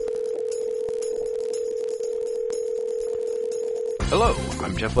Hello,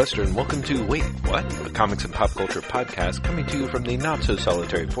 I'm Jeff Lester, and welcome to Wait, What? A comics and pop culture podcast coming to you from the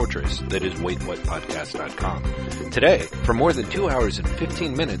not-so-solitary fortress that is waitwhatpodcast.com. Today, for more than 2 hours and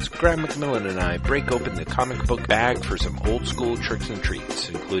 15 minutes, Graham McMillan and I break open the comic book bag for some old-school tricks and treats,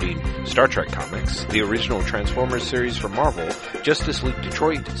 including Star Trek comics, the original Transformers series from Marvel, Justice League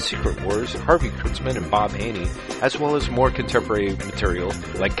Detroit, Secret Wars, Harvey Kurtzman and Bob Haney, as well as more contemporary material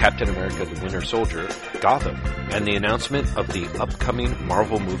like Captain America the Winter Soldier, Gotham, and the announcement of the upcoming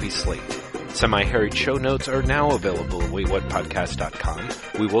Marvel movie slate. Semi-harried show notes are now available at waitwhatpodcast.com.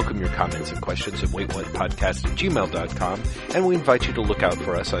 We welcome your comments and questions at waitwhatpodcast@gmail.com, and we invite you to look out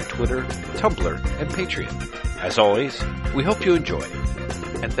for us on Twitter, Tumblr, and Patreon. As always, we hope you enjoy,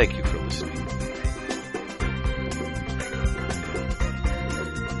 and thank you for listening.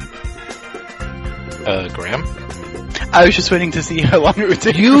 Graham? I was just waiting to see how long it would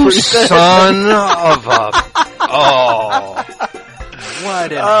take. You son of a... Oh...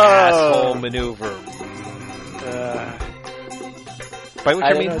 What an asshole maneuver. By which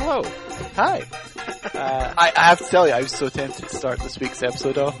I mean hello. Hi. I have to tell you, I was so tempted to start this week's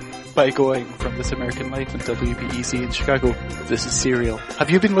episode off by going from This American Life and WBEZ in Chicago. This is Serial. Have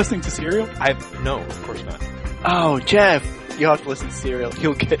you been listening to Serial? No, of course not. Oh, Jeff, you have to listen to Serial.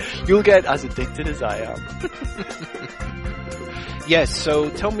 You'll get as addicted as I am. Yes, so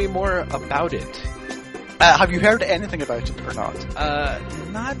tell me more about it. Have you heard anything about it or not?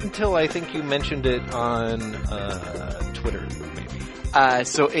 Not until I think you mentioned it on Twitter, maybe.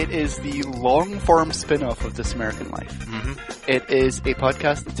 So it is the long-form spin-off of This American Life. Mm-hmm. It is a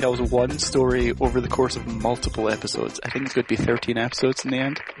podcast that tells one story over the course of multiple episodes. I think it's going to be 13 episodes in the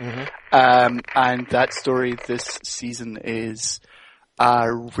end. Mm-hmm. And that story this season is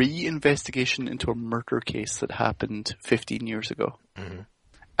a re-investigation into a murder case that happened 15 years ago. Mm-hmm.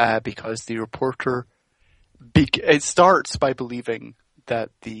 Because the reporter... It starts by believing that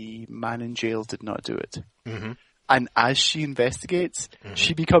the man in jail did not do it. Mm-hmm. And as she investigates,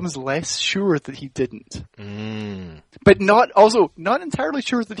 she becomes less sure that he didn't. Mm. But not entirely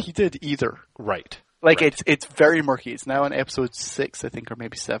sure that he did either. Right. Like, right. It's very murky. It's now on episode 6, I think, or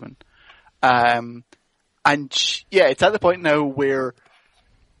maybe 7. And it's at the point now where,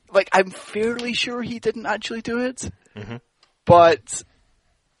 like, I'm fairly sure he didn't actually do it. Mm-hmm. But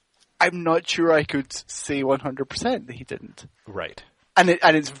I'm not sure I could say 100% that he didn't. Right. And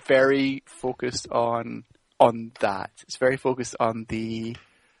it's very focused on that. It's very focused on the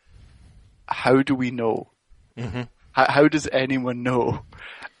how do we know? Mm-hmm. How does anyone know?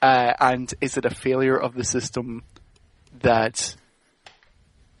 And is it a failure of the system that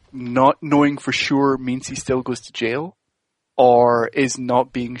not knowing for sure means he still goes to jail? Or is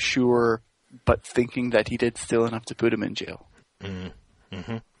not being sure but thinking that he did still enough to put him in jail?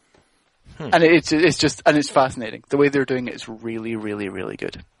 Mm-hmm. And it's fascinating. The way they're doing it is really, really, really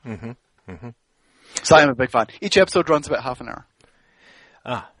good. Mm-hmm. Mm-hmm. So I'm a big fan. Each episode runs about half an hour.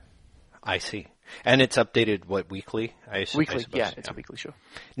 Ah, I see. And it's updated, weekly? Weekly, yeah, it's a weekly show.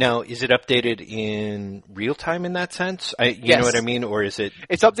 Now, is it updated in real time in that sense? You know what I mean? Or is it...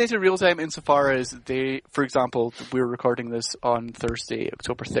 It's updated real time insofar as for example, we're recording this on Thursday,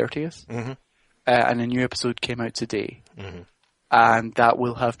 October 30th. Mm-hmm. And a new episode came out today. Mm-hmm. And that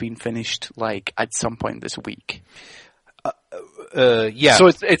will have been finished, like, at some point this week. Yeah. So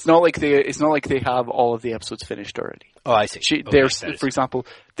it's not like they have all of the episodes finished already. Oh, I see. For example,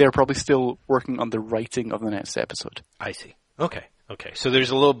 they're probably still working on the writing of the next episode. I see. Okay. So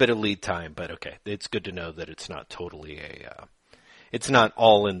there's a little bit of lead time, but okay. It's good to know that it's not totally it's not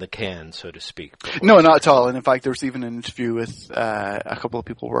all in the can, so to speak. No, not at all. And in fact, there was even an interview with a couple of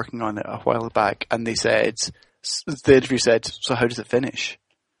people working on it a while back, and the interview said, so how does it finish?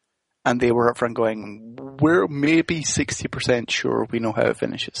 And they were upfront going, we're maybe 60% sure we know how it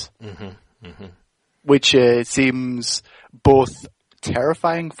finishes. Mm-hmm. Mm-hmm. Which seems both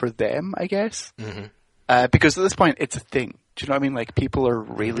terrifying for them, I guess. Mm-hmm. Because at this point, it's a thing. Do you know what I mean? Like, people are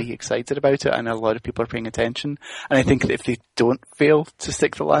really excited about it, and a lot of people are paying attention. And I think that if they don't fail to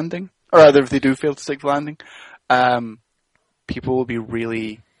stick the landing, or rather, if they do fail to stick the landing, people will be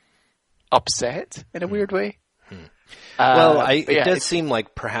really upset in a weird way. It does seem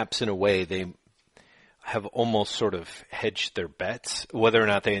like perhaps in a way they have almost sort of hedged their bets, whether or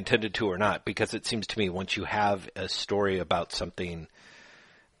not they intended to or not, because it seems to me once you have a story about something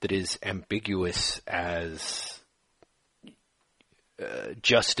that is ambiguous as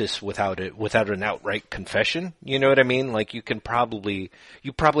justice without an outright confession, you know what I mean? Like you probably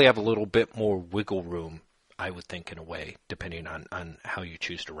have a little bit more wiggle room, I would think, in a way, depending on how you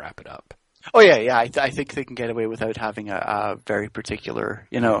choose to wrap it up. Oh yeah. I think they can get away without having a very particular,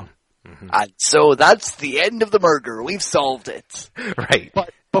 And so that's the end of the murder. We've solved it. Right.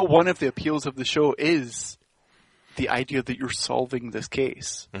 But one of the appeals of the show is the idea that you're solving this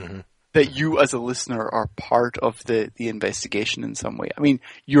case. That you as a listener are part of the investigation in some way. I mean,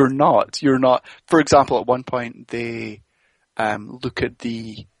 you're not. For example, at one point they look at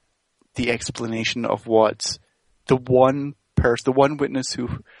the explanation of what the one witness who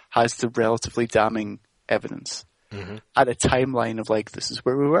has the relatively damning evidence at a timeline of like, this is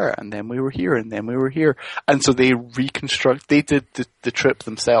where we were, and then we were here, and then we were here. And so they did the trip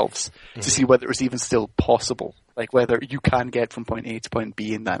themselves to see whether it was even still possible, like whether you can get from point A to point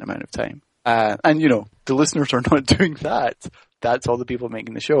B in that amount of time. And the listeners are not doing that. That's all the people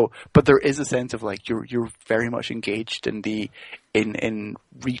making the show. But there is a sense of like, you're very much engaged in in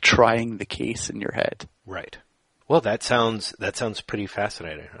retrying the case in your head. Right. Well, that sounds pretty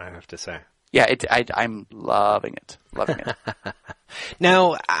fascinating, I have to say. Yeah, I'm loving it.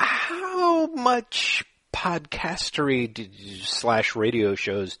 Now, how much podcastery / radio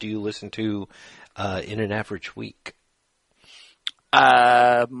shows do you listen to in an average week?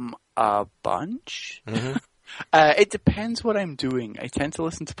 A bunch. It depends what I'm doing. I tend to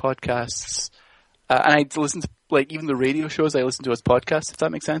listen to podcasts, and I listen to like even the radio shows I listen to as podcasts. If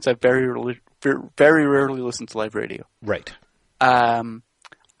that makes sense, I very rarely listen to live radio. Right.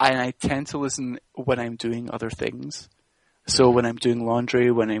 And I tend to listen when I'm doing other things. So when I'm doing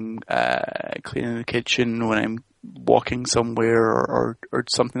laundry, when I'm cleaning the kitchen, when I'm walking somewhere or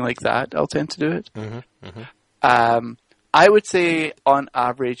something like that, I'll tend to do it. I would say on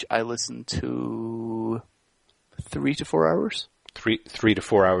average I listen to 3 to 4 hours. 3 to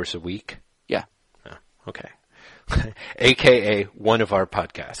 4 hours a week? Yeah. Oh, okay. AKA one of our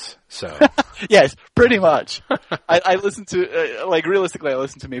podcasts. So yes, pretty much. I listen to realistically, I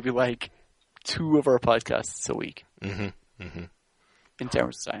listen to maybe like 2 of our podcasts a week. In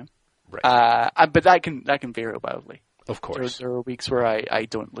terms of time, right? But that can vary wildly. Of course, there are weeks where I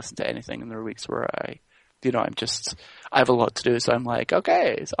don't listen to anything, and there are weeks where I have a lot to do, so I'm like,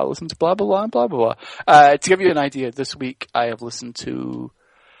 okay, so I'll listen to blah blah blah and blah blah blah. To give you an idea, this week I have listened to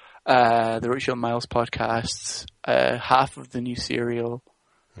the Rachel Miles podcasts, half of the new Serial,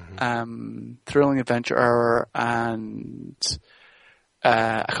 Thrilling Adventure Hour, and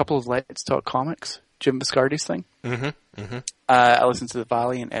a couple of Let's Talk Comics, Jim Biscardi's thing. I listened to the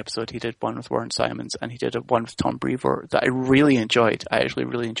Valiant episode. He did one with Warren Simons, and he did one with Tom Brevoort that I really enjoyed. I actually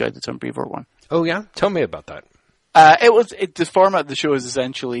really enjoyed the Tom Brevoort one. Oh yeah? Tell me about that. The format of the show is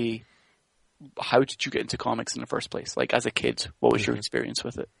essentially, how did you get into comics in the first place? Like, as a kid, what was your experience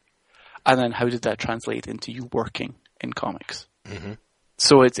with it? And then how did that translate into you working in comics?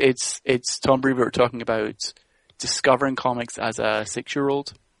 So it's Tom Brevoort talking about discovering comics as a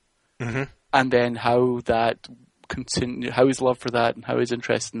 6-year-old, and then how his love for that and how his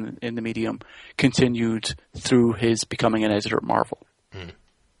interest in the medium continued through his becoming an editor at Marvel.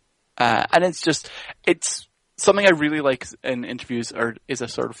 And it's something I really like in interviews is a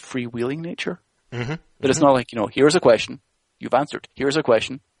sort of freewheeling nature. That it's not like, here's a question, you've answered. Here's a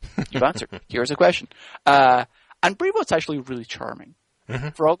question, you've answered. Here's a question. And Brevoort's actually really charming.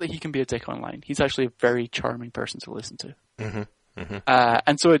 For all that he can be a dick online, he's actually a very charming person to listen to.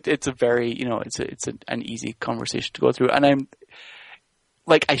 And so it's a very, it's an easy conversation to go through. And I'm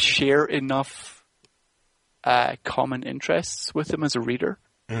like, I share enough common interests with him as a reader.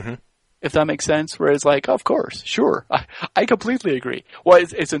 If that makes sense, where it's like, of course, sure, I completely agree. Well,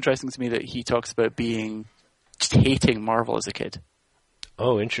 it's interesting to me that he talks about just hating Marvel as a kid.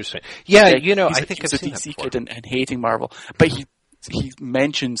 Oh, interesting. Yeah, I think he's a DC kid and hating Marvel, but he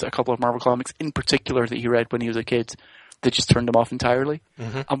mentions a couple of Marvel comics in particular that he read when he was a kid that just turned him off entirely.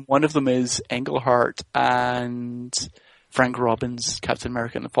 And one of them is Englehart and Frank Robbins' Captain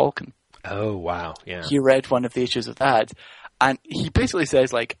America and the Falcon. Oh, wow. Yeah. He read one of the issues of that, and he basically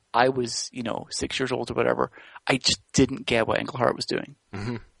says, like, I was, 6 years old or whatever. I just didn't get what Englehart was doing.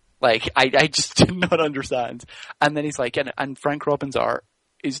 Like, I just did not understand. And then he's like, and Frank Robbins' art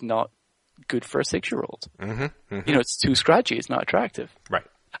is not good for a 6-year-old. It's too scratchy. It's not attractive. Right.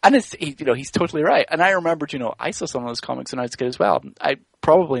 And he's totally right. And I remembered, I saw some of those comics when I was a kid as well. I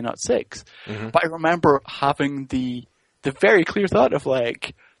probably not 6, but I remember having the very clear thought of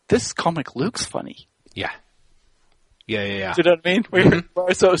like, this comic looks funny. Yeah. Do you know what I mean?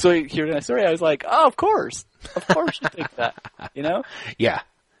 So hearing that story, I was like, oh, of course you think that, Yeah.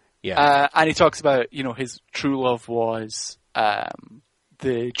 Yeah. And he talks about, his true love was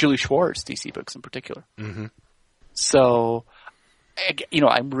the Julie Schwartz DC books in particular. So,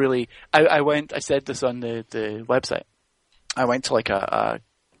 I'm really, I said this on the website. I went to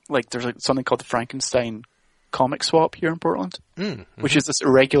there's something called the Frankenstein Comic Swap here in Portland, Mm-hmm. which is this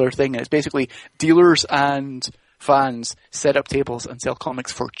irregular thing. And it's basically dealers and fans set up tables and sell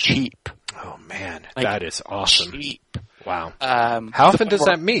comics for cheap. Oh man, Like, that is awesome. Cheap. Wow. How How often does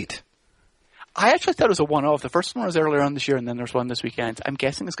that meet? I actually thought it was a one-off. The first one was earlier on this year, and then there's one this weekend. I'm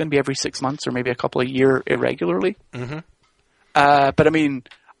guessing it's going to be every 6 months or maybe a couple of years irregularly. Mm-hmm. But I mean,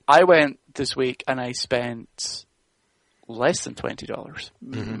 I went this week and I spent less than $20,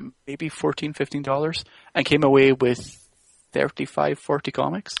 maybe $14, $15, and came away with 35, 40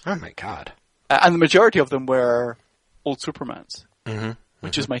 comics. Oh my god. And the majority of them were old Supermans. Mm-hmm.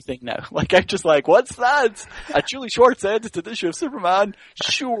 Which is my thing now. Like, I'm just like, what's that? A Julie Schwartz edited issue of Superman?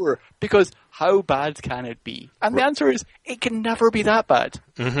 Sure. Because how bad can it be? And the answer is, it can never be that bad.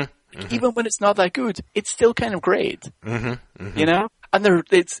 Mm-hmm. Mm-hmm. Even when it's not that good, it's still kind of great. Mm-hmm. Mm-hmm. You know? And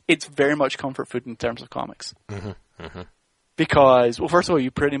it's very much comfort food in terms of comics. Mm-hmm. Mm-hmm. Because, well, first of all, you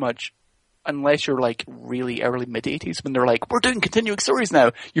pretty much, unless you're like really early mid-80s, when they're like, we're doing continuing stories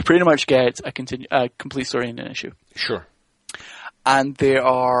now, you pretty much get a complete story in an issue. Sure. And they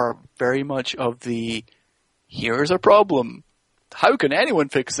are very much of the, here's a problem. How can anyone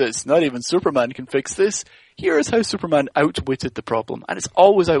fix this? Not even Superman can fix this. Here's how Superman outwitted the problem. And it's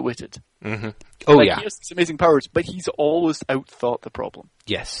always outwitted. Mm-hmm. Oh, like, yeah. He has these amazing powers, but he's always outthought the problem.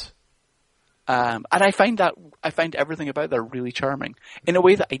 Yes. And I find everything about that really charming. In a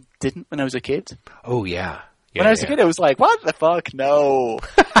way that I didn't when I was a kid. Oh, yeah. When I was a kid, I was like, what the fuck? No.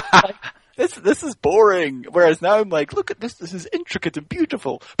 Like, This is boring. Whereas now I'm like, look at this. This is intricate and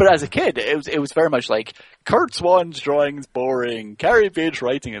beautiful. But as a kid, it was very much like Kurt Swan's drawing's boring. Carrie Page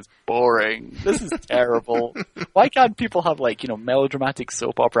writing is boring. This is terrible. Why can't people have like, melodramatic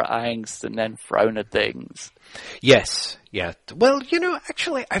soap opera angst and then frown at things? Yes. Yeah. Well,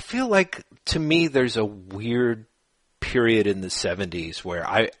 actually, I feel like to me there's a weird period in the 70s where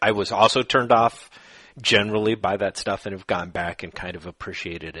I was also turned off generally by that stuff and have gone back and kind of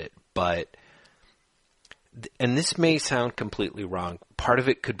appreciated it. But, and this may sound completely wrong, part of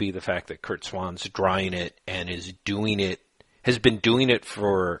it could be the fact that Kurt Swan's drawing it and has been doing it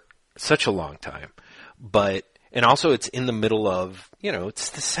for such a long time. But, and also it's in the middle of, it's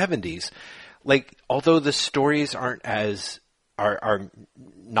the 70s. Like, although the stories are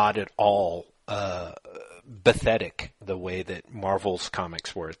not at all, pathetic the way that Marvel's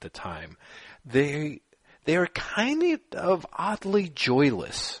comics were at the time, they are kind of oddly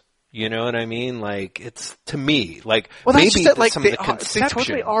joyless. You know what I mean? Like, it's, to me, like, well, maybe it, like, some they of the conception. They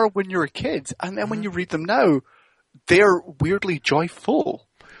totally are when you're a kid, and then when you read them now, they're weirdly joyful.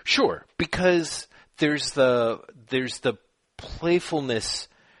 Sure, because there's the playfulness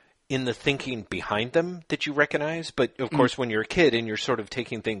in the thinking behind them that you recognize, but of course when you're a kid and you're sort of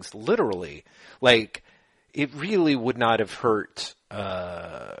taking things literally, like, it really would not have hurt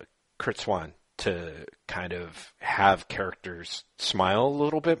Kurt Swan to kind of have characters smile a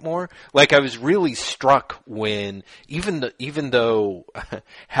little bit more. Like, I was really struck when, even though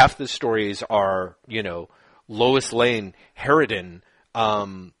half the stories are, Lois Lane, Harridan,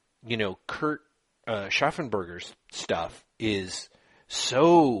 Kurt Schaffenberger's stuff is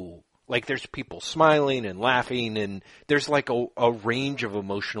so, like, there's people smiling and laughing, and there's like a range of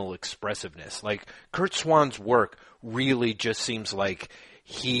emotional expressiveness. Like, Kurt Swan's work really just seems like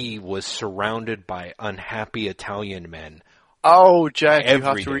he was surrounded by unhappy Italian men. Oh, Jack, you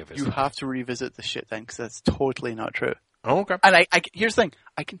have to revisit the shit then, because that's totally not true. Oh, okay. And here's the thing,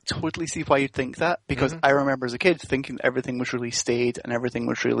 I can totally see why you'd think that, because I remember as a kid thinking that everything was really staid and everything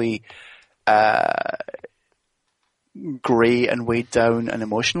was really grey and weighed down and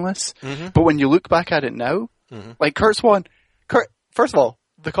emotionless. But when you look back at it now, like Kurt Swan, first of all,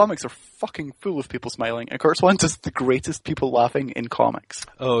 the comics are fucking full of people smiling, and Kurt Swan does the greatest people laughing in comics.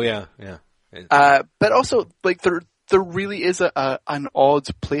 Oh, yeah, yeah. But also, like, there really is an odd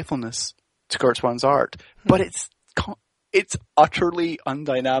playfulness to Kurt Swan's art, but it's utterly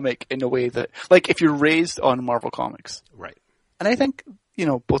undynamic in a way that, like, if you're raised on Marvel Comics. Right. And I think,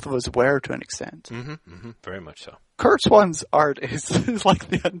 both of us were to an extent. Very much so. Kurt Swan's art is like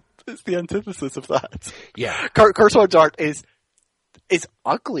the antithesis of that. Yeah. Kurt Swan's art is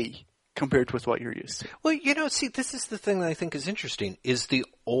ugly compared with what you're used to. Well, see, this is the thing that I think is interesting, is the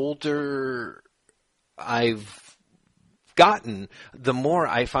older I've gotten, the more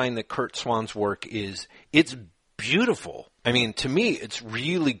I find that Kurt Swan's work it's beautiful. I mean, to me, it's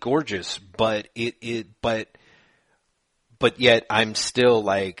really gorgeous, but but yet I'm still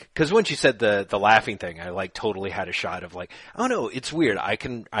like, because once you said the laughing thing, I like totally had a shot of like, oh no, it's weird.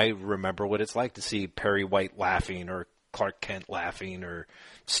 I remember what it's like to see Perry White laughing, or Clark Kent laughing, or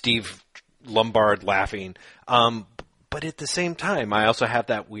Steve Lombard laughing. But at the same time, I also have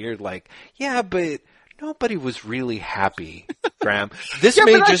that weird like, yeah, but nobody was really happy, Graham. This Yeah,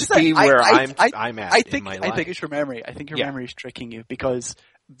 may but just be where I'm at in my life. I think it's your memory. I think your memory is tricking you because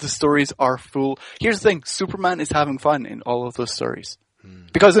the stories are full. Here's the thing: Superman is having fun in all of those stories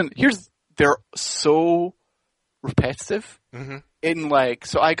because they're so repetitive. Mm-hmm. In like,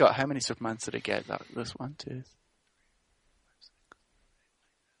 so I got how many Supermans did I get? This 1, 2,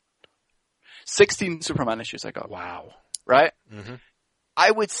 16 Superman issues I got. Wow. Right? Mm-hmm.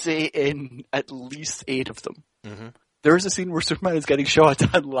 I would say in at least 8 of them, Mm-hmm. there is a scene where Superman is getting shot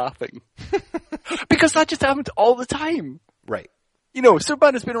and laughing. Because that just happens all the time. Right. You know,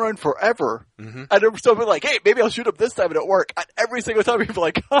 Superman has been around forever. Mm-hmm. And there's someone like, hey, maybe I'll shoot him this time and it'll work. And every single time people are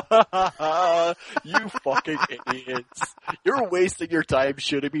like, ha ha ha ha, you fucking idiots. You're wasting your time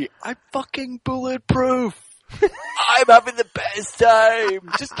shooting me. I'm fucking bulletproof. I'm having the best time.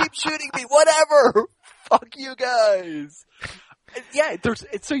 Just keep shooting me, whatever. Fuck you guys. And yeah,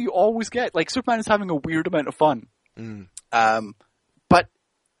 it's so you always get, like, Superman is having a weird amount of fun. Mm. But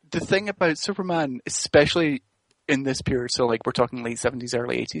the thing about Superman, especially in this period, so like we're talking late 70s,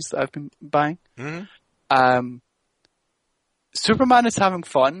 early 80s that I've been buying, Superman is having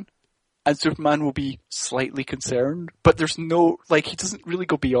fun, and Superman will be slightly concerned, but there's no, like, he doesn't really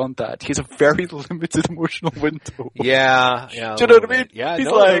go beyond that. He has a very limited emotional window. Do Yeah. you know what I mean? Yeah, He's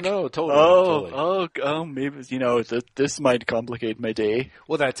totally. Maybe, you know, this might complicate my day.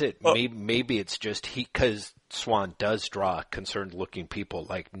 Well, that's it. Maybe it's just because Swan does draw concerned-looking people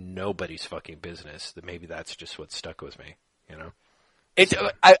like nobody's fucking business. That maybe that's just what stuck with me, you know?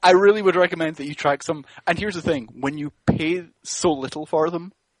 I really would recommend that you track some, and here's the thing, when you pay so little for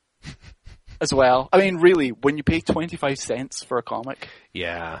them, as well, I mean, really, when you pay 25 cents for a comic,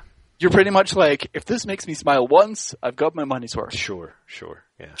 Yeah. you're pretty much like, if this makes me smile once, I've got my money's worth. Sure.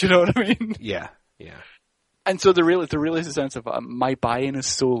 Yeah. Do you know what I mean? Yeah. And so there really is a sense of my buy-in is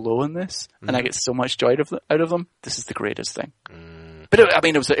so low in this, and I get so much joy out of them. This is the greatest thing. But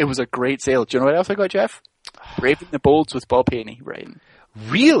it was a great sale. Do you know what else I got, Jeff? Brave the Bolds with Bob Haney writing.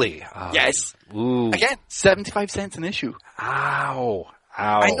 Really? Yes. Ooh. Again, 75 cents an issue. Ow.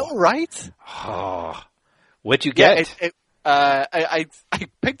 I know, right? Oh. What'd you get? I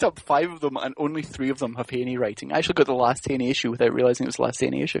picked up 5 of them, and only 3 of them have Haney writing. I actually got the last Haney issue without realizing it was the last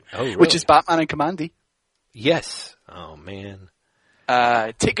Haney issue. Oh, really? Which is Batman and Commandy. Yes. Oh, man.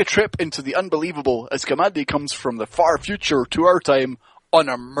 Take a trip into the unbelievable as Commandy comes from the far future to our time on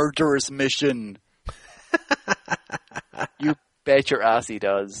a murderous mission. You bet your ass he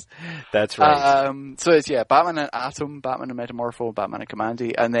does. That's right. So it's, Batman and Atom, Batman and Metamorpho, Batman and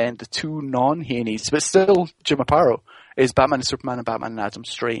Commandy, and then the 2 non-Haneys, but still Jim Aparo, is Batman and Superman and Batman and Adam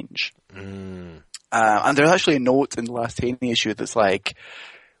Strange. And there's actually a note in the last Haney issue that's like,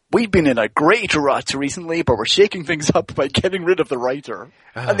 we've been in a great rut recently, but we're shaking things up by getting rid of the writer.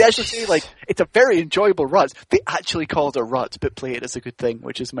 And they actually say, like, it's a very enjoyable rut. They actually call it a rut, but play it as a good thing,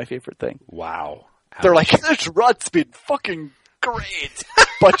 which is my favorite thing. Wow. They're like, this rut's been fucking great.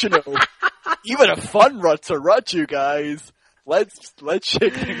 But, you know, even a fun rut's a rut, you guys. Let's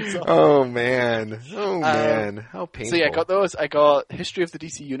shake things up. Oh, man. How painful. So, I got those. I got History of the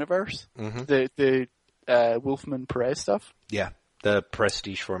DC Universe, the Wolfman Perez stuff. Yeah. The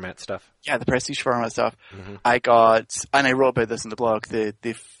prestige format stuff. Yeah, the prestige format stuff. I got, and I wrote about this in the blog,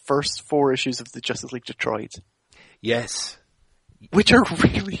 the first 4 issues of the Justice League Detroit. Yes. Which are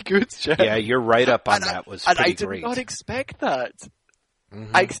really good, Jeff. Yeah, you're right up on that. Was pretty I did great. not expect that.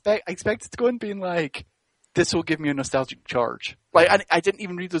 I expected to go and being like, this will give me a nostalgic charge. Like, I didn't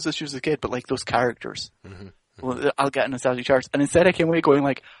even read those issues as a kid, but like those characters. Well, I'll get a nostalgic charge. And instead I came away going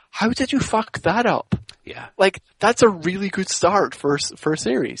like, how did you fuck that up? Yeah. Like, that's a really good start for a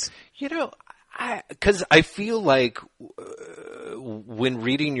series. You know, because I feel like when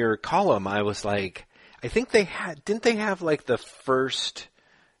reading your column, I was like, I think didn't they have like the first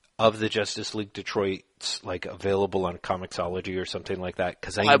of the Justice League Detroit's like available on Comixology or something like that?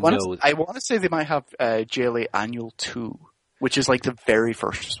 Because I want to say they might have JLA Annual 2, which is like the very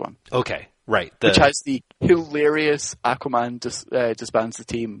first one. Okay, right. Which has the hilarious Aquaman disbands the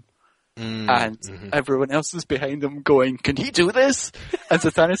team. And everyone else is behind him going, can he do this? And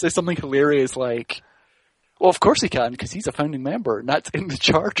Zatanna says something hilarious like, well, of course he can, because he's a founding member, and that's in the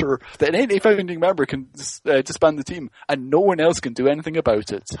charter, that any founding member can disband the team, and no one else can do anything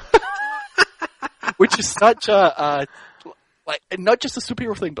about it. Which is such a like, not just a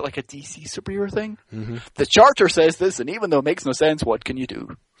superhero thing, but like a DC superhero thing. The charter says this, and even though it makes no sense, what can you do?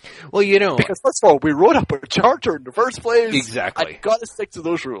 Well, you know, because first of all, we wrote up a charter in the first place. Exactly. I've got to stick to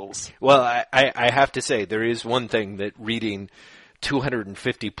those rules. Well, I have to say, there is one thing that reading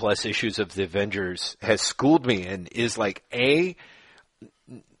 250 plus issues of the Avengers has schooled me in, is like,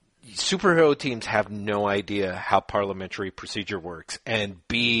 superhero teams have no idea how parliamentary procedure works, and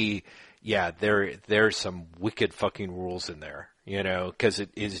B, yeah, there's some wicked fucking rules in there, because it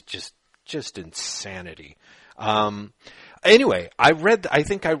is just insanity. Anyway, I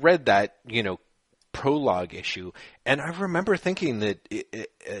think I read that, prologue issue, and I remember thinking that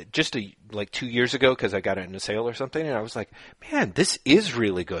just 2 years ago, because I got it in a sale or something, and I was like, man, this is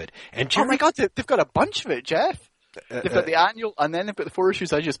really good. And oh my god, they've got a bunch of it, Jeff. They've got the annual, and then they've got the 4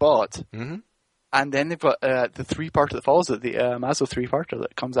 issues I just bought. Mm-hmm. And then they've got the 3-parter that follows it, the Mazo 3-parter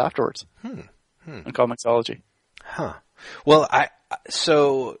that comes afterwards. On Comixology. Huh. Well,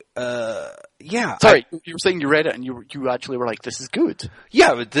 yeah. Sorry, you were saying you read it and you actually were like, this is good.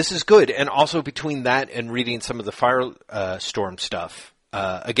 Yeah, but this is good. And also between that and reading some of the Firestorm stuff,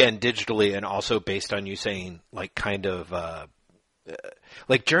 again, digitally, and also based on you saying,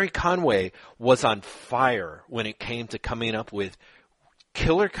 Jerry Conway was on fire when it came to coming up with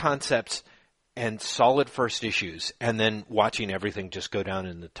killer concepts and solid first issues, and then watching everything just go down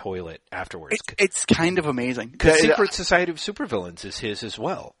in the toilet afterwards. It's kind of amazing. Because Secret Society of Supervillains is his as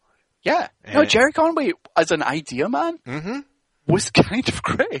well. Yeah. No, Jerry Conway, as an idea man, was kind of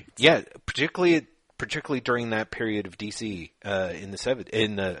great. Yeah, particularly during that period of DC in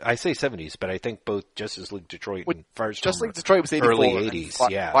the I say 70s, but I think both Justice League Detroit and Firestorm. Justice League Detroit was 84. Early 80s,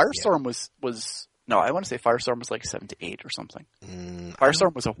 yeah. Firestorm was no, I want to say Firestorm was like 78 or something.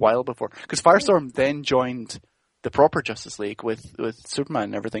 Firestorm was a while before, because Firestorm then joined the proper Justice League with Superman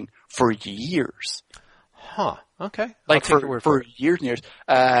and everything for years. Huh. Okay. For years and years.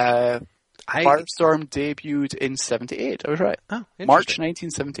 Firestorm debuted in 78. I was right. Oh, March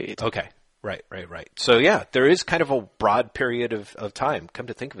 1978. Okay. Right. So yeah, there is kind of a broad period of time. Come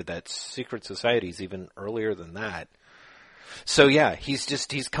to think of it, that Secret Society is even earlier than that. So yeah, he's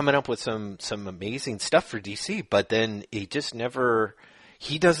coming up with some amazing stuff for DC, but then he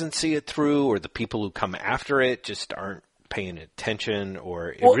doesn't see it through, or the people who come after it just aren't paying attention, or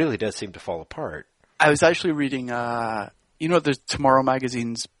it really does seem to fall apart. I was actually reading, the Tomorrow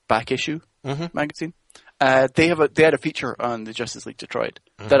Magazine's back issue magazine. They had a feature on the Justice League Detroit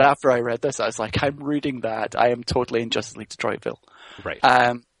that after I read this, I was like, I'm reading that. I am totally in Justice League Detroitville. Right.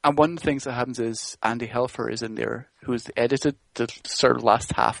 And one of the things that happens is Andy Helfer is in there, who's edited the sort of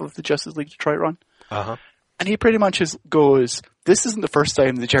last half of the Justice League Detroit run. Uh-huh. And he pretty much goes, this isn't the first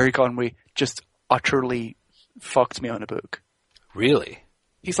time that Jerry Conway just utterly fucked me on a book. Really?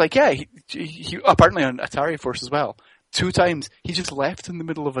 He's like, yeah, he apparently on Atari Force as well. 2 times, he just left in the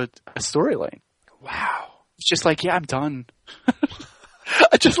middle of a storyline. Wow. It's just like, yeah, I'm done.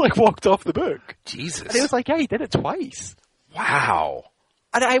 I just walked off the book. Jesus. And he was like, yeah, he did it twice. Wow.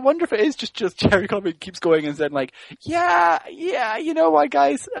 And I wonder if it is just Jerry Conway keeps going and saying yeah, you know what,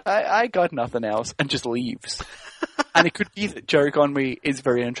 guys, I got nothing else, and just leaves. And it could be that Jerry Conway is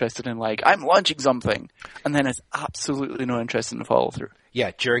very interested in I'm launching something, and then has absolutely no interest in the follow through.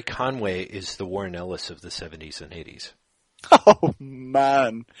 Yeah, Jerry Conway is the Warren Ellis of the 70s and 80s. Oh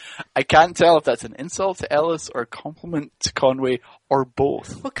man, I can't tell if that's an insult to Ellis or a compliment to Conway or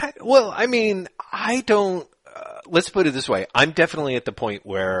both. Well, I mean, I don't. Let's put it this way. I'm definitely at the point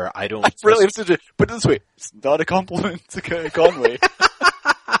where I don't... Put it this way. It's not a compliment to Conway.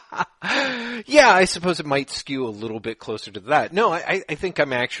 Yeah, I suppose it might skew a little bit closer to that. No, I think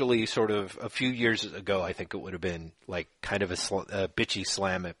I'm actually sort of... A few years ago, I think it would have been kind of a bitchy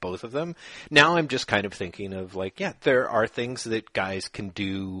slam at both of them. Now I'm just kind of thinking of there are things that guys can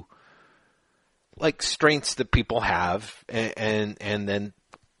do, strengths that people have, and then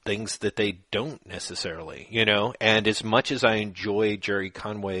things that they don't necessarily, and as much as I enjoy Jerry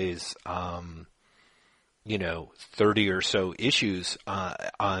Conway's, 30 or so issues,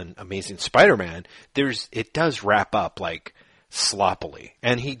 on Amazing Spider-Man, it does wrap up sloppily,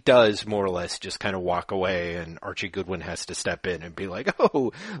 and he does more or less just kind of walk away, and Archie Goodwin has to step in and be like,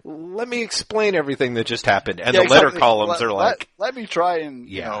 oh, let me explain everything that just happened, and the letter columns are let me try and,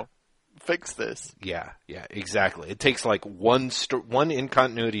 fix this. Yeah, exactly. It takes one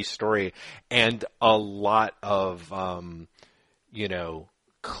in-continuity story and a lot of,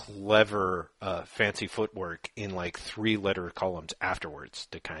 clever, fancy footwork in 3-letter columns afterwards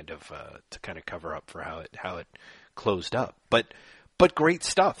to kind of cover up for how it closed up. But great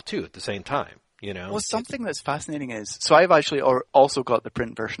stuff too at the same time. Well, something that's fascinating is, so I've actually also got the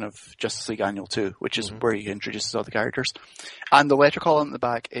print version of Justice League Annual 2, which is where he introduces all the characters. And the letter column at the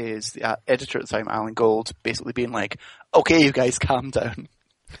back is the editor at the time, Alan Gold, basically being like, okay, you guys, calm down.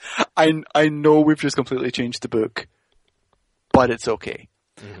 I know we've just completely changed the book, but it's okay.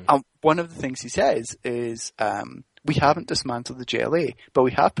 And one of the things he says is, we haven't dismantled the JLA, but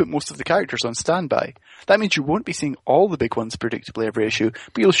we have put most of the characters on standby. That means you won't be seeing all the big ones predictably every issue,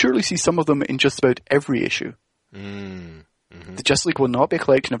 but you'll surely see some of them in just about every issue. Mm-hmm. The Justice League will not be a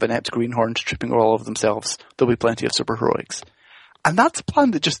collection of inept greenhorns tripping all over themselves. There'll be plenty of superheroics. And that's a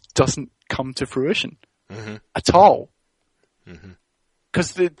plan that just doesn't come to fruition. At all.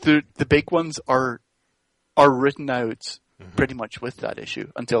 Because the big ones are written out pretty much with that issue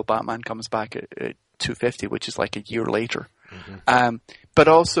until Batman comes back at 250, which is like a year later. But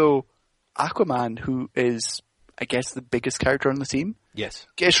also Aquaman, who is, I guess, the biggest character on the team, Yes.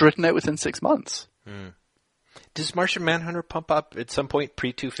 gets written out within 6 months. Does Martian Manhunter pump up at some point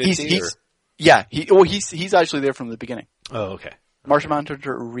pre-250? He's actually there from the beginning. Oh, okay. Martian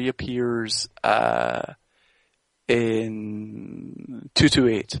Manhunter reappears in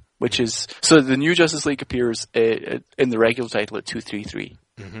 228, which is... So the new Justice League appears in the regular title at 233.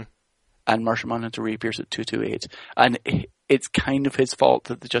 And Martian Manhunter reappears at 228. And it's kind of his fault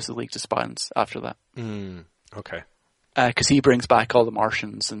that the Justice League disbands after that. Okay. Because he brings back all the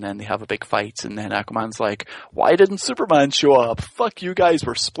Martians, and then they have a big fight, and then Aquaman's like, why didn't Superman show up? Fuck you guys,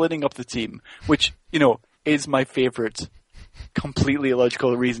 we're splitting up the team. Which, is my favorite completely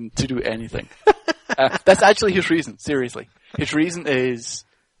illogical reason to do anything. That's actually his reason, seriously. His reason is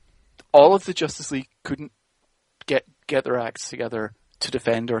all of the Justice League couldn't get their acts together to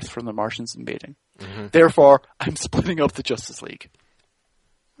defend Earth from the Martians invading. Therefore, I'm splitting up the Justice League.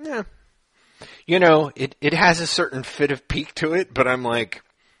 Yeah. It has a certain fit of pique to it, but I'm like,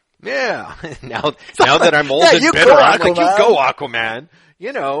 yeah, now that I'm old and bitter, I'm like, you go, Aquaman.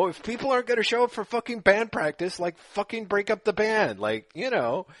 If people aren't going to show up for fucking band practice, like, fucking break up the band. Like, you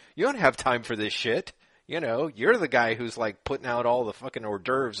don't have time for this shit. You're the guy who's, like, putting out all the fucking hors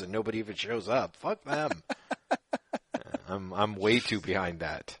d'oeuvres and nobody even shows up. Fuck them. I'm way too behind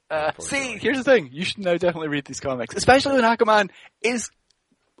that. See, here's the thing. You should now definitely read these comics, especially when Aquaman is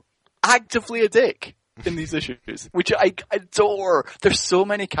actively a dick in these issues, which I adore. There's so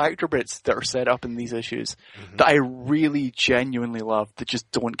many character bits that are set up in these issues that I really genuinely love that just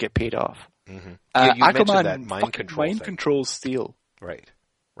don't get paid off. You Aquaman that mind controls Steel. Right.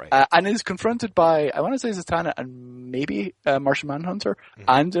 And is confronted by, I want to say Zatanna and maybe Martian Manhunter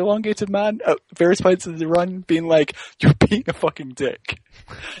and Elongated Man at various points of the run, being like, you're being a fucking dick.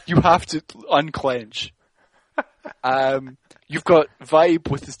 You have to unclench. You've got Vibe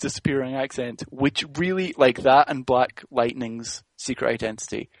with his disappearing accent, which really, like that and Black Lightning's secret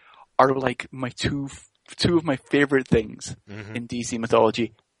identity, are like my two of my favorite things in DC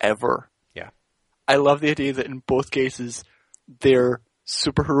mythology ever. Yeah. I love the idea that in both cases, their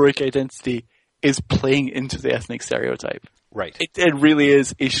superheroic identity is playing into the ethnic stereotype. Right. It really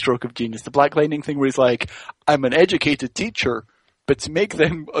is a stroke of genius. The Black Lightning thing where he's like, I'm an educated teacher, but to make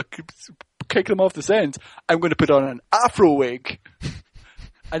them kick them off the scent, I'm going to put on an afro wig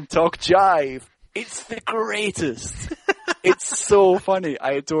and talk jive. It's the greatest. It's so funny.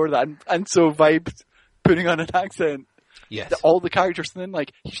 I adore that. And so Vibe putting on an accent. Yes. All the characters, and then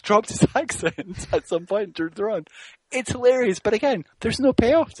like he's dropped his accent at some point during the run. It's hilarious, but again, there's no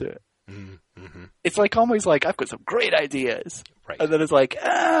payoff to it. It's like almost like, I've got some great ideas. Right. And then it's like,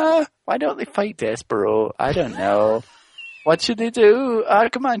 why don't they fight Despero? I don't know. What should they do?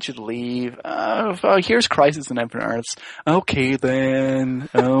 Aquaman should leave. Here's Crisis on Infinite Earths. Okay then.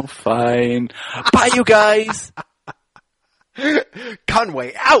 Oh, fine. Bye, you guys.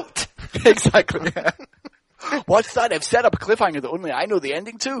 Conway out. Exactly. What's that? I've set up a cliffhanger that only I know the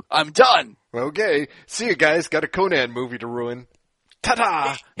ending to. I'm done. Okay. See you guys. Got a Conan movie to ruin.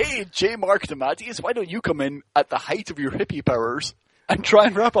 Ta-da! Hey, J. Mark DeMatteis, why don't you come in at the height of your hippie powers and try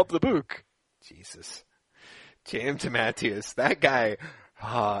and wrap up the book? Jesus. J.M. DeMatteis, that guy,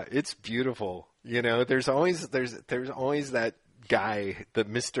 it's beautiful. There's always that guy, the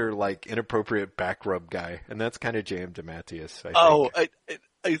Mr. like inappropriate back rub guy, and that's kind of J.M. DeMatteis, I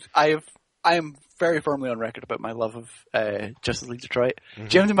think. I am very firmly on record about my love of Justice League Detroit.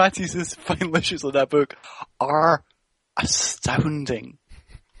 J.M. DeMatteis' final issues of that book are astounding.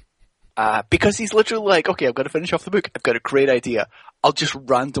 Because he's literally like, okay, I've got to finish off the book. I've got a great idea. I'll just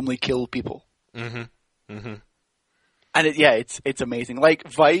randomly kill people. And it's amazing. Like,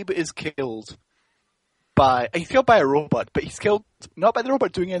 Vibe is killed he's killed by a robot, but he's killed not by the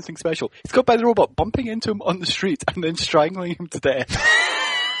robot doing anything special. He's killed by the robot bumping into him on the street and then strangling him to death.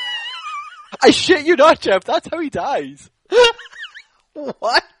 I shit you not, Jeff. That's how he dies.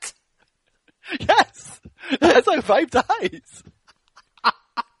 What? Yes. That's how Vibe dies.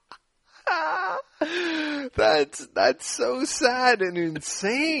 That's so sad and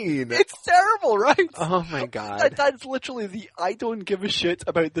insane. It's terrible, right? Oh my god. That's literally the I don't give a shit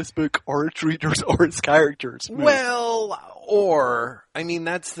about this book or its readers or its characters. Well, I mean,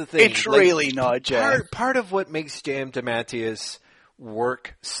 that's the thing. It's really not, Jeff. Part of what makes J.M. DeMatteis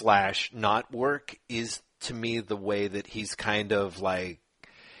work / not work is, to me, the way that he's kind of like,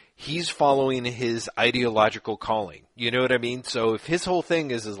 he's following his ideological calling. You know what I mean? So if his whole thing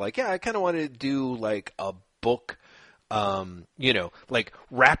is like, yeah, I kind of want to do like a book, like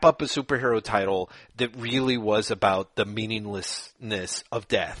wrap up a superhero title that really was about the meaninglessness of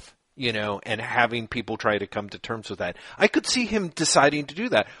death, and having people try to come to terms with that. I could see him deciding to do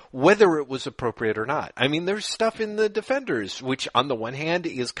that, whether it was appropriate or not. I mean, there's stuff in the Defenders, which on the one hand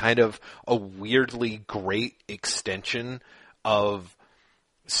is kind of a weirdly great extension of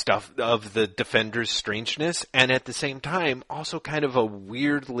stuff of the Defenders' strangeness, and at the same time also kind of a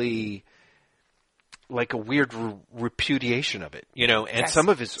weirdly, like a weird repudiation of it, and yes. Some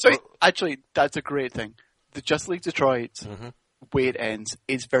of his... So actually, that's a great thing. The Justice League Detroit, way it ends,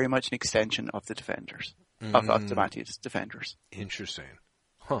 is very much an extension of the Defenders, of DeMatteis' Defenders. Interesting.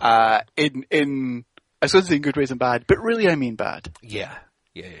 Huh. I suppose in good ways and bad, but really I mean bad. Yeah.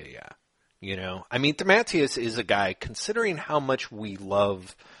 I mean, DeMatteis is a guy, considering how much we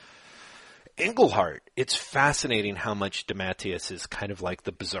love Englehart, it's fascinating how much DeMatteis is kind of like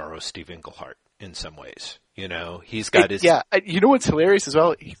the bizarro Steve Englehart in some ways. He's got his... Yeah, you know what's hilarious as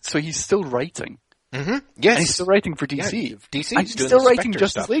well? So he's still writing. Mm-hmm. Yes. And he's still writing for DC. Yeah, DC and he's still writing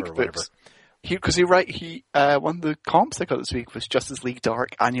Justice League books. One of the comps I got this week was Justice League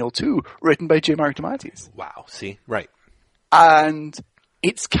Dark Annual 2, written by J. Mark DeMatteis. Wow, see? Right. And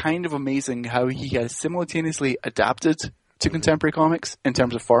it's kind of amazing how he has simultaneously adapted to contemporary comics in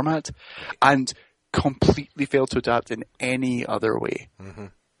terms of format and completely failed to adapt in any other way.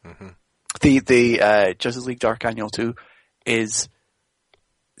 The Justice League Dark Annual 2 is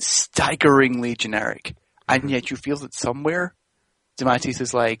staggeringly generic, and yet you feel that somewhere DeMatteis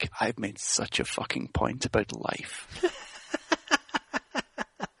is like, I've made such a fucking point about life.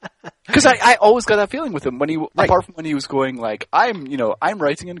 Because I always got that feeling with him when apart from when he was going like, I'm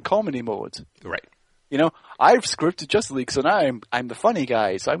writing in comedy mode. Right. I've scripted Justice League, so now I'm the funny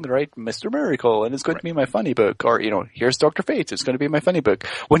guy, so I'm going to write Mr. Miracle, and it's going to be my funny book. Or, here's Dr. Fate, it's going to be my funny book.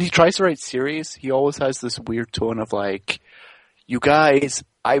 When he tries to write serious, he always has this weird tone of like, you guys,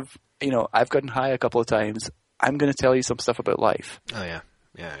 I've gotten high a couple of times. I'm going to tell you some stuff about life. Oh, yeah.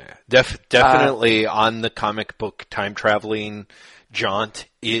 Yeah. Definitely on the comic book time traveling jaunt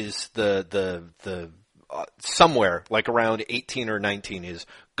is the somewhere like around 18 or 19 is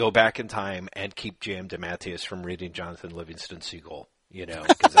go back in time and keep J.M. DeMatteis from reading Jonathan Livingston Seagull,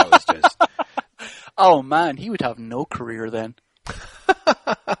 because that was just... Oh man, he would have no career then.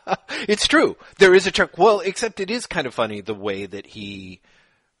 It's true. There is a chunk. Well, except it is kind of funny the way that he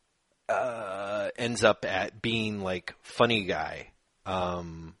ends up at being like funny guy,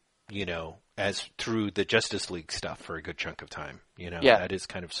 as through the Justice League stuff for a good chunk of time. That is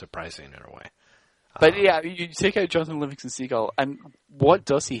kind of surprising in a way. But you take out Jonathan Livingston Seagull, and what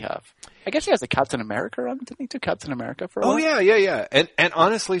does he have? I guess he has a Captain America run. Didn't he do Captain America for a while? Oh, yeah. And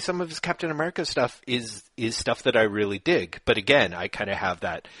honestly, some of his Captain America stuff is stuff that I really dig. But again, I kind of have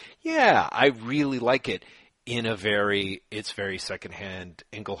that, I really like it in it's very secondhand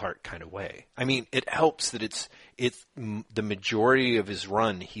Englehart kind of way. I mean, it helps that it's the majority of his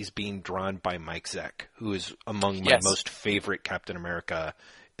run, he's being drawn by Mike Zeck, who is among my most favorite Captain America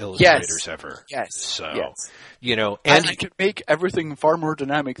illustrators ever. Yes. So, and he can make everything far more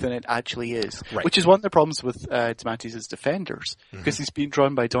dynamic than it actually is. Right. Which is one of the problems with DeMatteis' Defenders, because he's being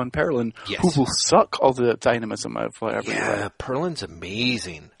drawn by Don Perlin, who will suck all the dynamism out of whatever. Yeah, Perlin's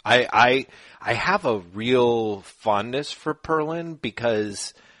amazing. I have a real fondness for Perlin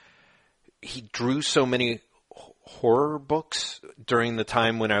because he drew so many horror books during the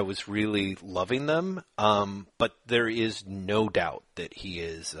time when I was really loving them. But there is no doubt that he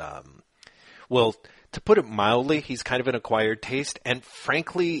is, to put it mildly, he's kind of an acquired taste. And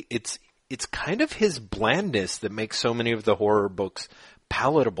frankly, it's kind of his blandness that makes so many of the horror books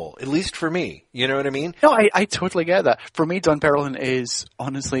palatable, at least for me. You know what I mean? No, I totally get that. For me, Don Perlin is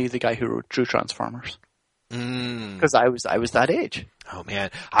honestly the guy who wrote True Transformers. Because I was that age. Oh man,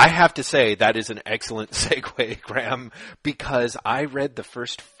 I have to say that is an excellent segue, Graham, because I read the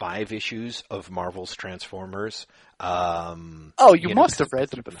first 5 issues of Marvel's Transformers. You must have read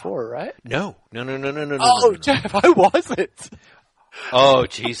them before, right? No. Oh, Jeff, how was it? Oh,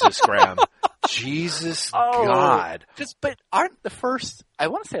 Jesus, Graham. Jesus God. But aren't the first, I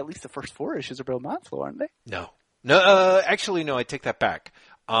want to say at least the first 4 issues are Bill Mantlo, aren't they? No, actually, no, I take that back.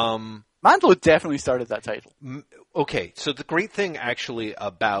 Mantlo definitely started that title. Okay, so the great thing actually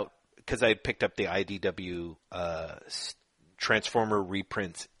about, because I picked up the IDW Transformer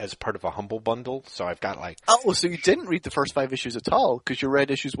reprints as part of a Humble bundle, so I've got like... Oh, so you didn't read the first 5 issues at all, because you read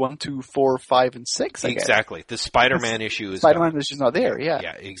issues 1, 2, 4, 5, and 6, I guess. Exactly. The Spider-Man issue is... Spider-Man issue's not there, yeah.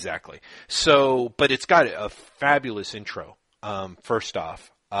 Yeah, exactly. So, but it's got a fabulous intro, first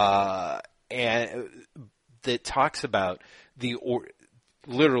off, and that talks about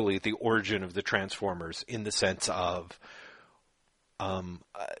literally the origin of the Transformers in the sense of,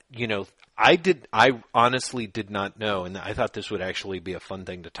 I honestly did not know, and I thought this would actually be a fun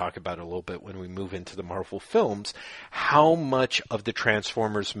thing to talk about a little bit when we move into the Marvel films, how much of the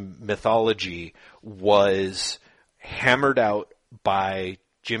Transformers mythology was hammered out by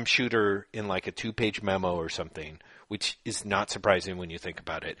Jim Shooter in like a 2-page memo or something, which is not surprising when you think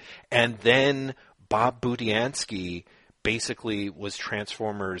about it. And then Bob Budiansky basically was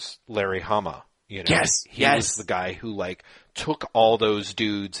Transformers Larry Hama. You know, yes, he was the guy who like took all those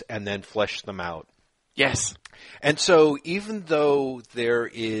dudes and then fleshed them out. Yes. And so even though there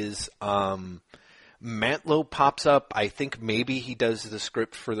is Mantlo pops up, I think maybe he does the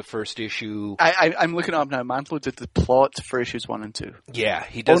script for the first issue. I'm looking up now. Mantlo did the plot for issues 1 and 2. Yeah,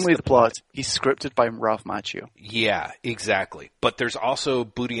 he does only the plot. He's scripted by Ralph Macchio. Yeah, exactly. But there's also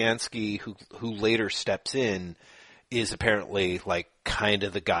Budiansky who later steps in, is apparently like kind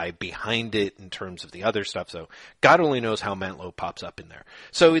of the guy behind it in terms of the other stuff. So God only knows how Mantlo pops up in there.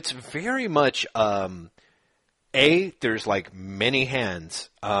 So it's very much, there's like many hands.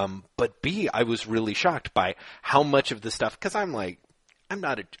 But B, I was really shocked by how much of the stuff, cause I'm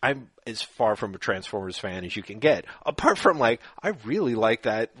as far from a Transformers fan as you can get. Apart from like, I really like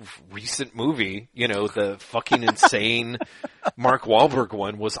that recent movie, the fucking insane Mark Wahlberg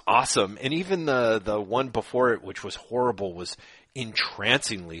one was awesome. And even the one before it, which was horrible, was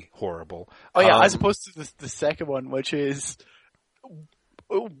entrancingly horrible. Oh yeah, as opposed to the second one, which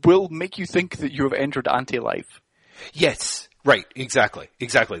will make you think that you have entered anti-life. Yes. Right, exactly.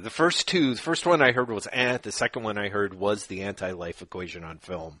 The first one I heard was the second one I heard was the Anti-Life Equation on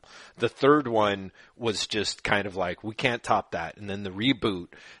film. The third one was just kind of like, we can't top that. And then the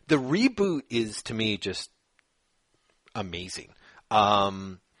reboot is to me just amazing.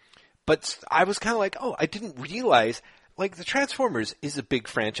 But I was kind of like, I didn't realize, like, the Transformers is a big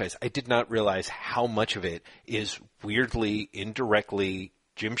franchise. I did not realize how much of it is weirdly, indirectly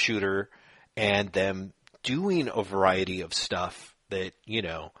Jim Shooter and them doing a variety of stuff that,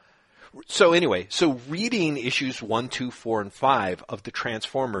 So anyway, reading issues 1, 2, 4, and 5 of the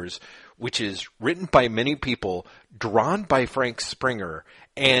Transformers, which is written by many people, drawn by Frank Springer,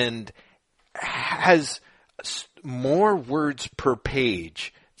 and has more words per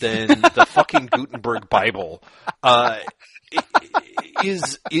page than the fucking Gutenberg Bible,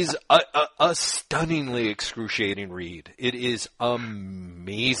 is a stunningly excruciating read. It is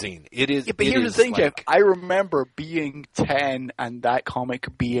amazing. It is. Yeah, but here's the thing, Jeff. I remember being 10 and that comic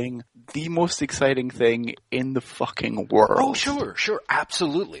being the most exciting thing in the fucking world. Oh, sure,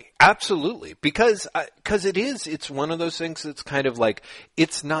 absolutely. Because it's one of those things that's kind of like,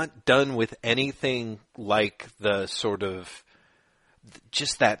 it's not done with anything like the sort of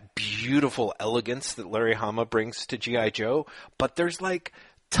just that beautiful elegance that Larry Hama brings to G.I. Joe, but there's like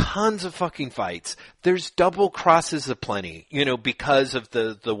tons of fucking fights. There's double crosses aplenty, because of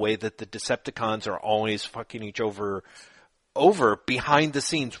the way that the Decepticons are always fucking each over behind the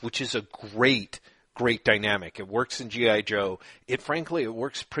scenes, which is a great dynamic. It works in G.I. Joe. It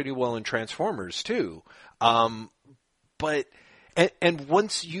works pretty well in Transformers too. But And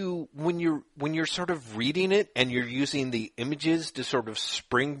once when you're sort of reading it and you're using the images to sort of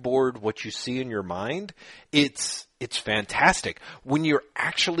springboard what you see in your mind, it's fantastic. When you're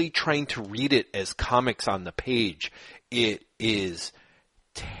actually trying to read it as comics on the page, it is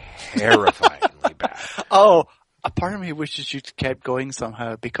terrifyingly bad. Oh, a part of me wishes you'd kept going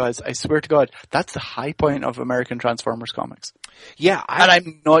somehow, because I swear to God, that's the high point of American Transformers comics. Yeah. And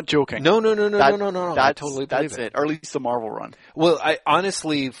I'm not joking. No. I totally believe that's it. Or at least the Marvel run. Well, I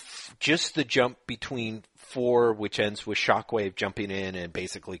honestly, just the jump between 4, which ends with Shockwave jumping in and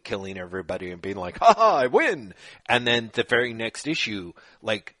basically killing everybody and being like, ha, I win. And then the very next issue,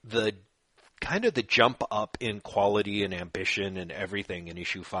 like the jump up in quality and ambition and everything in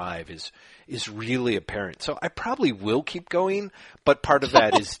issue 5 is really apparent. So I probably will keep going, but part of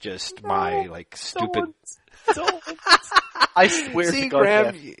that is just my like stupid. Don't. I swear to God,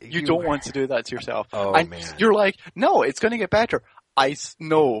 Graham, Jeff, you don't want to do that to yourself. Oh, and man. You're like, no, it's going to get better.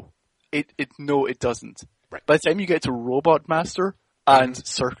 No, it doesn't. Right. By the time you get to Robot Master and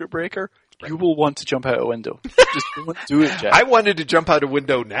Circuit Breaker, you will want to jump out a window. Just don't do it, Jeff. I wanted to jump out a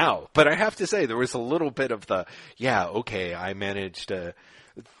window now, but I have to say there was a little bit of I managed to.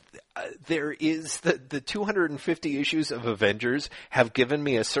 There is the 250 issues of Avengers have given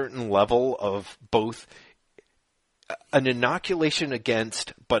me a certain level of both an inoculation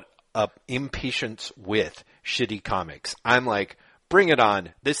against, but impatience with shitty comics. I'm like, bring it on.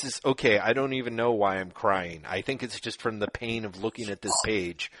 This is okay. I don't even know why I'm crying. I think it's just from the pain of looking at this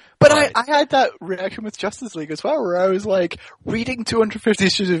page. But I had that reaction with Justice League as well, where I was like, reading 250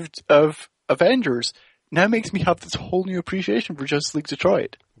 issues of Avengers now makes me have this whole new appreciation for Justice League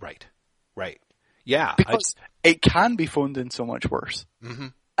Detroit. Right. Yeah. Because it can be phoned in so much worse. Mm-hmm.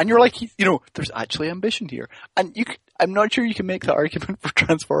 And you're like, there's actually ambition here. And I'm not sure you can make that argument for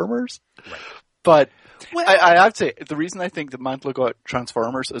Transformers. Right. But I have to say, the reason I think that Mantlo got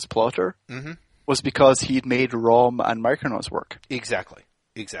Transformers as plotter was because he'd made Rom and Micronauts work. Exactly.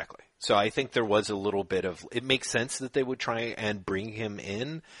 So I think there was a little bit of, it makes sense that they would try and bring him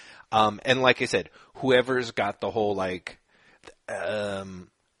in. And like I said, whoever's got the whole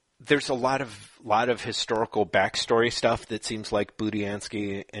there's a lot of historical backstory stuff that seems like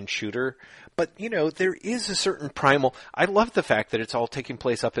Budiansky and Shooter, but there is a certain primal. I love the fact that it's all taking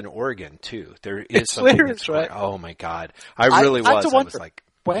place up in Oregon too. There is something that's right. Oh my god, I was like,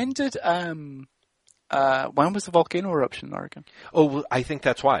 when was the volcano eruption in Oregon? Oh, well, I think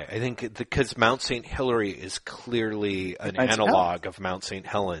that's why. I think because Mount St. Hilary is clearly an analog of Mount St.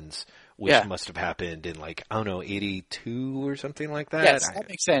 Helens. Which must have happened in 82 or something like that. Yes, that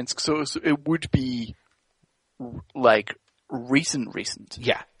makes sense. So it would be recent.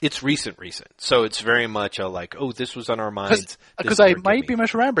 Yeah, it's recent. So it's very much this was on our minds. Because I might be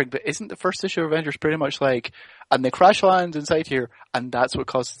misremembering, but isn't the first issue of Avengers pretty much and they crash land inside here, and that's what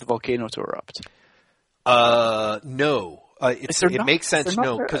causes the volcano to erupt? No. It makes sense,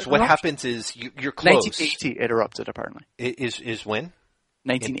 no, because what happens is you're close. 1980 it erupted, apparently. Is when?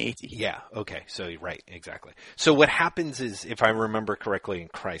 1980. Yeah, okay, so you're right, exactly. So what happens is, if I remember correctly, in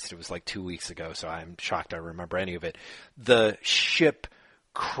Christ, it was 2 weeks ago, so I'm shocked I remember any of it. The ship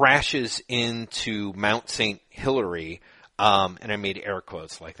crashes into Mount St. Hilary, and I made air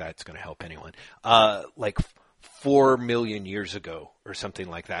quotes like that, it's going to help anyone, 4 million years ago or something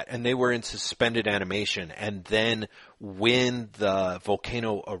like that. And they were in suspended animation, and then when the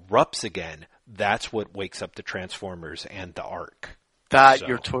volcano erupts again, that's what wakes up the Transformers and the Ark.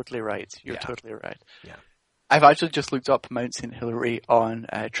 You're totally right. You're totally right. Yeah. I've actually just looked up Mount St. Hilary on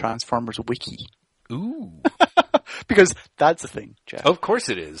Transformers Wiki. Ooh. Because that's the thing, Jeff. Of course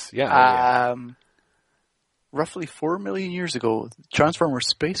it is. Yeah. Roughly 4 million years ago, the Transformers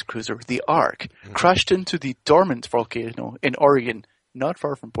space cruiser, the Ark, crashed into the dormant volcano in Oregon, not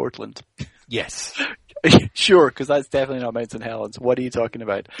far from Portland. Yes. Sure, because that's definitely not Mount St. Helens. What are you talking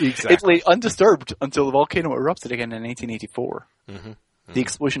about? Exactly. It lay undisturbed until the volcano erupted again in 1984. The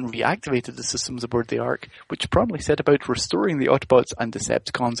explosion reactivated the systems aboard the Ark, which promptly set about restoring the Autobots and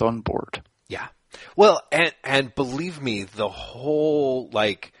Decepticons on board. Yeah. Well, and believe me, the whole,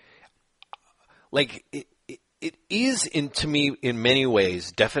 it is, to me, in many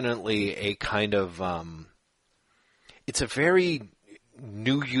ways, definitely a kind of, it's a very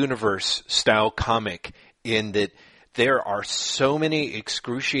New Universe style comic in that there are so many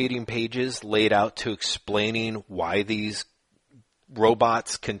excruciating pages laid out to explaining why these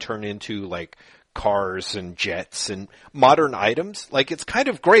robots can turn into cars and jets and modern items. It's kind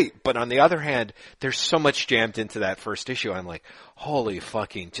of great, but on the other hand, there's so much jammed into that first issue. I'm like, holy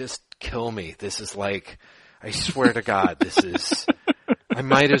fucking, just kill me. This is I swear to God, this is, I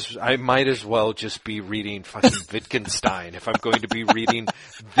might as well just be reading fucking Wittgenstein if I'm going to be reading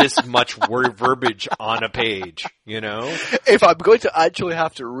this much verbiage on a page, If I'm going to actually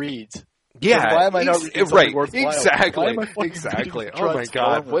have to read. Yeah. Why am I not reading something worthwhile? Exactly. Oh my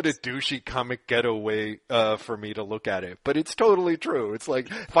God, what a douchey comic getaway for me to look at it. But it's totally true. It's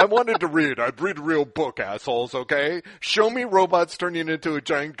if I wanted to read, I'd read a real book, assholes, okay? Show me robots turning into a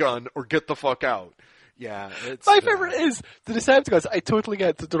giant gun or get the fuck out. Yeah, it's... My favorite is the Decepticons. I totally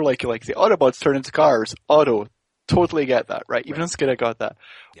get that they're like the Autobots turn into cars. Totally get that, right? Even as a kid, I got that.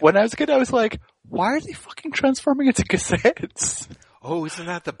 Yeah. When I was a kid, I was like, why are they fucking transforming into cassettes? Oh, isn't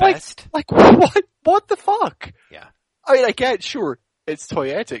that the best? What the fuck? Yeah. I mean, I get, sure, it's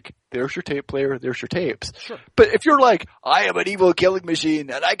toyetic. There's your tape player, there's your tapes. Sure. But if you're I am an evil killing machine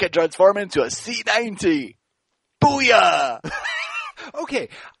and I can transform into a C-90. Booyah! Okay,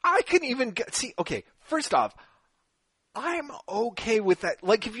 I can even okay, first off, I'm okay with that.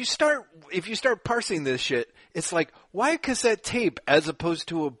 Like, if you start parsing this shit, it's like, why a cassette tape as opposed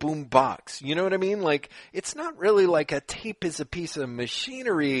to a boom box? You know what I mean? Like, it's not really like a tape is a piece of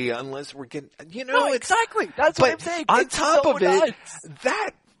machinery unless we're getting, No, exactly. That's what I'm saying. On It's top so of it, nuts.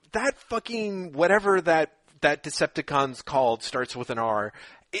 that fucking, whatever that Decepticon's called starts with an R.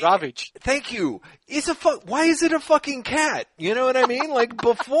 Ravage. Thank you. Why is it a fucking cat? You know what I mean? Like,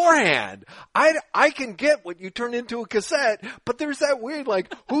 beforehand. I can get what you turn into a cassette, but there's that weird,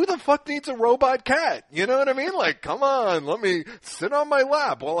 like, who the fuck needs a robot cat? You know what I mean? Like, come on, let me sit on my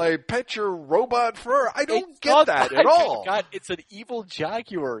lap while I pet your robot fur. I don't get that at all. God, it's an evil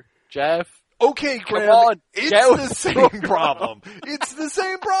jaguar, Jeff. Okay, Graham, on, it's get the same problem. It's the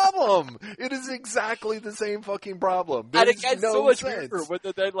same problem. It is exactly the same fucking problem. And There's it gets no so much sense. weirder when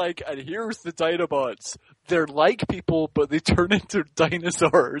they're then like, and here's the Dinobots. They're like people, but they turn into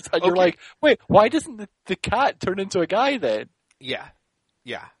dinosaurs. And you're Okay. like, wait, why doesn't the cat turn into a guy then? Yeah.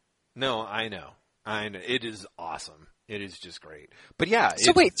 No, I know. It is awesome. It is just great. But yeah.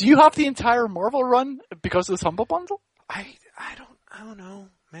 So wait, do you have the entire Marvel run because of this Humble Bundle? I don't know,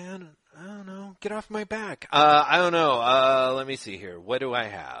 man. I don't know. Get off my back. I don't know. Let me see here. What do I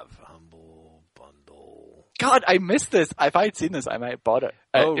have? Humble Bundle. God, I missed this. If I'd seen this, I might have bought it.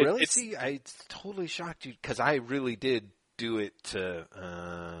 Oh, really? See, I totally shocked you because I really did do it to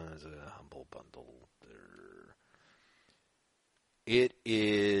the Humble Bundle. It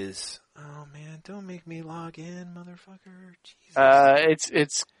is. Oh man, don't make me log in, motherfucker. Jesus.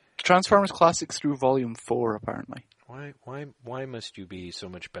 It's Transformers Classics through Volume 4, apparently. Why must you be so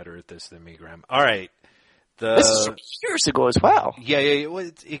much better at this than me, Graham? All right. This is from years ago as well. Yeah.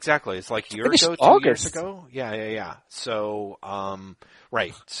 Well, exactly. It's like a year ago, 2 August. years ago. Yeah. So,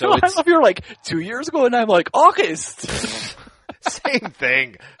 right. So No, I it's love you're like 2 years ago, and I'm like August. same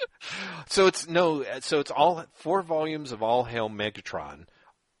thing. So it's all 4 volumes of All Hail Megatron,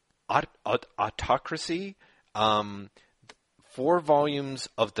 Autocracy, 4 volumes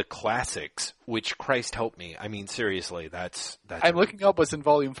of the classics. Which, Christ help me, I mean seriously, that's. I'm looking up what's in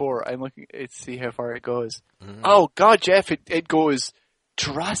Volume 4. I'm looking to see how far it goes. Mm-hmm. Oh God, Jeff, it goes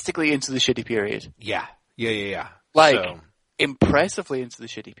drastically into the shitty period. Yeah. Like So, impressively into the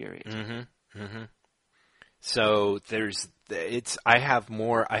shitty period. Mm-hmm. So I have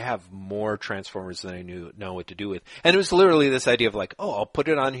more Transformers than I know what to do with. And it was literally this idea of like, oh, I'll put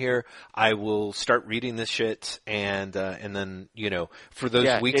it on here. I will start reading this shit. And then, for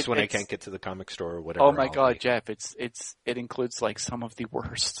those weeks when I can't get to the comic store or whatever. Oh my God, Jeff, it includes like some of the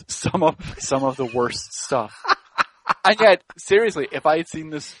worst stuff. And yet, seriously, if I had seen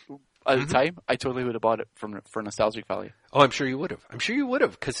this at the time, I totally would have bought it for nostalgic value. Oh, I'm sure you would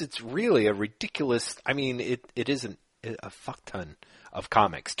have, because it's really a ridiculous. I mean, it isn't a fuck ton of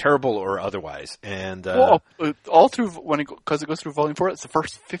comics, terrible or otherwise, and all through because it goes through Volume 4. It's the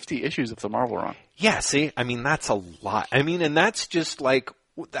first 50 issues of the Marvel run. Yeah, see, I mean that's a lot. I mean, and that's just like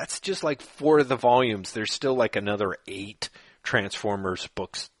 4 of the volumes. There's still like another 8 Transformers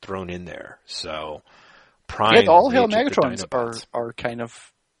books thrown in there. So, Prime, All Hail Age of the Megatrons Dinobots. are kind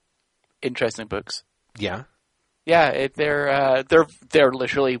of interesting books. Yeah. Yeah, they're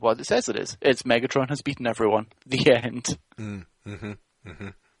literally what it says it is. It's Megatron has beaten everyone. The end.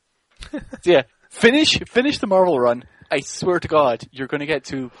 Yeah, finish the Marvel run. I swear to God, you're going to get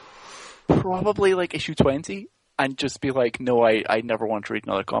to probably like issue 20 and just be like, no, I never want to read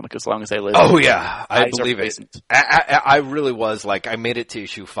another comic as long as I live. Oh yeah, I believe it. Decent. I really was like, I made it to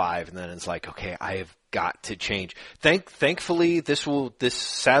issue 5, and then it's like, okay, I have got to change. Thankfully, this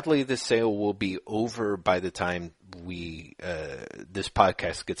sale will be over by the time this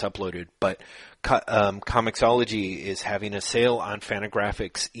podcast gets uploaded. But Comixology is having a sale on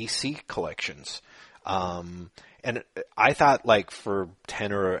Fantagraphics EC collections. And I thought like for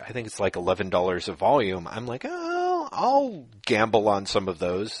 $10 or I think it's like $11 a volume, I'm like, oh, I'll gamble on some of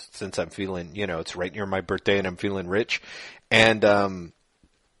those since I'm feeling, it's right near my birthday and I'm feeling rich. And,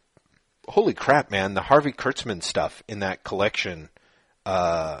 holy crap, man, the Harvey Kurtzman stuff in that collection,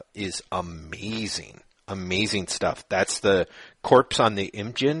 is amazing. Amazing stuff. That's the corpse on the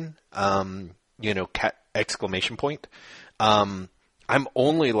Imjin, exclamation point. I'm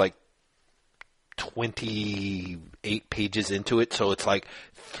only like 28 pages into it, so it's like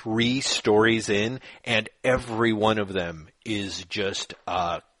 3 stories in, and every one of them is just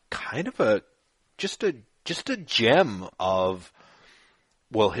kind of just a gem of,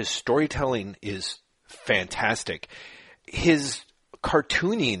 well, his storytelling is fantastic. His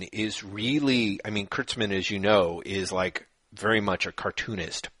cartooning is really, I mean, Kurtzman, as you know, is like very much a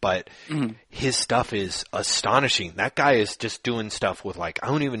cartoonist, but his stuff is astonishing. That guy is just doing stuff with like, I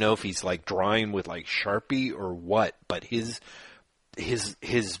don't even know if he's like drawing with like Sharpie or what, but his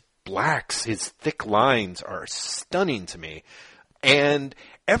blacks, his thick lines are stunning to me. And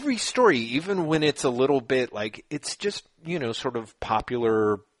every story, even when it's a little bit like, it's just, sort of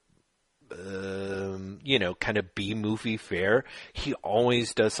popular, kind of B-movie fare, he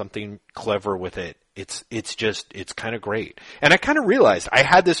always does something clever with it. It's kind of great. And I kind of realized, I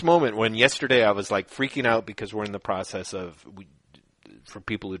had this moment when yesterday I was like freaking out because we're in the process of, for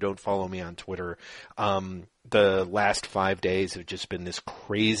people who don't follow me on Twitter, the last 5 days have just been this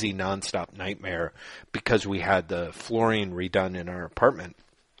crazy nonstop nightmare because we had the flooring redone in our apartment,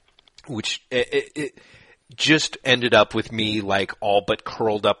 which it just ended up with me like all but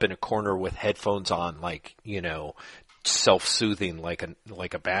curled up in a corner with headphones on, like, self-soothing like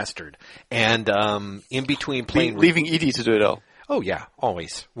a bastard. And in between playing, leaving Edie to do it all. Oh yeah,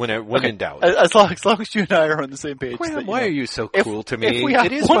 always. When in doubt. As long as you and I are on the same page. Graham, why are you so cruel to me?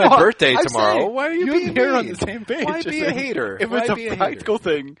 It is my birthday tomorrow. Saying, why are you being here mean? on the same page? Why be a hater? If it's a practical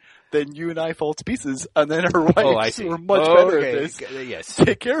thing, then you and I fall to pieces, and then our wives who are much better at this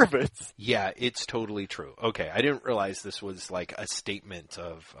take care of it. Yeah, it's totally true. Okay, I didn't realize this was like a statement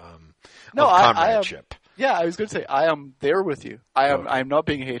of of comradeship. I was going to say, I am there with you. I am not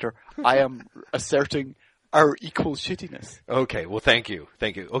being a hater. I am asserting our equal shittiness. Okay, well, thank you.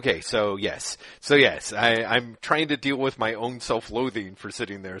 Okay, so yes, I'm trying to deal with my own self-loathing for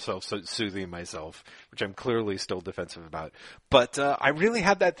sitting there self-soothing myself, which I'm clearly still defensive about. But I really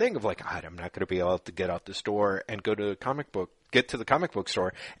had that thing of like, I'm not going to be able to get out the store and get to the comic book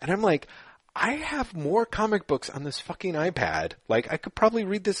store, and I'm like, I have more comic books on this fucking iPad. Like, I could probably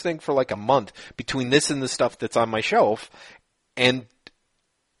read this thing for like a month between this and the stuff that's on my shelf, and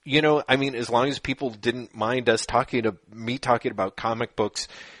as long as people didn't mind us talking about comic books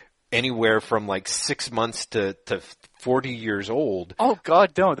anywhere from like 6 months to 40 years old. Oh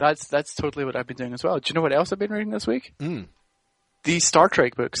God, no, that's totally what I've been doing as well. Do you know what else I've been reading this week? These Star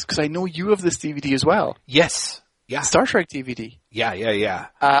Trek books, because I know you have this DVD as well. Yes. Yeah. Star Trek DVD. Yeah.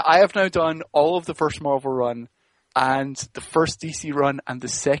 I have now done all of the first Marvel run, and the first DC run, and the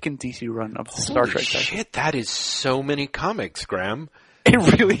second DC run of the Star Trek. Holy shit, that is so many comics, Graham. It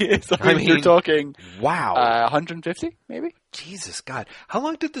really is. I mean, you're talking, wow, 150 maybe. Jesus God, how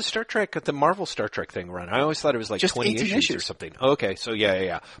long did the Marvel Star Trek thing run? I always thought it was like just 20 issues or something. Okay, so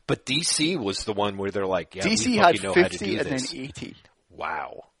yeah. But DC was the one where they're like, DC we had know 50 how to do and this. then 80.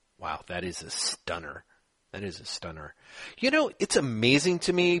 Wow, that is a stunner. It's amazing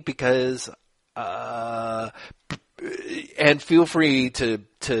to me because, and feel free to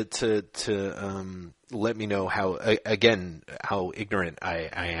let me know how ignorant I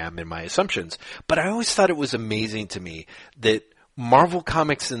am in my assumptions. But I always thought it was amazing to me that Marvel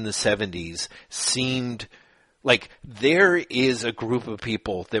Comics in the 70s seemed like there is a group of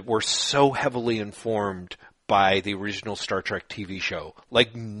people that were so heavily informed by the original Star Trek TV show,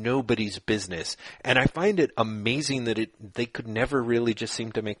 like nobody's business. And I find it amazing that they could never really just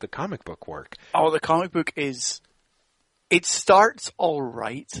seem to make the comic book work. Oh, the comic book it starts all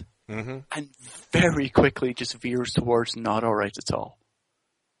right, and very quickly just veers towards not all right at all.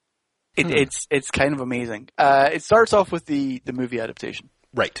 It's kind of amazing. It starts off with the movie adaptation.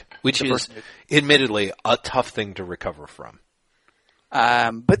 Right, which is admittedly a tough thing to recover from.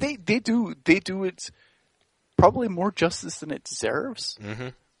 But they do it probably more justice than it deserves.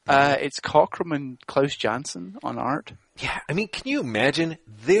 It's Cockrum and Klaus Janson on art. Yeah, I mean, can you imagine?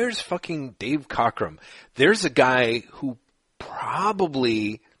 There's fucking Dave Cockrum. There's a guy who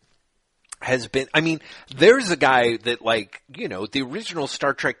probably has been, I mean, there's a guy that like, the original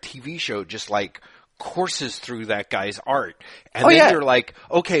Star Trek TV show just like courses through that guy's art. And then you're like,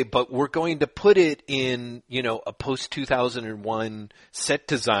 okay, but we're going to put it in, a post-2001 set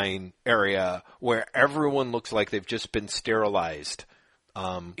design area where everyone looks like they've just been sterilized.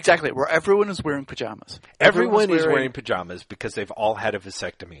 Exactly, where everyone is wearing pajamas. Everyone is wearing pajamas because they've all had a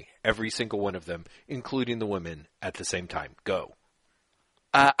vasectomy. Every single one of them, including the women, at the same time. Go.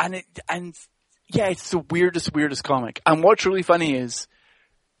 It's the weirdest comic. And what's really funny is,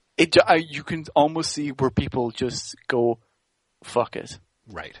 you can almost see where people just go, fuck it.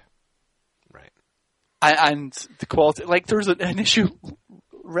 Right. And the quality, like there's an issue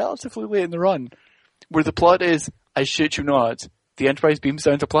relatively late in the run where the plot is, I shit you not, the Enterprise beams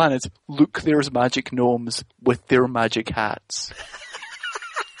down to planet, look, there's magic gnomes with their magic hats.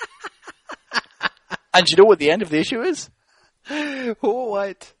 And you know what the end of the issue is?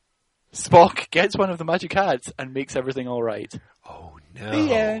 What? Spock gets one of the magic hats and makes everything alright. Oh no.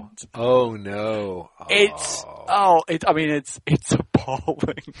 The end. Oh no. It's it's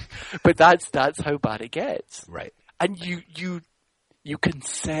appalling. But that's how bad it gets. Right. And you can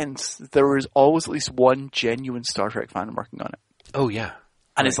sense there is always at least one genuine Star Trek fan working on it. Oh yeah.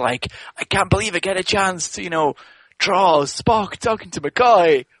 And it's like, I can't believe I get a chance to, draw Spock talking to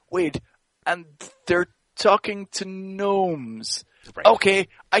McCoy. Wait, and they're talking to gnomes. Right. Okay,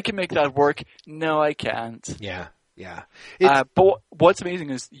 I can make that work. No, I can't. Yeah. Yeah. But what's amazing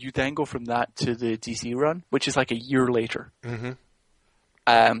is you then go from that to the DC run, which is like a year later. Mm-hmm.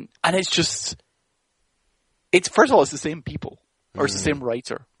 And it's first of all, it's the same people. Or it's the same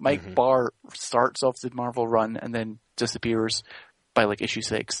writer. Mike Barr starts off the Marvel run and then disappears by like issue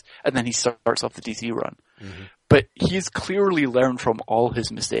 6. And then he starts off the DC run. Mm-hmm. But he's clearly learned from all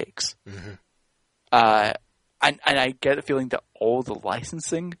his mistakes. Mm-hmm. And I get the feeling that all the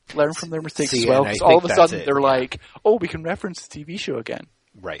licensing learn from their mistakes as well. Because all of a sudden they're like, oh, we can reference the TV show again.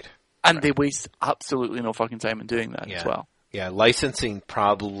 Right. And they waste absolutely no fucking time in doing that as well. Yeah, licensing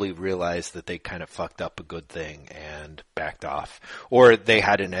probably realized that they kind of fucked up a good thing and backed off. Or they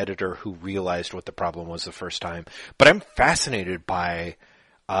had an editor who realized what the problem was the first time. But I'm fascinated by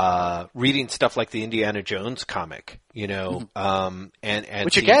reading stuff like the Indiana Jones comic, and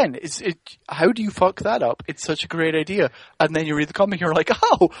which again how do you fuck that up? It's such a great idea, and then you read the comic, and you're like,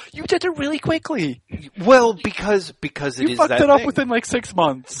 oh, you did it really quickly. Well, because it you is fucked that it up thing. within like 6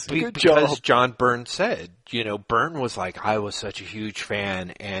 months. Good because job. John Byrne said, Byrne was like, I was such a huge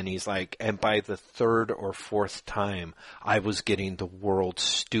fan, and he's like, and by the third or fourth time, I was getting the world's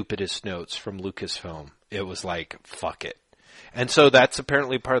stupidest notes from Lucasfilm. It was like, fuck it. And so that's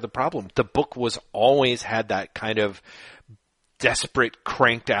apparently part of the problem. The book was always had that kind of desperate,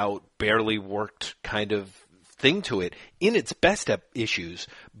 cranked out, barely worked kind of thing to it in its best issues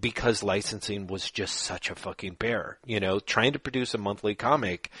because licensing was just such a fucking bear. Trying to produce a monthly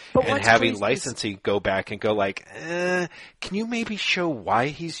comic and having licensing go back and go like, can you maybe show why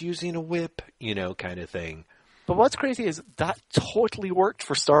he's using a whip? Kind of thing. But what's crazy is that totally worked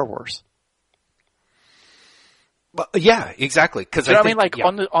for Star Wars. Well, yeah, exactly. Because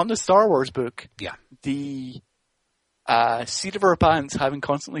on the Star Wars book, the seat of our pants having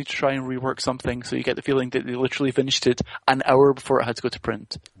constantly to try and rework something, so you get the feeling that they literally finished it an hour before it had to go to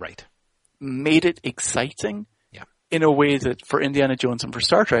print. Right. Made it exciting in a way that for Indiana Jones and for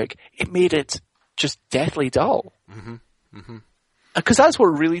Star Trek, it made it just deathly dull. Mm-hmm. Mm-hmm. Because that's what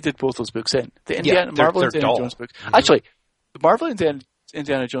really did both those books in. The Marvel Indiana dull. Jones books. Mm-hmm. Actually, the Marvel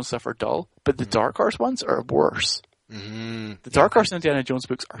Indiana Jones stuff are dull, but the Dark Horse ones are worse. Mm-hmm. The Dark Horse and Indiana Jones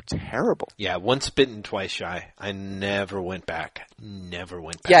books are terrible. Yeah, once bitten, twice shy. I never went back.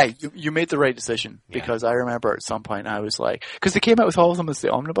 Yeah, you made the right decision because I remember at some point I was like, because they came out with all of them as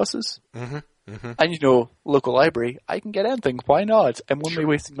the omnibuses. Mm-hmm. Mm-hmm. And local library, I can get anything. Why not? I'm only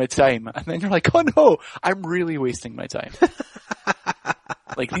wasting my time. And then you're like, oh no, I'm really wasting my time.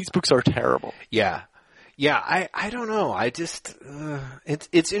 Like, these books are terrible. Yeah. Yeah, I don't know. I just,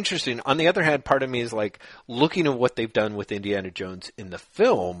 it's interesting. On the other hand, part of me is like, looking at what they've done with Indiana Jones in the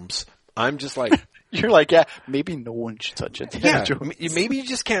films, I'm just like... You're like, yeah, maybe no one should touch Indiana Jones. Maybe you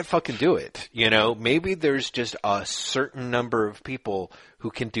just can't fucking do it. Maybe there's just a certain number of people who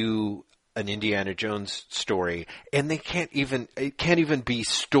can do an Indiana Jones story, and it can't even be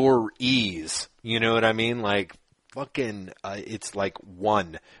stories. You know what I mean? Like, fucking, it's like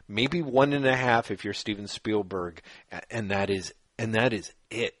 1, maybe 1.5 if you're Steven Spielberg, and that is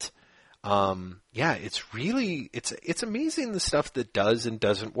it. It's really, it's amazing the stuff that does and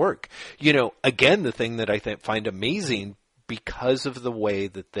doesn't work. Again, the thing that I find amazing because of the way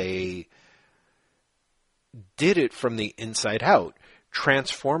that they did it from the inside out.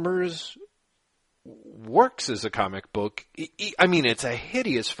 Transformers works as a comic book. I mean, it's a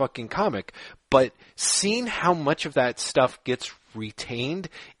hideous fucking comic, but seeing how much of that stuff gets retained,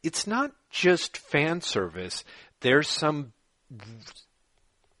 it's not just fan service. There's some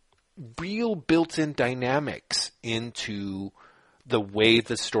real built-in dynamics into the way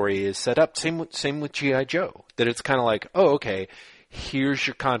the story is set up. Same with G.I. Joe. That it's kind of like, oh, okay, here's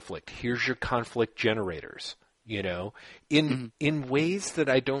your conflict. Here's your conflict generators. In ways that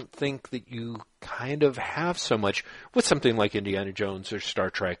I don't think that you kind of have so much with something like Indiana Jones or Star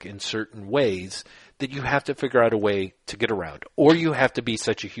Trek in certain ways that you have to figure out a way to get around. Or you have to be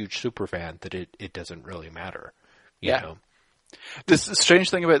such a huge superfan that it doesn't really matter. You know? This strange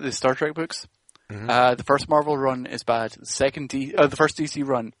thing about the Star Trek books, the first Marvel run is bad. The first DC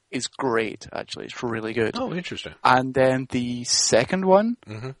run is great, actually. It's really good. Oh, interesting. And then the second one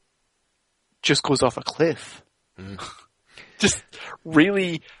just goes off a cliff. Just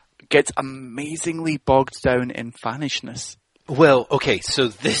really gets amazingly bogged down in fanishness. Well, okay, so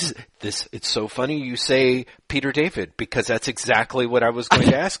this, it's so funny you say Peter David, because that's exactly what I was going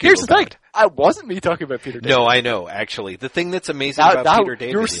to ask you Here's about. the thing. I wasn't me talking about Peter David. No, I know, actually. The thing that's amazing about Peter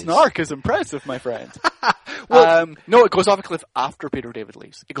David your is... snark is impressive, my friend. Well, no, it goes off a cliff after Peter David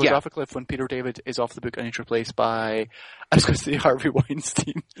leaves. It goes Yeah. off a cliff when Peter David is off the book and he's replaced by, I was going to say Harvey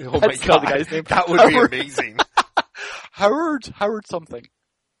Weinstein. oh my That's not God, the guy's name. that would Howard- be amazing. Howard something.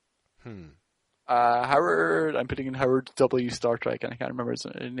 Hmm. Howard, I'm putting in Howard W. Star Trek, and I can't remember his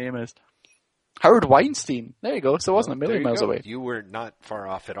name is. Howard Weinstein. There you go. So it wasn't a There million you miles go. away. You were not far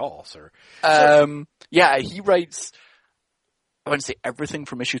off at all, sir. Yeah, he writes, I wouldn't say everything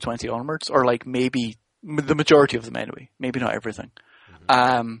from issue 20 onwards, or like maybe the majority of them anyway. Maybe not everything.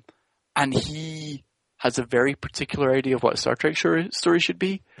 Mm-hmm. And he has a very particular idea of what a Star Trek story should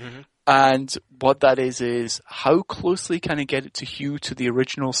be. Mm-hmm. And what that is how closely can I get it to hew to the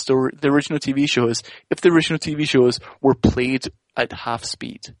original story, the original TV shows, if the original TV shows were played at half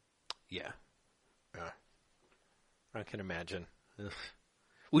speed. Yeah. I can imagine. Ugh.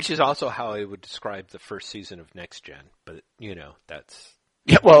 Which is also how I would describe the first season of Next Gen, but, you know, that's...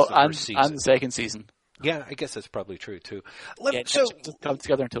 Yeah, well, the and first season. the second season. Yeah, I guess that's probably true, too. It doesn't come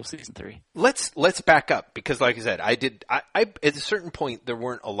together until season 3. Let's back up, because like I said, I at a certain point there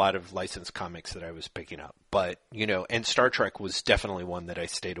weren't a lot of licensed comics that I was picking up, but you know, and Star Trek was definitely one that I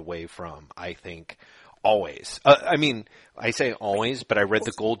stayed away from. I think always. I mean, I say always, but I read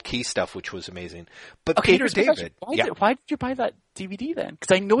the Gold Key stuff, which was amazing. But Okay, Peter here's my David, question. Why did you buy that DVD then?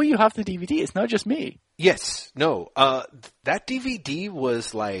 Because I know you have the DVD. It's not just me. yes, no, that DVD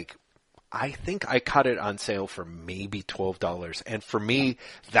was like. I think I caught it on sale for maybe $12. And for me,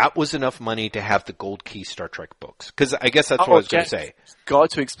 that was enough money to have the Gold Key Star Trek books. Because I guess that's what I was going to say.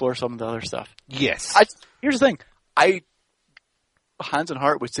 Got to explore some of the other stuff. Yes. Here's the thing. I, hands on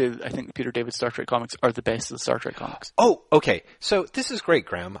heart, would say that I think the Peter David Star Trek comics are the best of the Star Trek comics. Oh, okay. So this is great,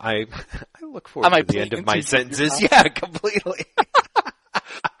 Graham. I look forward to the end of my sentences. your Yeah, completely.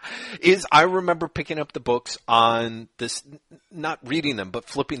 I remember picking up the books on this, not reading them, but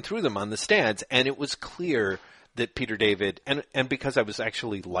flipping through them on the stands, and it was clear that Peter David, and because I was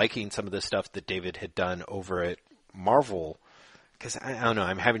actually liking some of the stuff that David had done over at Marvel, because I don't know,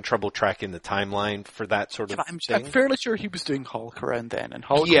 I'm having trouble tracking the timeline for that sort of I'm thing. fairly sure he was doing Hulk around then, and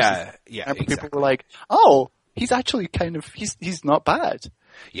Hulk. Yeah, remember exactly. people were like, "Oh, he's actually he's not bad."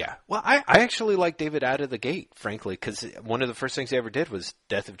 Yeah. Well, I actually like David out of the gate, frankly, because one of the first things he ever did was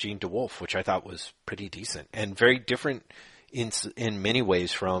Death of Gene DeWolf, which I thought was pretty decent and very different in many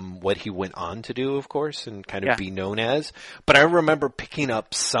ways from what he went on to do, of course, and kind of be known as. But I remember picking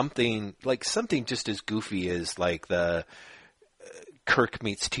up something just as goofy as like the Kirk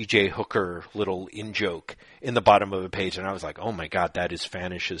meets T.J. Hooker little in-joke in the bottom of a page, and I was like, oh my god, that is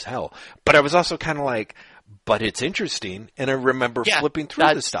Spanish as hell. But I was also kind of like, but it's interesting, and I remember flipping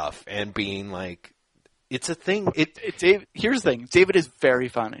through the stuff and being like, it's a thing. Here's the thing. David is very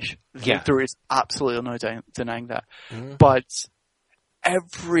Spanish. Yeah. There is absolutely no denying that. Mm-hmm. But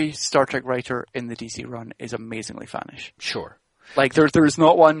every Star Trek writer in the DC run is amazingly Spanish. Sure. Like, there is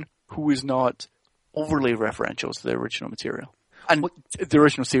not one who is not overly referential to the original material. And the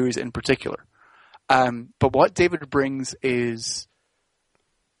original series in particular. But what David brings is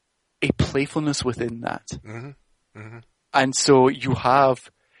a playfulness within that. Mm-hmm. Mm-hmm. And so you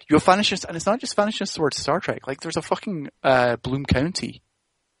have Spanishness, and it's not just Spanishness towards Star Trek. Like, there's a fucking Bloom County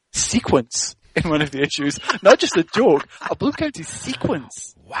sequence in one of the issues. Not just a joke, a Bloom County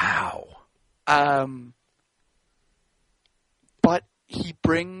sequence. Wow. But he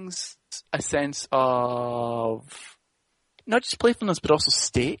brings a sense of not just playfulness, but also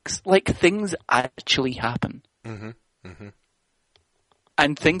stakes. Like, things actually happen. Mm-hmm. Mm-hmm.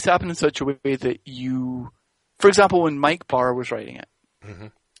 And things happen in such a way that for example, when Mike Barr was writing it,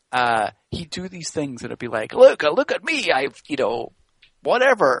 he'd do these things and it'd be like, look at me, I've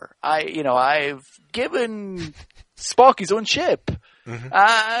given Spock his own ship. Mm-hmm.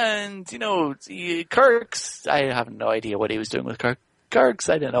 And, Kirk's, I have no idea what he was doing with Kirk's,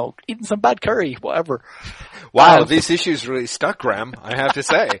 I don't know, eating some bad curry, whatever. Wow, this issue's really stuck, Graham, I have to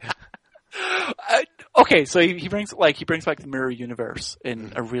say. Okay, so he brings back the Mirror Universe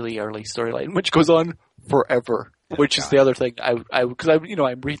in a really early storyline, which goes on forever. Which is the other thing because I'm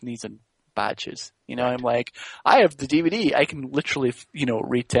reading these in batches. I'm like, I have the DVD. I can literally,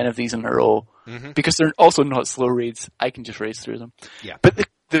 read 10 of these in a row because they're also not slow reads. I can just race through them. Yeah. But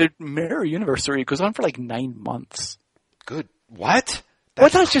the Mirror Universe story goes on for like 9 months. Good. What?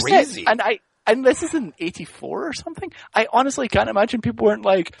 That's just crazy. it. And this is in 84 or something. I honestly can't imagine people weren't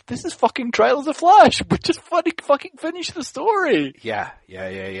like, this is fucking Trials of Flash, but just fucking finish the story. Yeah.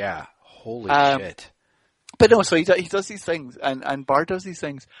 Holy shit. But no, so he does these things, and Bart does these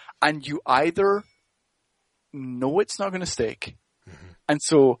things, and you either know it's not going to stick, and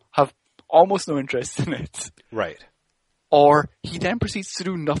so have almost no interest in it. Right. Or he then proceeds to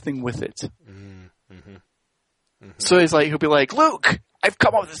do nothing with it. So it's like, he'll be like, look, I've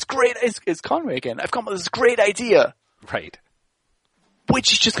come up with this great, it's Conway again, I've come up with this great idea. Right.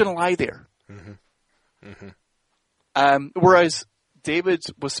 Which is just going to lie there. Whereas David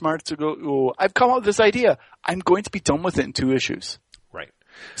was smart to go, I've come up with this idea, I'm going to be done with it in 2 issues. Right.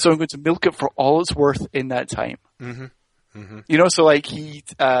 So I'm going to milk it for all it's worth in that time. You know, so like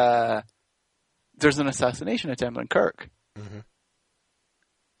there's an assassination attempt on Kirk.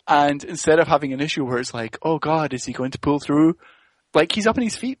 And instead of having an issue where it's like, oh God, is he going to pull through? Like, he's up on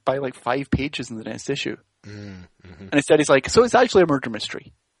his feet by like 5 pages in the next issue. And instead he's like, so it's actually a murder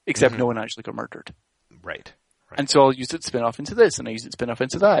mystery, except no one actually got murdered. Right. And so I'll use it to spin off into this, and I use it to spin off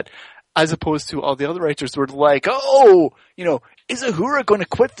into that. As opposed to all the other writers who were like, oh, you know, is Uhura going to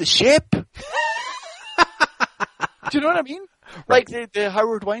quit the ship? Do you know what I mean? Right. Like the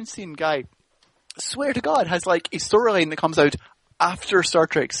Howard Weinstein guy, swear to God, has like a storyline that comes out after Star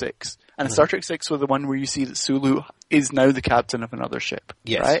Trek 6. And Star Trek 6 was the one where you see that Sulu is now the captain of another ship.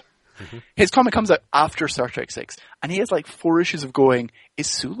 Yes. Right? His comic comes out after Star Trek 6. And he has like 4 issues of going, is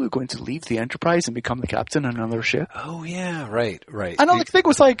Sulu going to leave the Enterprise and become the captain of another ship? Oh yeah, right. And all the thing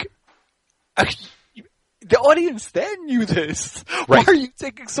was like, the audience then knew this. Right. Why are you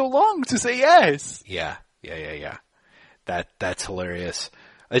taking so long to say yes? Yeah. That's hilarious.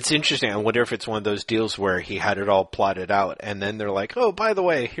 It's interesting. I wonder if it's one of those deals where he had it all plotted out, and then they're like, oh, by the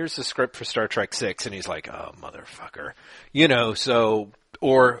way, here's the script for Star Trek 6, and he's like, oh, motherfucker. You know, so,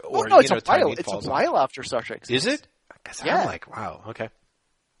 or no, it's you know, a while after Star Trek 6. Is it? Because I'm like, wow, okay.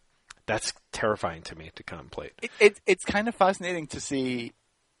 That's terrifying to me to contemplate. It's kind of fascinating to see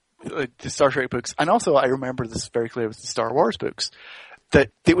the Star Trek books, and also I remember this very clearly with the Star Wars books, that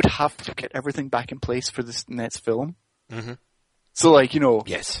they would have to get everything back in place for this next film. So like, you know,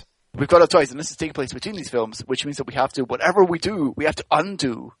 yes, we've got our choice, and this is taking place between these films, which means that we have to, whatever we do, we have to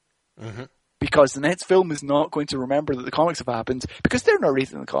undo. Because the next film is not going to remember that the comics have happened, because they're not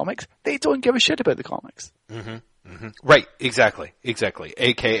reading the comics. They don't give a shit about the comics. Right, exactly.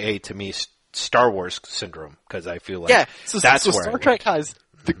 AKA, to me, Star Wars syndrome, because I feel like so where Star Trek has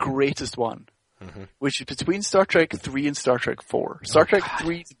the greatest one, which is between Star Trek 3 and Star Trek 4. Star Trek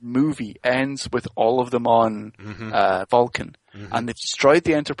 3's movie ends with all of them on Vulcan, and they've destroyed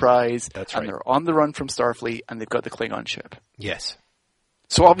the Enterprise, and they're on the run from Starfleet, and they've got the Klingon ship. Yes.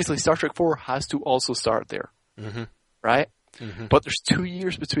 So obviously Star Trek 4 has to also start there, right? But there's 2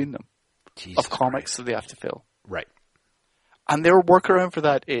 years between them of comics that they have to fill. Right. And their workaround for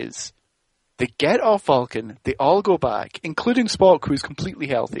that is they get off Vulcan, they all go back, including Spock, who's completely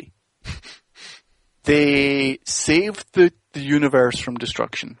healthy. They save the universe from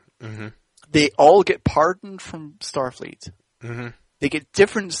destruction. They all get pardoned from Starfleet. They get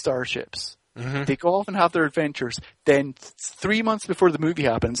different starships. They go off and have their adventures. Then 3 months before the movie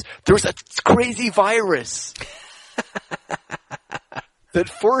happens, there's a crazy virus that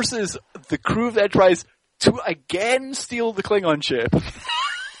forces the crew of the Enterprise to again steal the Klingon ship.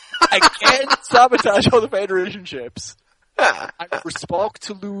 Again sabotage all the Federation ships. And for Spock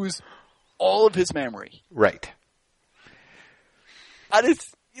to lose all of his memory. Right. And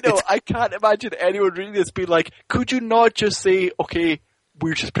it's, you know, I can't imagine anyone reading this being like, could you not just say, okay,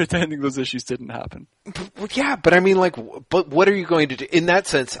 we're just pretending those issues didn't happen? Yeah, but I mean, like, but what are you going to do? In that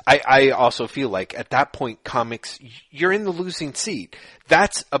sense, I also feel like at that point, comics, you're in the losing seat.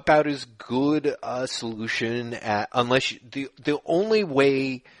 That's about as good a solution unless the only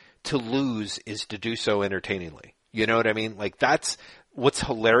way to lose is to do so entertainingly. You know what I mean? Like, that's what's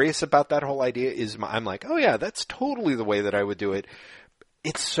hilarious about that whole idea is I'm like, oh yeah, that's totally the way that I would do it.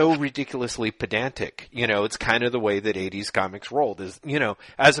 It's so ridiculously pedantic. You know, it's kind of the way that 80s comics rolled is, you know,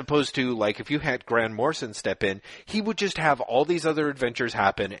 as opposed to like if you had Grant Morrison step in, he would just have all these other adventures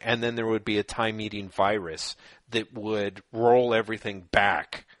happen and then there would be a time-eating virus that would roll everything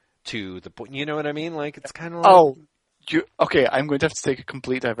back to the point. You know what I mean? Like, it's kind of like... Okay, I'm going to have to take a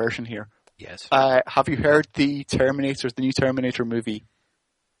complete diversion here. Yes. Have you heard the new Terminator movie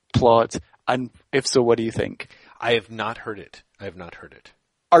plot? And if so, what do you think? I have not heard it.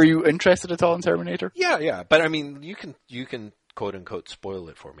 Are you interested at all in Terminator? Yeah. But I mean, you can quote unquote spoil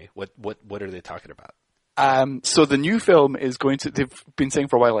it for me. What are they talking about? So the new film is they've been saying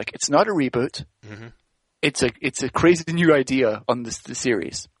for a while, like, it's not a reboot. It's a crazy new idea on the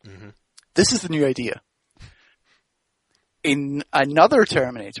series. This is the new idea. In another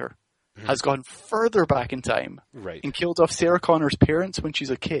Terminator has gone further back in time and killed off Sarah Connor's parents when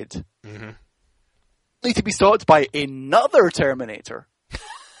she's a kid. only to be stopped by another Terminator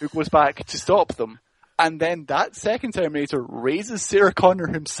who goes back to stop them. And then that second Terminator raises Sarah Connor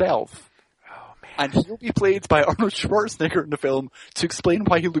himself. Oh, man. And he'll be played by Arnold Schwarzenegger in the film to explain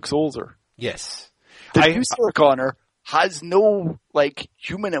why he looks older. Yes. The new Sarah Connor has no,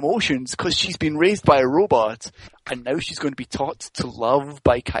 human emotions because she's been raised by a robot, and now she's going to be taught to love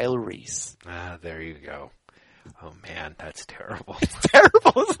by Kyle Reese. Ah, there you go. Oh man, that's terrible. It's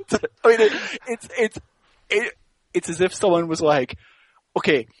terrible, isn't it? I mean, it's as if someone was like,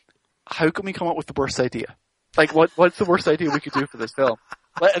 okay, how can we come up with the worst idea? What's the worst idea we could do for this film?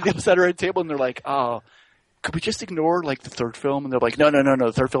 And they'll sit around the table and they're like, could we just ignore, the third film? And they're like, no,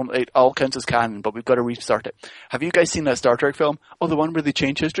 the third film, it all counts as canon, but we've got to restart it. Have you guys seen that Star Trek film? Oh, the one where they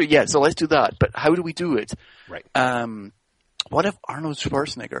change history? Yeah, so let's do that. But how do we do it? Right. What if Arnold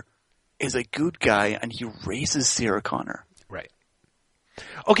Schwarzenegger is a good guy and he raises Sarah Connor? Right.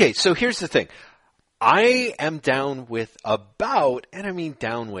 Okay, so here's the thing. I am down with I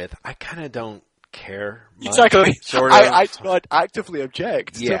kind of don't care much. Exactly. Sort of. I do not actively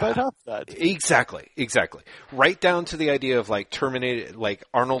object to about half that. Exactly. Right down to the idea of Terminator,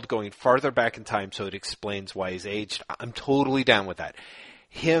 Arnold going farther back in time so it explains why he's aged. I'm totally down with that.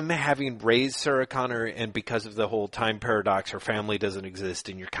 Him having raised Sarah Connor, and because of the whole time paradox, her family doesn't exist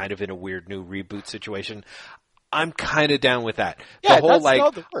and you're kind of in a weird new reboot situation. I'm kind of down with that. Yeah, the whole that's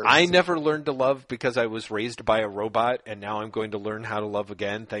not the worst. I never learned to love because I was raised by a robot, and now I'm going to learn how to love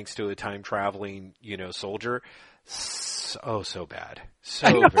again thanks to a time traveling, soldier. So bad. So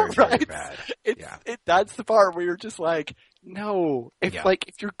I know, very, right? very bad. That's the part where you're just like, no. If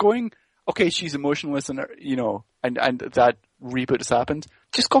you're going, okay, she's emotionless and and that reboot has happened,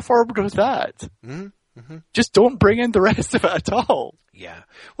 just go forward with that. Mm-hmm. Mm-hmm. Just don't bring in the rest of it at all. Yeah.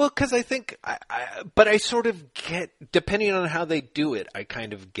 Well, because I think, but I sort of get, depending on how they do it, I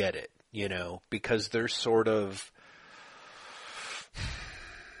kind of get it, because they're sort of,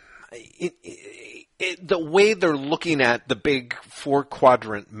 the way they're looking at the big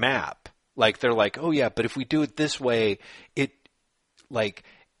 4-quadrant map, they're like, oh yeah, but if we do it this way,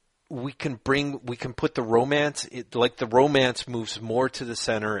 we can put the romance, the romance moves more to the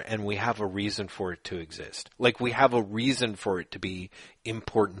center and we have a reason for it to exist. We have a reason for it to be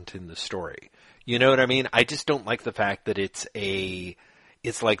important in the story. You know what I mean? I just don't like the fact that it's the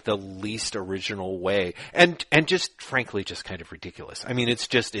least original way. And just frankly, just kind of ridiculous. I mean, it's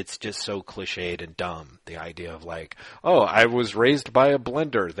just so cliched and dumb. The idea of I was raised by a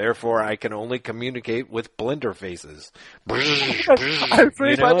blender, therefore I can only communicate with blender faces. I'm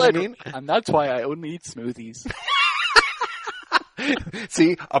raised by what I mean? And that's why I only eat smoothies.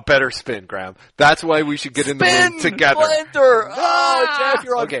 See, a better spin, Graham. That's why we should get in the room together. Blender! Oh, Jeff,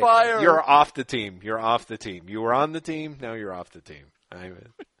 you're on fire. You're off the team. You were on the team, now you're off the team.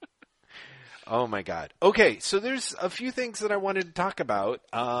 Oh my God. Okay, so there's a few things that I wanted to talk about.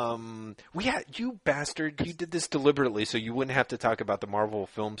 You bastard, you did this deliberately so you wouldn't have to talk about the Marvel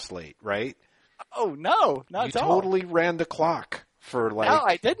film slate, right? Oh no, not at all. You totally ran the clock for No,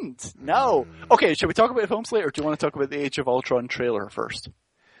 I didn't. No. Okay, should we talk about film slate or do you want to talk about the Age of Ultron trailer first?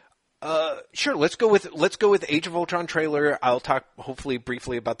 Sure. Let's go with Age of Ultron trailer. I'll talk hopefully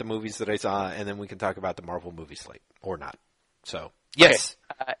briefly about the movies that I saw, and then we can talk about the Marvel movie slate or not. So. Yes.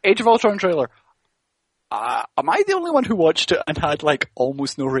 Okay. Age of Ultron trailer. Am I the only one who watched it and had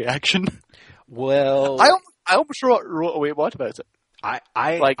almost no reaction? Well, I almost wrote a wait what about it. I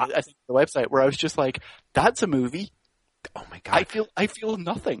think the website where I was just like, that's a movie. Oh my God. I feel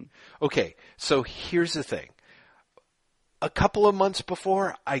nothing. Okay, so here's the thing. A couple of months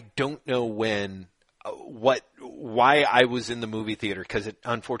before, I don't know when, why I was in the movie theater, because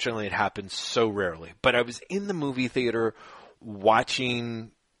unfortunately it happens so rarely. But I was in the movie theater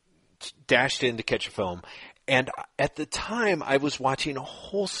dashed in to catch a film, and at the time I was watching a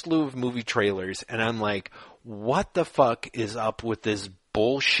whole slew of movie trailers, and I'm like, what the fuck is up with this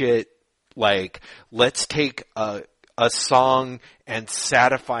bullshit, let's take a song and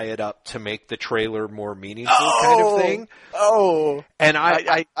satisfy it up to make the trailer more meaningful kind of thing. Oh. And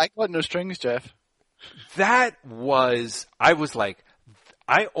I got no strings, Jeff. I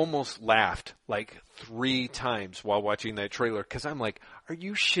almost laughed 3 times while watching that trailer because I'm like, are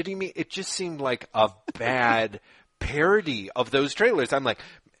you shitting me? It just seemed like a bad parody of those trailers. I'm like,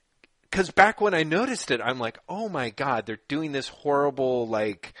 because back when I noticed it, I'm like, oh my God, they're doing this horrible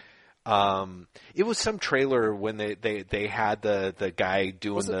it was some trailer when they had the guy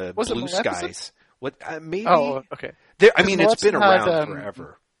doing the Blue Skies. What maybe? Oh, okay. It's been around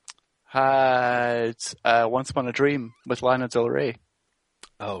forever. Had Once Upon a Dream with Lana Del Rey.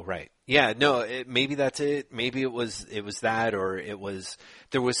 Oh, right. Yeah, no, maybe that's it. Maybe it was that, or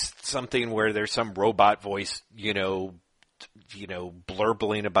there was something where there's some robot voice,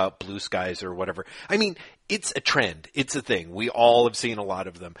 blurbling about blue skies or whatever. I mean, it's a trend. It's a thing. We all have seen a lot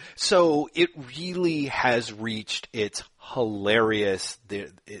of them. So it really has reached its hilarious,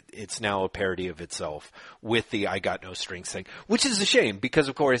 it's now a parody of itself with the I Got No Strings thing, which is a shame because,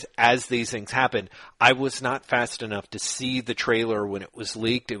 of course, as these things happen, I was not fast enough to see the trailer when it was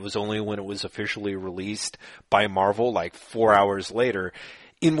leaked. It was only when it was officially released by Marvel, like 4 hours later,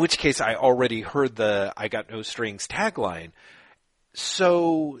 in which case I already heard the I Got No Strings tagline.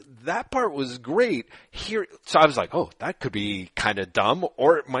 So that part was great. So I was like, oh, that could be kind of dumb,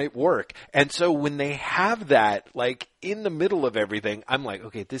 or it might work. And so when they have that, like, in the middle of everything, I'm like,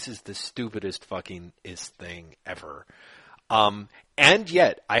 okay, this is the stupidest fucking thing ever. And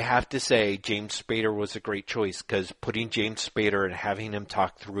yet, I have to say, James Spader was a great choice, because putting James Spader and having him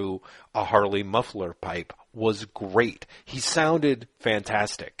talk through a Harley muffler pipe was great. He sounded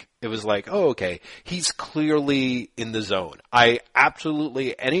fantastic. It was like, oh, okay, he's clearly in the zone.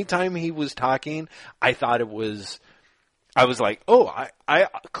 Anytime he was talking, I was like, oh,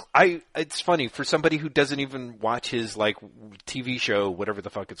 it's funny for somebody who doesn't even watch his, like, TV show, whatever the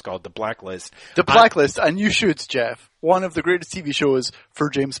fuck it's called, The Blacklist. The Blacklist, and you should, Jeff. One of the greatest TV shows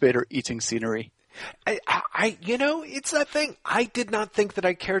for James Spader eating scenery. It's that thing. I did not think that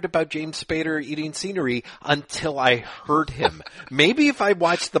I cared about James Spader eating scenery until I heard him. Maybe if I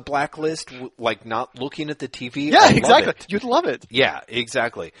watched The Blacklist, like, not looking at the TV. Yeah, exactly. You'd love it. Yeah,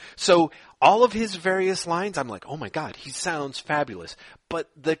 exactly. So all of his various lines, I'm like, oh my God, he sounds fabulous. But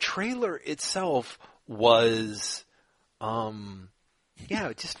the trailer itself was,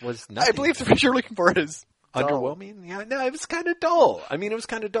 it just was nothing. I believe the picture you're looking for is underwhelming. Yeah, no, it was kind of dull. I mean, it was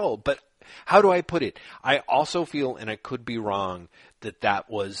kind of dull, but how do I put it? I also feel, and I could be wrong, that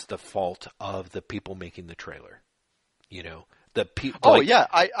was the fault of the people making the trailer. The people. Oh, yeah,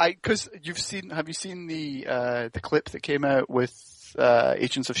 because have you seen the clip that came out with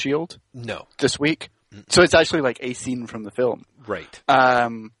Agents of S.H.I.E.L.D.? No. This week? Mm-hmm. So it's actually like a scene from the film. Right.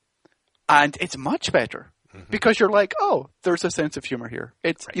 And it's much better. Mm-hmm. Because you're like, oh, there's a sense of humor here.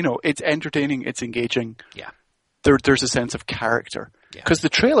 It's, right. It's entertaining, it's engaging. Yeah. There's a sense of character. Because the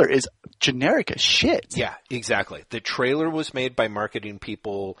trailer is generic as shit. Yeah, exactly. The trailer was made by marketing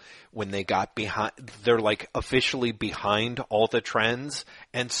people when they got behind, they're like officially behind all the trends.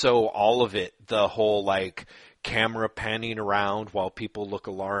 And so all of it, the whole like camera panning around while people look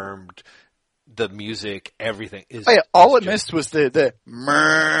alarmed, the music, everything is. Oh, yeah, all it missed was the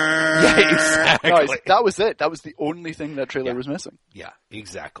yeah, exactly. No, that was it. That was the only thing that trailer was missing. Yeah,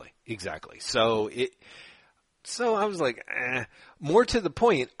 exactly. So I was like, More to the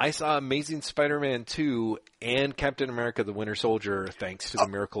point, I saw Amazing Spider-Man 2 and Captain America the Winter Soldier thanks to the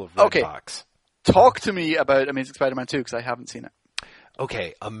miracle of Redbox. Talk to me about Amazing Spider-Man 2 because I haven't seen it.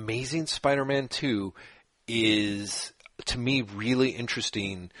 Okay, Amazing Spider-Man 2 is, to me, really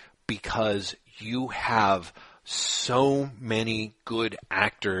interesting because you have so many good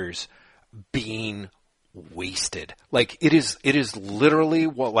actors being wasted. Like, it is literally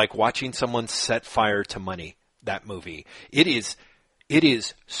like watching someone set fire to money. That movie. It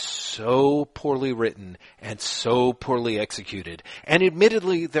is so poorly written and so poorly executed. And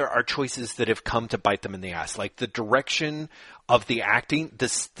admittedly, there are choices that have come to bite them in the ass. Like the direction of the acting,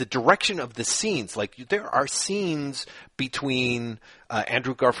 the direction of the scenes. Like there are scenes between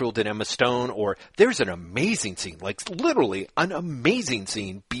Andrew Garfield and Emma Stone, or there's an amazing scene, like literally an amazing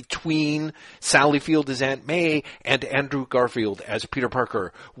scene between Sally Field as Aunt May and Andrew Garfield as Peter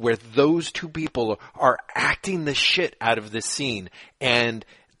Parker, where those two people are acting the shit out of this scene. And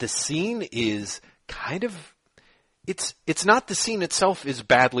the scene is kind of, it's not the scene itself is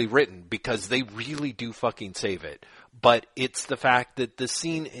badly written because they really do fucking save it. But it's the fact that the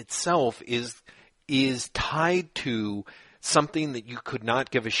scene itself is tied to something that you could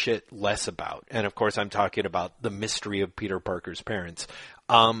not give a shit less about. And of course, I'm talking about the mystery of Peter Parker's parents.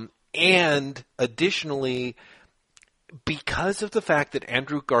 And additionally, because of the fact that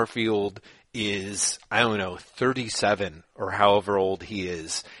Andrew Garfield is, 37 or however old he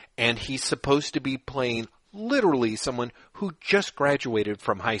is, and he's supposed to be playing literally someone who just graduated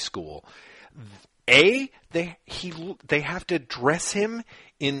from high school. They have to dress him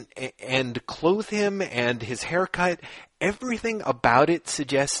in and clothe him and his haircut. Everything about it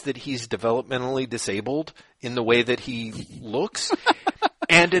suggests that he's developmentally disabled in the way that he looks.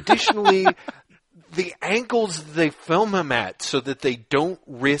 And additionally, the angles they film him at so that they don't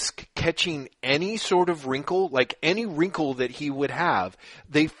risk catching any sort of wrinkle, like any wrinkle that he would have,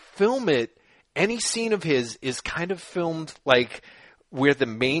 they film it. Any scene of his is kind of filmed like where the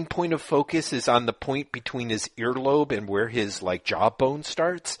main point of focus is on the point between his earlobe and where his like jawbone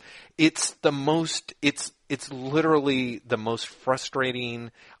starts. It's literally the most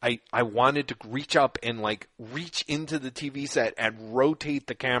frustrating. I wanted to reach up and like reach into the TV set and rotate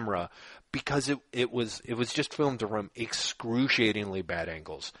the camera because it was just filmed from excruciatingly bad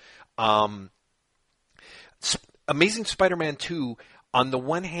angles. Amazing Spider-Man 2, on the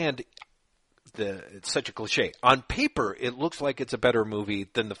one hand, it's such a cliche. On paper, it looks like it's a better movie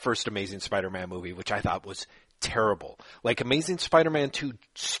than the first Amazing Spider-Man movie, which I thought was terrible. Like, Amazing Spider-Man 2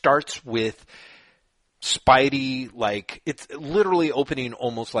 starts with Spidey, like, it's literally opening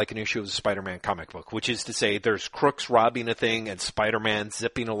almost like an issue of the Spider-Man comic book, which is to say there's crooks robbing a thing and Spider-Man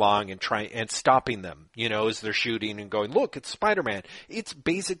zipping along and stopping them, as they're shooting and going, look, it's Spider-Man. It's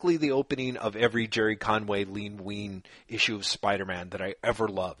basically the opening of every Jerry Conway Lean Ween issue of Spider-Man that I ever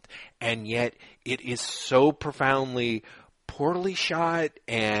loved. And yet it is so profoundly poorly shot,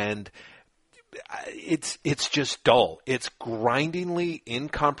 and it's just dull. It's grindingly,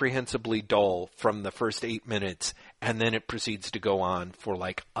 incomprehensibly dull from the first 8 minutes, and then it proceeds to go on for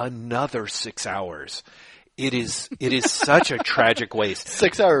like another 6 hours. It is such a tragic waste.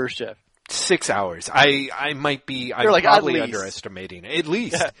 6 hours, Jeff. 6 hours. I'm like, probably underestimating it. At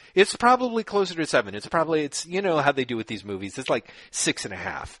least. Yeah. It's probably closer to 7. It's how they do with these movies. It's like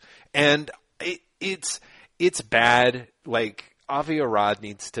 6.5. And it's bad. Like, Avi Arad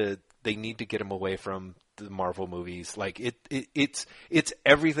they need to get him away from the Marvel movies. Like it's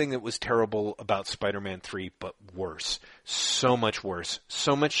everything that was terrible about Spider-Man 3, but worse. So much worse.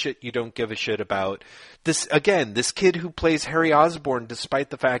 So much shit you don't give a shit about. This kid who plays Harry Osborn,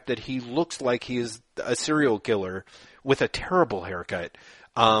 despite the fact that he looks like he is a serial killer with a terrible haircut.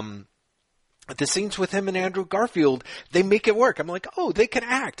 The scenes with him and Andrew Garfield, they make it work. I'm like, oh, they can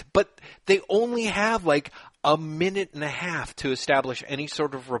act, but they only have like a minute and a half to establish any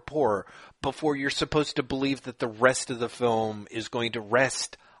sort of rapport before you're supposed to believe that the rest of the film is going to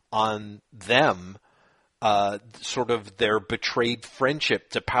rest on them, sort of their betrayed friendship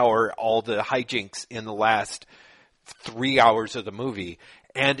to power all the hijinks in the last 3 hours of the movie.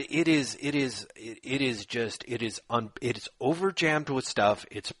 And it is overjammed with stuff.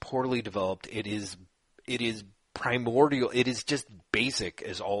 It's poorly developed. It is primordial. It is just basic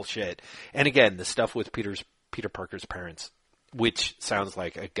as all shit. And again, the stuff with Peter Parker's parents, which sounds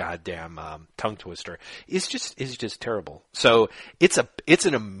like a goddamn tongue twister, is just terrible. So it's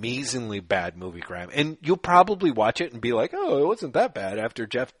an amazingly bad movie, Graham. And you'll probably watch it and be like, oh, it wasn't that bad after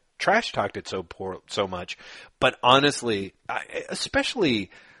Jeff trash talked it so much. But honestly,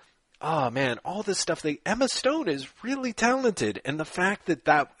 all this stuff. Emma Stone is really talented, and the fact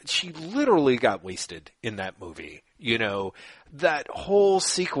that she literally got wasted in that movie. That whole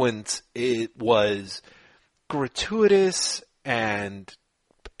sequence, it was gratuitous and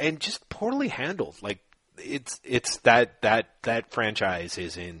just poorly handled. Like it's that franchise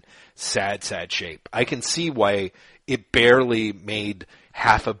is in sad shape. I can see why it barely made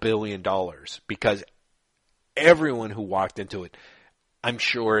 $500 million, because everyone who walked into it, I'm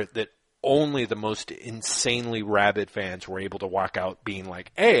sure that only the most insanely rabid fans were able to walk out being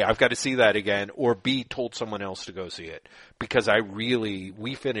like, A, I've got to see that again, or B, told someone else to go see it. Because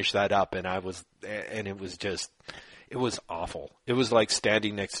we finished that up and it was awful. It was like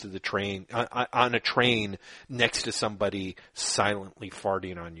standing next to the train, on a train next to somebody silently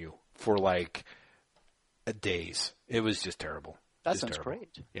farting on you for like days. It was just terrible. That sounds great.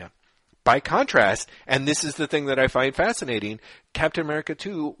 Yeah. By contrast, and this is the thing that I find fascinating, Captain America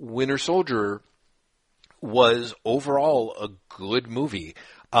 2, Winter Soldier was overall a good movie.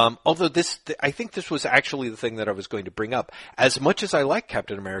 Although I think this was actually the thing that I was going to bring up. As much as I like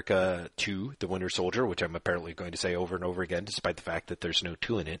Captain America 2, The Winter Soldier, which I'm apparently going to say over and over again, despite the fact that there's no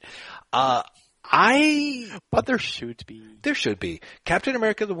 2 in it, but there should be. There should be. Captain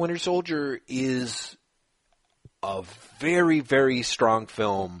America, The Winter Soldier is a very, very strong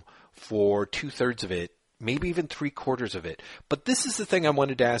film for 2/3 of it, maybe even 3/4 of it. But this is the thing I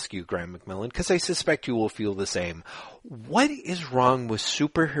wanted to ask you, Graham McMillan, because I suspect you will feel the same. What is wrong with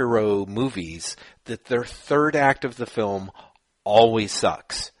superhero movies that their third act of the film always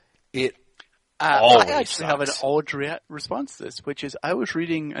sucks? It always I actually sucks. have an odd response to this, which is I was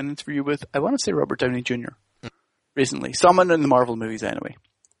reading an interview with, I want to say, Robert Downey Jr. recently. Someone in the Marvel movies anyway.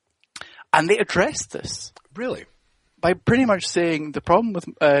 And they addressed this. Really? By pretty much saying the problem with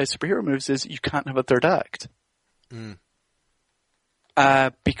superhero movies is you can't have a third act.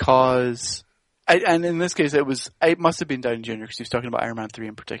 Because, and in this case it must have been Downey Jr. because he was talking about Iron Man 3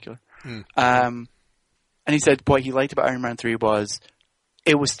 in particular. And he said what he liked about Iron Man 3 was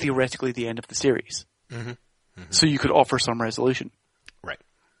it was theoretically the end of the series. So you could offer some resolution.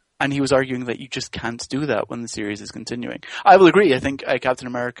 And he was arguing that you just can't do that when the series is continuing. I will agree. I think Captain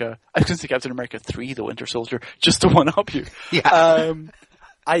America, I was going to say Captain America 3, The Winter Soldier, just to one-up you. Yeah.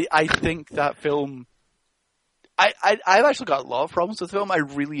 I think that film, I've actually got a lot of problems with the film. I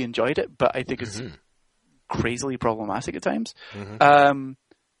really enjoyed it, but I think it's crazily problematic at times.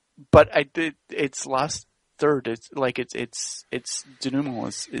 But its last third, its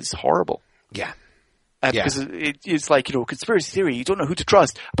denouement is horrible. Yeah. Because it's like, conspiracy theory, you don't know who to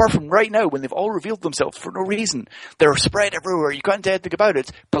trust. Apart from right now, when they've all revealed themselves for no reason. They're spread everywhere, you can't do anything about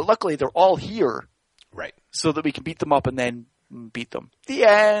it. But luckily, they're all here. Right. So that we can beat them up and then beat them. The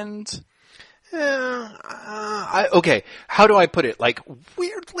end. Okay, how do I put it? Like,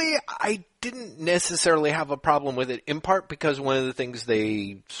 weirdly, I didn't necessarily have a problem with it, in part because one of the things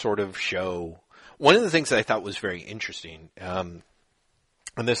they sort of show, one of the things that I thought was very interesting,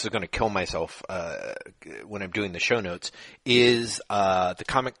 and this is going to kill myself when I'm doing the show notes, is the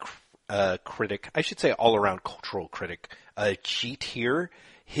comic critic, I should say all-around cultural critic, Cheat here.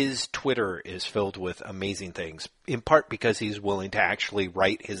 His Twitter is filled with amazing things, in part because he's willing to actually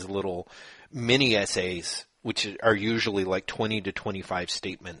write his little mini essays, which are usually like 20 to 25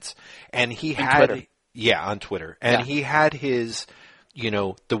 statements. And he had, Twitter. Yeah, on Twitter. And he had his,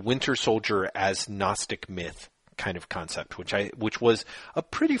 the Winter Soldier as Gnostic myth kind of concept, which was a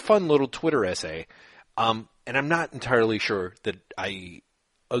pretty fun little Twitter essay. And I'm not entirely sure that I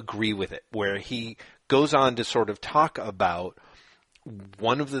agree with it, where he goes on to sort of talk about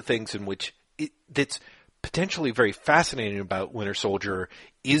one of the things in which that's potentially very fascinating about Winter Soldier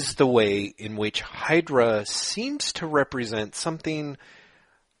is the way in which Hydra seems to represent something.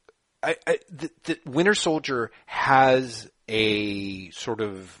 That Winter Soldier has a sort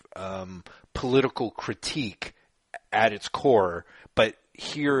of political critique at its core, but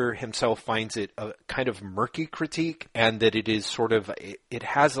here himself finds it a kind of murky critique, and that it is sort of, it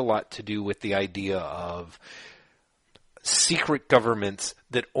has a lot to do with the idea of secret governments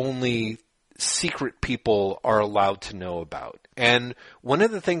that only secret people are allowed to know about. And one of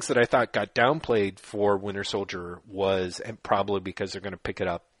the things that I thought got downplayed for Winter Soldier was, and probably because they're going to pick it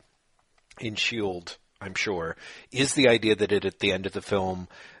up in S.H.I.E.L.D., I'm sure, is the idea that at the end of the film,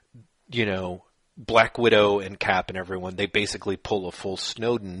 Black Widow and Cap and everyone, they basically pull a full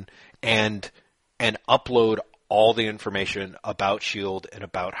Snowden and upload all the information about S.H.I.E.L.D. and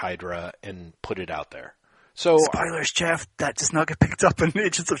about Hydra and put it out there. So spoilers, Jeff, that does not get picked up in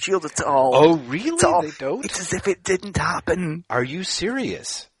Agents of S.H.I.E.L.D. at all. Oh, really? They don't? It's as if it didn't happen. Are you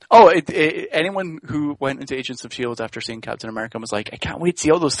serious? Oh, anyone who went into Agents of S.H.I.E.L.D. after seeing Captain America was like, I can't wait to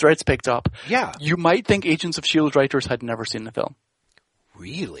see all those threads picked up. Yeah. You might think Agents of S.H.I.E.L.D. writers had never seen the film.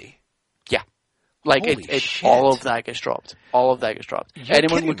 Really? Yeah. Like, Shit. all of that gets dropped. All of that gets dropped. You're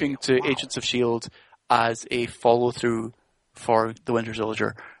Anyone kidding looking me. to Wow. Agents of S.H.I.E.L.D. as a follow-through for The Winter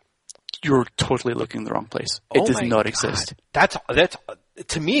Soldier, you're totally looking in the wrong place. It does not exist. That's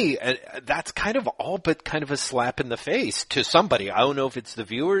to me, that's kind of all but kind of a slap in the face to somebody. I don't know if it's the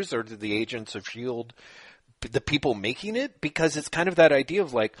viewers or the Agents of S.H.I.E.L.D., the people making it, because it's kind of that idea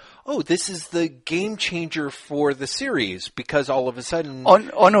of like, oh, this is the game changer for the series, because all of a sudden...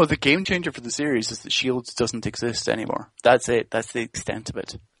 Oh no, the game changer for the series is that S.H.I.E.L.D. doesn't exist anymore. That's it. That's the extent of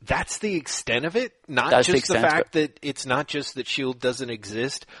it. That's the extent of it? Not That's just the extent of fact that it's not just that S.H.I.E.L.D. doesn't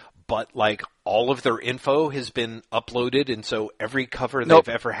exist, but like all of their info has been uploaded, and so every cover Nope.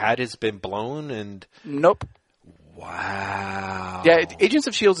 they've ever had has been blown, and... Nope. Wow. Yeah, Agents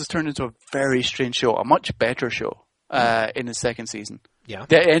of S.H.I.E.L.D. has turned into a very strange show, a much better show in the second season. Yeah.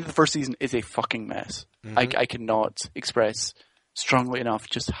 The end of the first season is a fucking mess. Mm-hmm. I cannot express strongly enough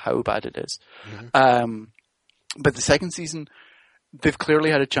just how bad it is. Mm-hmm. But the second season, they've clearly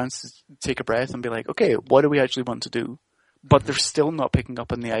had a chance to take a breath and be like, okay, what do we actually want to do? But they're still not picking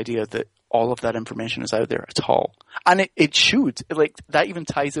up on the idea that all of that information is out there at all. And it should. Like, that even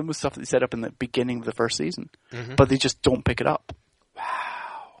ties in with stuff that they set up in the beginning of the first season. Mm-hmm. But they just don't pick it up.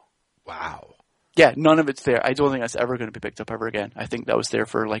 Wow. Yeah, none of it's there. I don't think that's ever going to be picked up ever again. I think that was there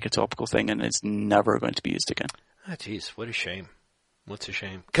for like a topical thing, and it's never going to be used again. Ah, jeez, what a shame. What's a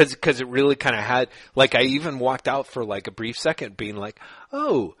shame? Because it really kind of had, like, I even walked out for like a brief second being like,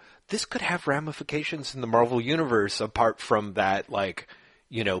 oh, this could have ramifications in the Marvel Universe apart from that, like,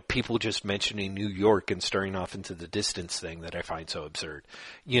 people just mentioning New York and staring off into the distance thing that I find so absurd.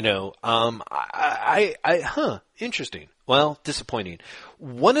 Interesting. Well, disappointing.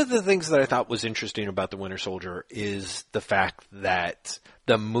 One of the things that I thought was interesting about The Winter Soldier is the fact that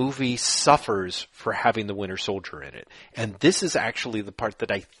the movie suffers for having the Winter Soldier in it. And this is actually the part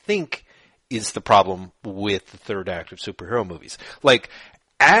that I think is the problem with the third act of superhero movies. Like,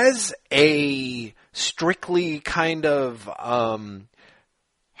 as a strictly kind of,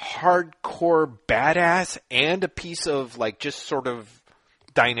 hardcore badass and a piece of like just sort of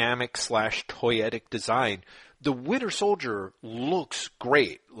dynamic / toyetic design, the Winter Soldier looks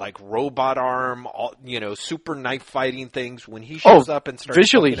great. Like robot arm, super knife fighting things. When he shows up and starts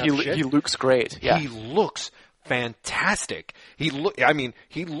visually, shit, he looks great. Yeah. He looks fantastic. He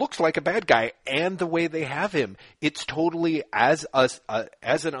looks like a bad guy, and the way they have him, it's totally as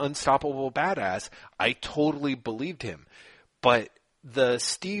an unstoppable badass. I totally believed him, but the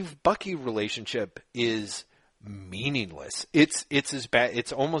Steve Bucky relationship is meaningless. It's as bad.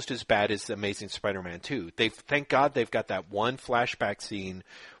 It's almost as bad as Amazing Spider-Man 2. Thank God they've got that one flashback scene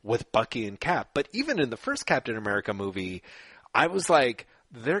with Bucky and Cap. But even in the first Captain America movie, I was like,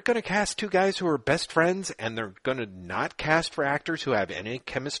 they're going to cast two guys who are best friends, and they're going to not cast for actors who have any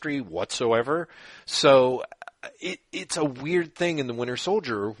chemistry whatsoever. So it's a weird thing in the Winter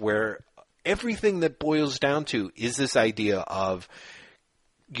Soldier where everything that boils down to is this idea of,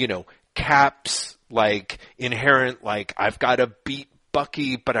 Cap's like inherent, like, I've got to beat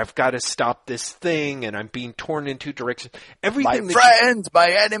Bucky, but I've got to stop this thing, and I'm being torn in two directions. Everything. My friend, my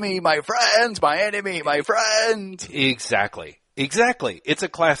enemy, my friend, my enemy, my friend. Exactly. It's a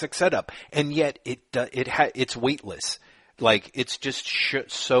classic setup, and yet it's weightless. Like, it's just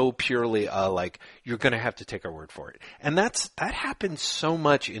so purely like, you're going to have to take our word for it. And that happens so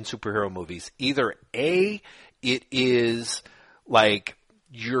much in superhero movies. Either A, it is like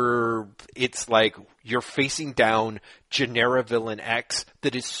you're facing down Genera Villain X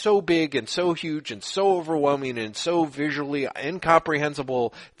that is so big and so huge and so overwhelming and so visually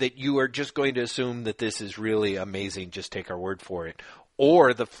incomprehensible that you are just going to assume that this is really amazing. Just take our word for it.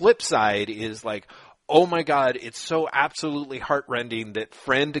 Or the flip side is like, oh my God, it's so absolutely heartrending that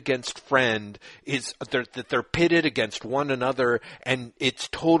friend against friend that they're pitted against one another, and it's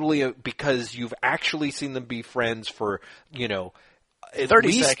totally because you've actually seen them be friends for,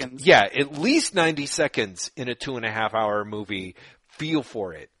 30 seconds. Yeah, at least 90 seconds in a 2.5-hour movie. Feel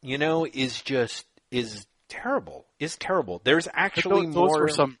for it, is terrible. Is terrible. There's actually those more. Were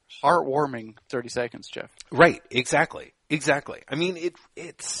some heartwarming 30 seconds, Jeff. Right. Exactly. I mean,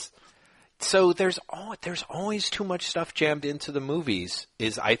 it's. So there's always too much stuff jammed into the movies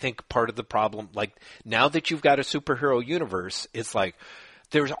is, I think, part of the problem. Like, now that you've got a superhero universe, it's like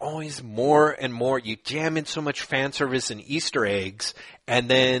there's always more and more. You jam in so much fan service and Easter eggs, and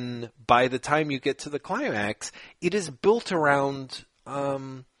then by the time you get to the climax, it is built around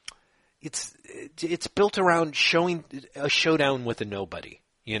it's built around showing a showdown with a nobody.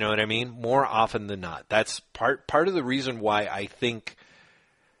 You know what I mean? More often than not. That's part of the reason why I think,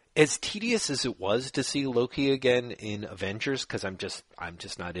 as tedious as it was to see Loki again in Avengers, because I'm just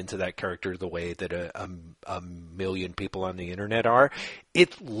not into that character the way that a million people on the internet are.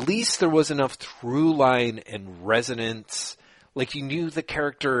 At least there was enough through line and resonance. Like, you knew the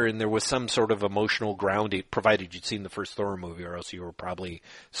character and there was some sort of emotional grounding, provided you'd seen the first Thor movie, or else you were probably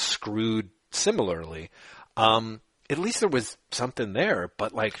screwed similarly. At least there was something there,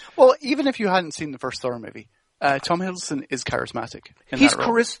 but like... Well, even if you hadn't seen the first Thor movie, Tom Hiddleston is charismatic. He's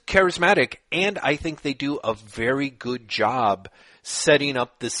charismatic, and I think they do a very good job setting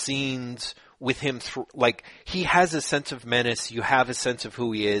up the scenes with him. Like, he has a sense of menace. You have a sense of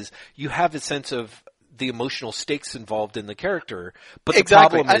who he is. You have a sense of the emotional stakes involved in the character. But the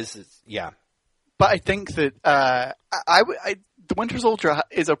problem is, yeah. But I think that the Winter Soldier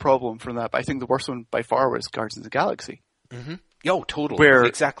is a problem from that. But I think the worst one by far was Guardians of the Galaxy. Mm-hmm. Oh, totally. Where,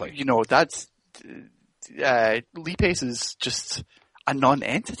 exactly. That's... Lee Pace is just a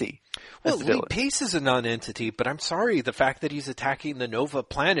non-entity. Well, Lee Pace is a non-entity, but I'm sorry, the fact that he's attacking the Nova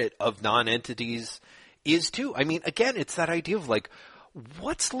planet of non-entities is too. I mean, again, it's that idea of like,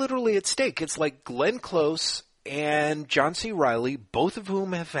 what's literally at stake? It's like Glenn Close and John C. Reilly, both of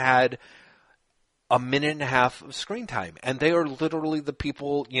whom have had a minute and a half of screen time, and they are literally the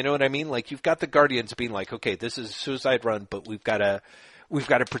people, you know what I mean? Like, you've got the Guardians being like, okay, this is a suicide run, but we've got to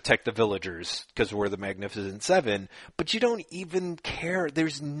protect the villagers because we're the Magnificent Seven, but you don't even care.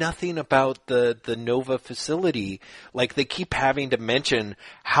 There's nothing about the Nova facility. Like, they keep having to mention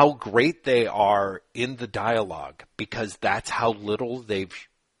how great they are in the dialogue because that's how little they've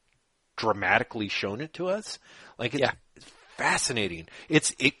dramatically shown it to us. Like, it's fascinating.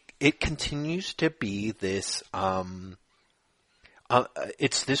 It continues to be this,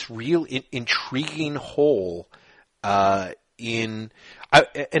 it's this real intriguing hole, and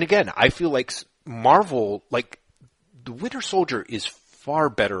again, I feel like Marvel, like, the Winter Soldier is far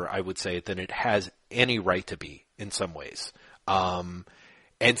better, I would say, than it has any right to be in some ways. And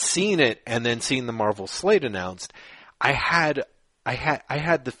seeing it, and then seeing the Marvel slate announced, I had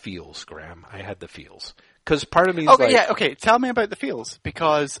the feels, Graham. I had the feels. Because part of me is Okay, yeah, okay. Tell me about the feels,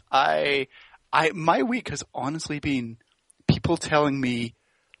 because my week has honestly been people telling me,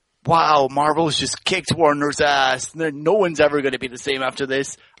 wow, Marvel's just kicked Warner's ass. No one's ever going to be the same after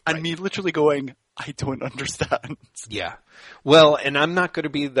this. And me literally going, I don't understand. Yeah. Well, and I'm not going to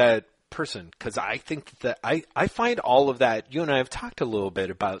be that person, because I think that I find all of that, you and I have talked a little bit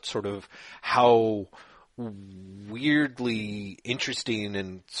about sort of how weirdly interesting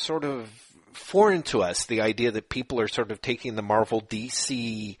and sort of foreign to us the idea that people are sort of taking the Marvel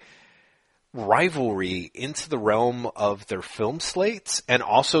DC rivalry into the realm of their film slates and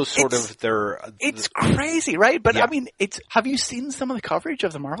also sort of their... It's crazy, right? But Yeah. I mean, have you seen some of the coverage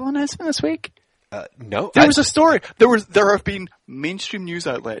of the Marvel announcement this week? No. There was a story. There have been mainstream news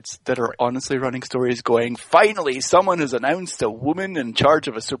outlets that are honestly running stories going, finally, someone has announced a woman in charge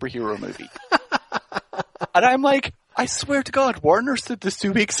of a superhero movie. And I'm like, I swear to God, Warner did this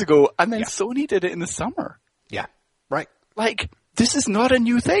 2 weeks ago, and then Sony did it in the summer. Yeah, right. Like, this is not a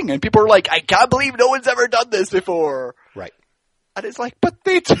new thing. And people are like, I can't believe no one's ever done this before. Right. And it's like, but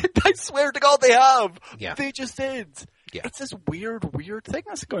they did. I swear to God they have. Yeah. They just did. Yeah. It's this weird thing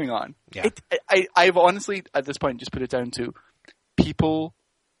that's going on. Yeah. I've honestly, at this point, just put it down to people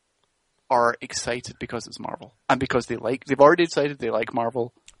are excited because it's Marvel. And because they've already decided they like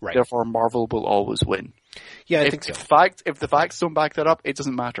Marvel. Right. Therefore, Marvel will always win. Yeah, I think so. If the facts don't back that up, it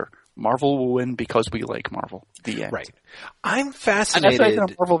doesn't matter. Marvel will win because we like Marvel. The end. Right. I'm And fascinated. that's not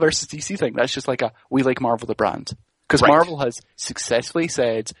even a Marvel versus DC thing. That's just like we like Marvel the brand. Because Right. Marvel has successfully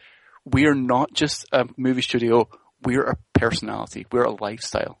said, we are not just a movie studio, we're a personality, we're a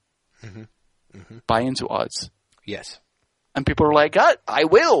lifestyle. Buy into us. Yes. And people are like, I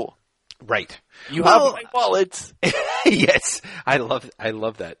will. Right. You have my wallet. Yes. I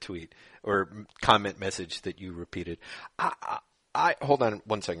love that tweet or comment message that you repeated. I hold on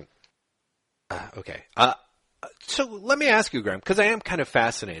one second. Okay. So let me ask you, Graham, because I am kind of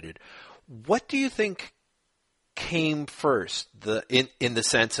fascinated. What do you think came first? In the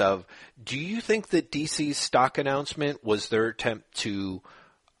sense of, do you think that DC's stock announcement was their attempt to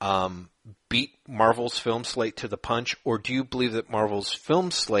beat Marvel's film slate to the punch, or do you believe that Marvel's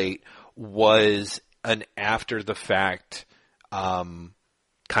film slate was an after the fact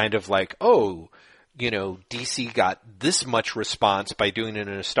kind of like, oh, DC got this much response by doing it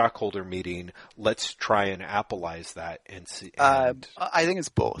in a stockholder meeting. Let's try and Appleize that and see. I think it's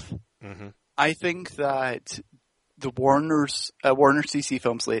both. Mm-hmm. I think that the Warner's DC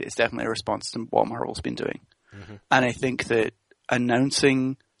film slate is definitely a response to what Marvel's been doing. Mm-hmm. And I think that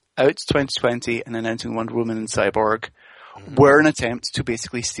announcing out 2020 and announcing Wonder Woman and Cyborg were an attempt to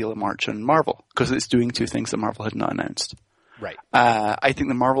basically steal a march on Marvel, because it's doing two things that Marvel had not announced. Right. I think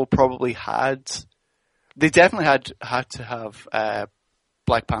the Marvel probably they definitely had to have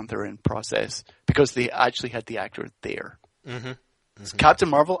Black Panther in process, because they actually had the actor there. Mm-hmm. Mm-hmm. Captain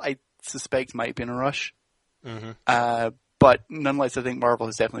Marvel, I suspect, might be in a rush. Mm-hmm. But nonetheless, I think Marvel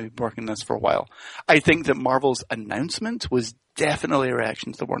has definitely been working on this for a while. I think that Marvel's announcement was definitely a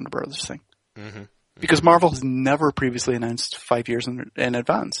reaction to the Warner Brothers thing. Mm-hmm. Because Marvel has never previously announced 5 years in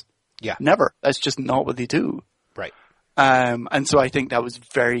advance. Yeah. Never. That's just not what they do. Right. And so I think that was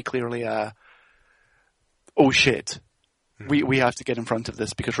very clearly oh shit, we have to get in front of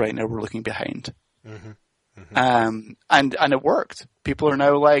this, because right now we're looking behind. Mm-hmm. Mm-hmm. And it worked. People are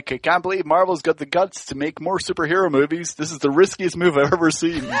now like, I can't believe Marvel's got the guts to make more superhero movies. This is the riskiest move I've ever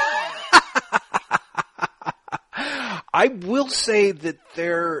seen. I will say that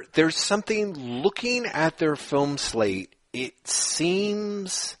there's something, looking at their film slate, it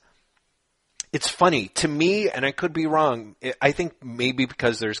seems, it's funny to me, and I could be wrong. I think maybe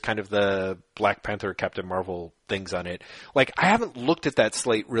because there's kind of the Black Panther, Captain Marvel things on it. Like, I haven't looked at that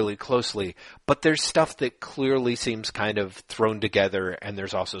slate really closely, but there's stuff that clearly seems kind of thrown together, and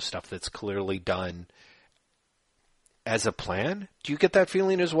there's also stuff that's clearly done as a plan. Do you get that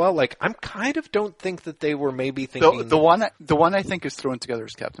feeling as well? Like, I'm kind of don't think that they were maybe thinking... The one I think is thrown together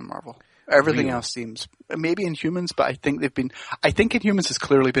is Captain Marvel. Everything Really? else seems, maybe Inhumans, but I think Inhumans has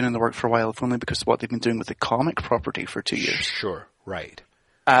clearly been in the work for a while, if only because of what they've been doing with the comic property for 2 years. Sure, right.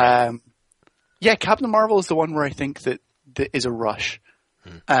 Yeah, Captain Marvel is the one where I think that is a rush.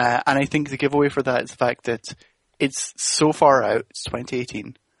 And I think the giveaway for that is the fact that it's so far out, it's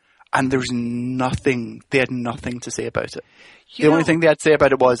 2018, and there's nothing, they had nothing to say about it. The only thing they had to say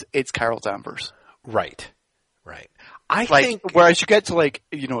about it was, it's Carol Danvers. Right, right. I Like, think... whereas you get to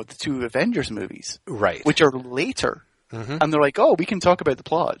the two Avengers movies, Right. which are later, Mm-hmm. and they're like, oh, we can talk about the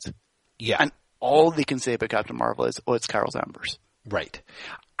plot. Yeah. And all they can say about Captain Marvel is, oh, it's Carol Danvers. Right.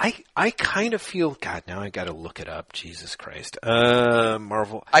 I kind of feel, God, now I got to look it up. Jesus Christ.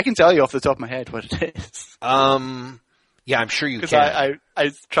 Marvel. I can tell you off the top of my head what it is. Yeah, I'm sure you can. Because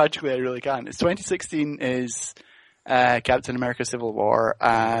I tragically, I really can. It's 2016 is Captain America Civil War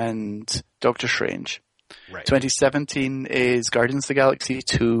and Doctor Strange. Right. 2017 is Guardians of the Galaxy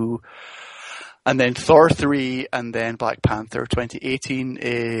 2, and then Thor 3, and then Black Panther. 2018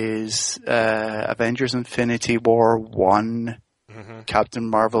 is Avengers Infinity War 1, Captain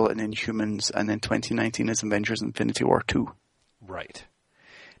Marvel and Inhumans, and then 2019 is Avengers Infinity War 2. Right.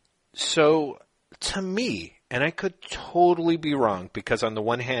 So, to me, and I could totally be wrong, because on the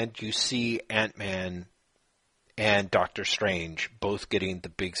one hand, you see Ant-Man and Doctor Strange both getting the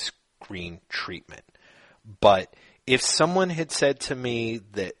big screen treatment. But if someone had said to me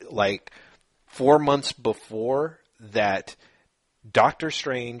that, like, 4 months before that Doctor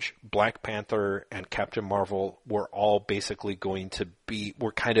Strange, Black Panther, and Captain Marvel were all basically going to be,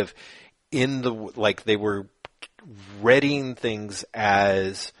 were kind of in the, like, they were readying things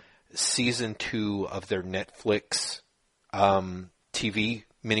as season 2 of their Netflix TV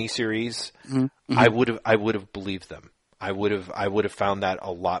miniseries, I would have believed them. I would have found that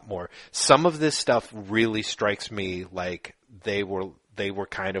a lot more. Some of this stuff really strikes me like they were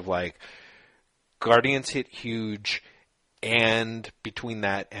kind of like Guardians hit huge, and between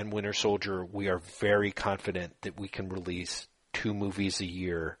that and Winter Soldier, we are very confident that we can release 2 movies a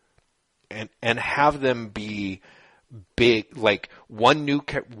year and have them be big, like one new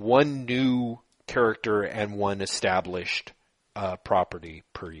character and one established property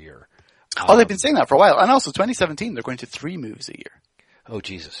per year. They've been saying that for a while. And also 2017, they're going to 3 movies a year. Oh,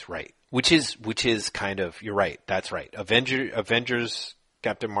 Jesus, right. Which is kind of, you're right, that's right. Avengers,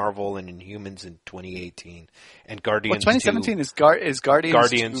 Captain Marvel, and Inhumans in 2018. And Guardians 2017 is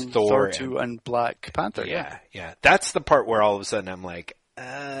Guardians 2, Thor 2, and Black Panther. Yeah. That's the part where all of a sudden I'm like,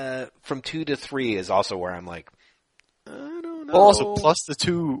 from 2 to 3 is also where I'm like, I don't know. Well, also, plus the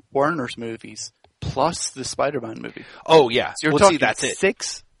 2 Warner's movies, plus the Spider-Man movie. Oh, yeah. So you're talking that's it.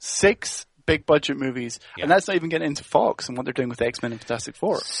 Six big budget movies, and that's not even getting into Fox and what they're doing with X-Men and Fantastic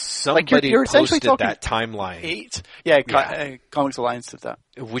Four. Somebody you're posted that timeline. 8? Yeah, Comics Alliance did that.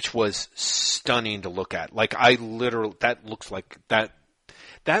 Which was stunning to look at. Like, that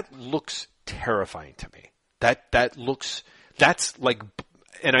looks terrifying to me. That's like,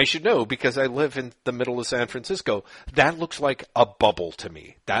 and I should know because I live in the middle of San Francisco, that looks like a bubble to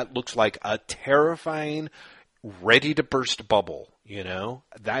me. That looks like a terrifying, ready to burst bubble. You know,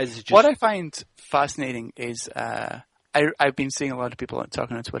 that is just what I find fascinating is I've been seeing a lot of people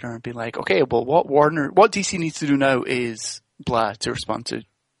talking on Twitter and being like, okay, well, what DC needs to do now is blah to respond to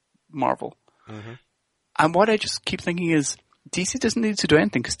Marvel. And what I just keep thinking is DC doesn't need to do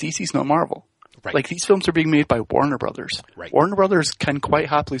anything because DC's not Marvel. Right. Like, these films are being made by Warner Brothers. Right. Warner Brothers can quite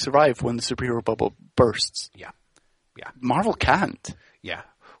happily survive when the superhero bubble bursts. Yeah. Marvel can't. Yeah.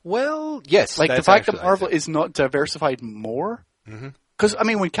 Well, yes. Like, the fact that Marvel is not diversified more. Because, I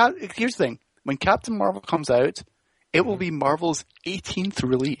mean, here's the thing. When Captain Marvel comes out, it will be Marvel's 18th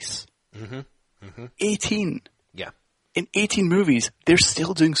release. 18. Yeah. In 18 movies, they're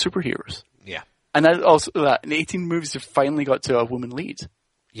still doing superheroes. Yeah. And that in 18 movies, they've finally got to a woman lead.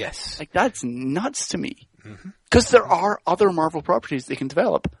 Yes. Like, that's nuts to me. Because there are other Marvel properties they can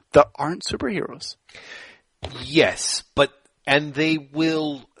develop that aren't superheroes. Yes, and they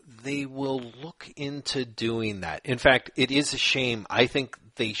will look into doing that. In fact, it is a shame. I think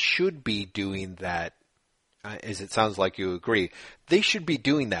they should be doing that, as it sounds like you agree. They should be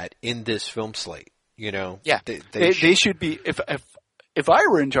doing that in this film slate, you know? Yeah. They should be, if I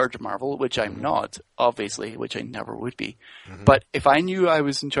were in charge of Marvel, which I'm not, obviously, which I never would be, but if I knew I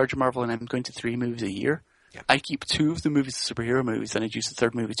was in charge of Marvel and I'm going to 3 movies a year, I'd keep 2 of the movies as superhero movies and I'd use the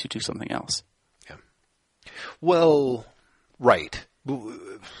 3rd movie to do something else. Yeah. Well, right.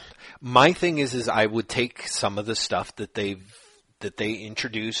 My thing is I would take some of the stuff that they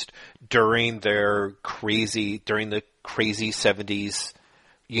introduced during the crazy 70s,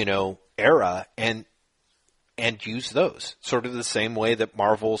 you know, era and use those. Sort of the same way that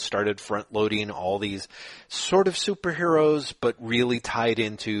Marvel started front loading all these sort of superheroes, but really tied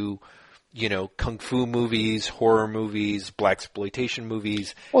into, you know, kung fu movies, horror movies, blaxploitation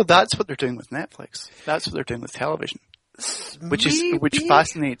movies. Well, that's what they're doing with Netflix. That's what they're doing with television. Which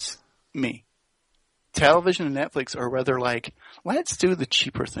fascinates me. Television and Netflix are where they're like, let's do the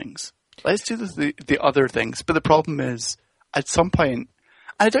cheaper things. Let's do the other things. But the problem is, at some point,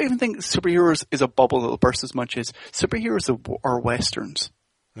 I don't even think superheroes is a bubble that will burst as much as superheroes are westerns.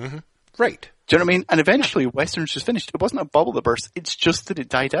 Right. Do you know what I mean? And eventually, westerns just finished. It wasn't a bubble that burst. It's just that it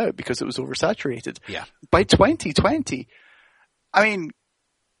died out because it was oversaturated. Yeah. By 2020, I mean,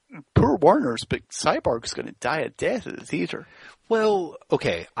 poor Warner's, but Cyborg's going to die a death at the theater. Well,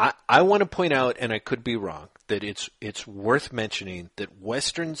 okay, I want to point out, and I could be wrong, that it's worth mentioning that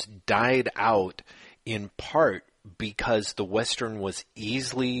Westerns died out in part because the Western was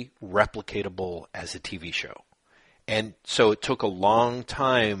easily replicatable as a TV show. And so it took a long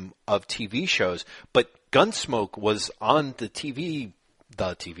time of TV shows, but Gunsmoke was on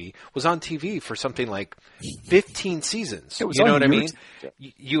was on TV for something like 15 seasons. You know what I mean?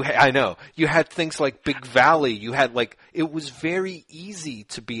 I know. You had things like Big Valley. You had it was very easy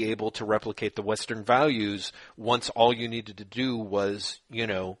to be able to replicate the Western values once all you needed to do was,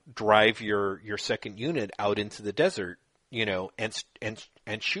 drive your second unit out into the desert, and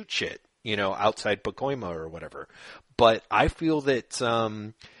shoot shit, outside Pacoima or whatever. But I feel that,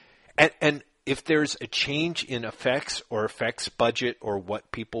 and if there's a change in effects or effects budget or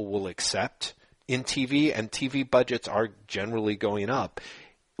what people will accept in TV, and TV budgets are generally going up,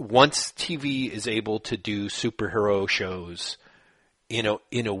 once TV is able to do superhero shows, in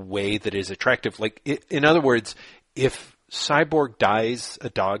a way that is attractive, in other words, if Cyborg dies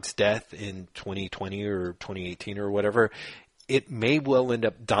a dog's death in 2020 or 2018 or whatever, it may well end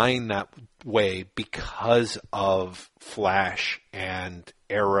up dying that way because of Flash and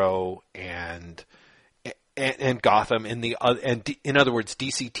Arrow and Gotham and in other words,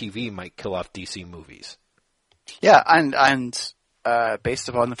 DC TV might kill off DC movies. Yeah, and based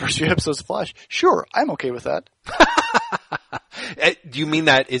upon the first few episodes of Flash, sure, I'm okay with that. Do you mean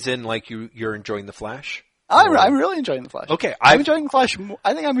that is in you're enjoying the Flash? I'm really enjoying the Flash. Okay, I'm enjoying the Flash.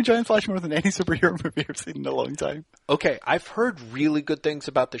 I think I'm enjoying Flash more than any superhero movie I've seen in a long time. Okay, I've heard really good things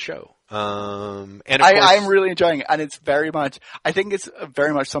about the show. And I'm really enjoying it, and it's very much. I think it's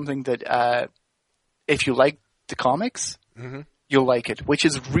very much something that if you like the comics, mm-hmm. you'll like it, which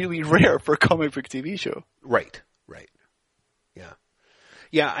is really rare for a comic book TV show. Right. Yeah.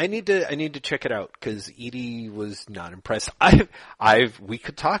 Yeah, I need to check it out because Edie was not impressed. We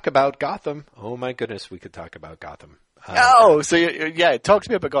could talk about Gotham. Oh my goodness, we could talk about Gotham. Talk to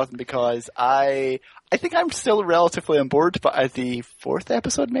me about Gotham because I think I'm still relatively on board, but at the 4th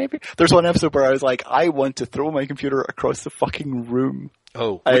episode maybe, there's one episode where I was like, I want to throw my computer across the fucking room.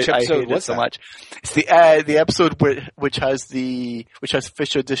 Oh, which episode was so that? Much. It's the episode which has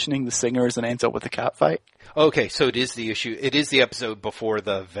Fish auditioning the singers and ends up with a cat fight. Okay, so it is the issue. It is the episode before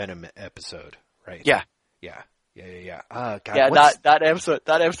the Venom episode, right? Yeah. God, that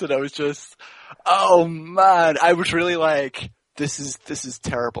episode I was just, oh man, I was really like, this is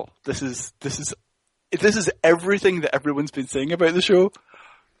terrible. This is everything that everyone's been saying about the show,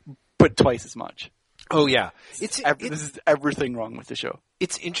 but twice as much. Oh yeah, this is everything wrong with the show.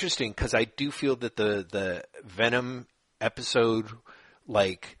 It's interesting because I do feel that the Venom episode,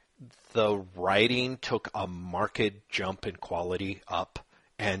 the writing took a marked jump in quality up,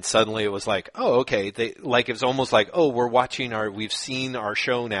 and suddenly it was like, oh okay, it was almost like, oh, we've seen our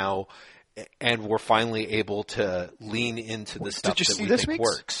show now, and we're finally able to lean into the stuff that we think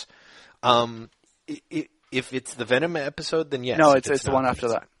works. If it's the Venom episode, then yes. No, it's the one after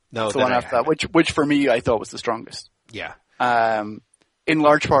that. No, it's the one after that, which for me I thought was the strongest. Yeah. In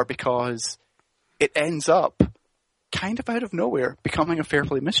large part because it ends up kind of out of nowhere becoming a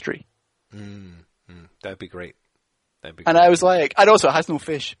Fairplay mystery. That'd be great. And I was like, and also it has no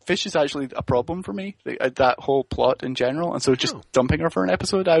Fish. Fish is actually a problem for me, that whole plot in general. And so just dumping her for an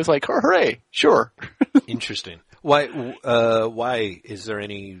episode, I was like, hooray, sure. Interesting. Why is there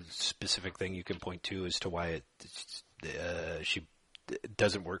any specific thing you can point to as to why she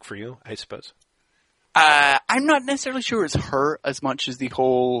doesn't work for you, I suppose? I'm not necessarily sure it's her as much as the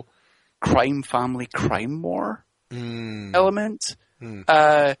whole crime family, crime war element.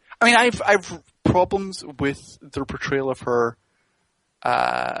 I mean, I've problems with their portrayal of her,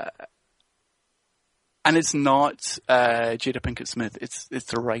 and it's not Jada Pinkett Smith. It's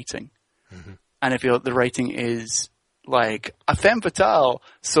the writing, and I feel the writing is like a femme fatale.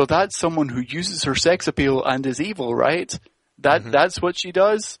 So that's someone who uses her sex appeal and is evil, right? That's what she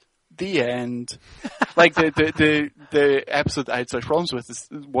does. The end. Like the episode that I had such problems with is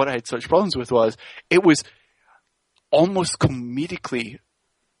what I had such problems with was it was almost comedically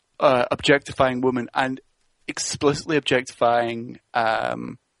objectifying women and explicitly objectifying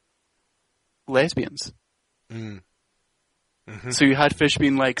lesbians. So you had Fish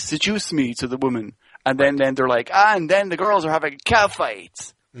being like, seduce me to the woman, and then they're like, and then the girls are having a cat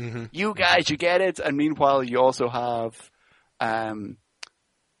fight. You guys, you get it? And meanwhile you also have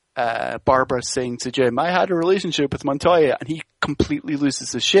Barbara saying to Jim, I had a relationship with Montoya, and he completely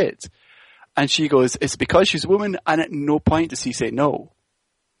loses his shit. And she goes, it's because she's a woman, and at no point does he say no.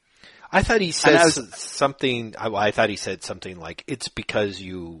 I thought he said something. I thought he said something like, "It's because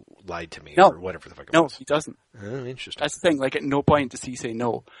you lied to me," or whatever the fuck it was. No, he doesn't. Oh, interesting. That's the thing. Like, at no point does he say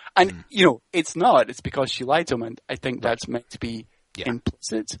no. And it's not. It's because she lied to him, and I think that's meant to be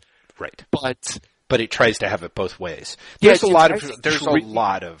implicit. Right. But it tries to have it both ways. There's a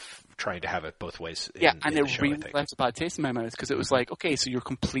lot of trying to have it both ways. And it really left a bad taste in my mouth because it was like, okay, so you're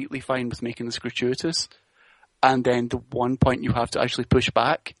completely fine with making this gratuitous, and then the one point you have to actually push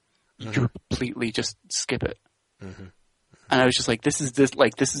back, you completely just skip it. Mm-hmm. And I was just like, this is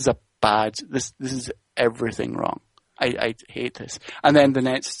everything wrong. I hate this. And then the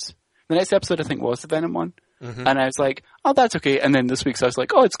next episode I think was the Venom one, and I was like, oh, that's okay. And then this week's I was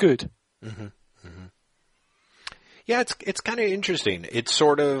like, oh, it's good. Mm-hmm. Mm-hmm. Yeah, it's kind of interesting. It's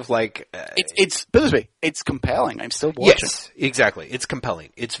sort of like it's this way. It's compelling. I'm still watching. Yes, exactly. It's compelling.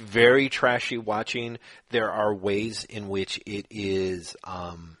 It's very trashy watching. There are ways in which it is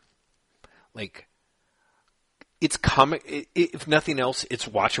like it's comic. If nothing else, it's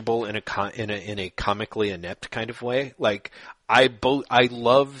watchable in a comically inept kind of way. Like I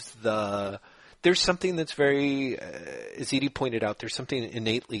love the. There's something that's very, as Edie pointed out, there's something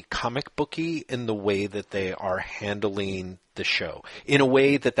innately comic booky in the way that they are handling the show. In a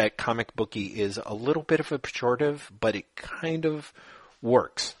way that comic booky is a little bit of a pejorative, but it kind of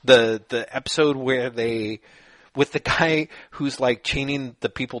works. The episode where with the guy who's like chaining the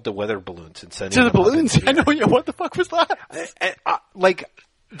people to weather balloons and sending to the balloons. I know. Yeah, what the fuck was that? Like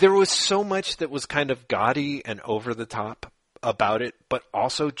there was so much that was kind of gaudy and over the top about it, but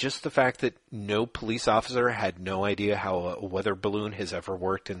also just the fact that no police officer had no idea how a weather balloon has ever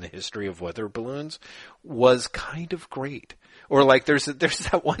worked in the history of weather balloons was kind of great. Or like there's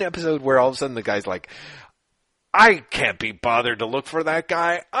that one episode where all of a sudden the guy's like, I can't be bothered to look for that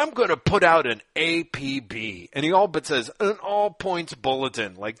guy. I'm going to put out an APB. And he all but says, an all points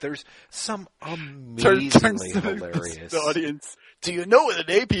bulletin. Like there's some amazingly hilarious. The audience, do you know what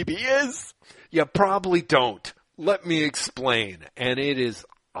an APB is? You probably don't. Let me explain. And it is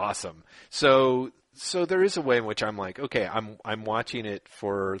awesome. So there is a way in which I'm like, okay, I'm watching it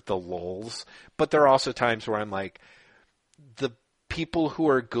for the lulz, but there are also times where I'm like, the people who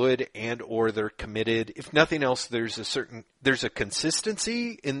are good and or they're committed, if nothing else, there's a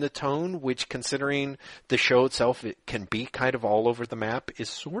consistency in the tone, which considering the show itself, it can be kind of all over the map, is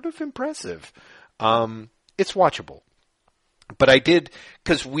sort of impressive. It's watchable. But I did,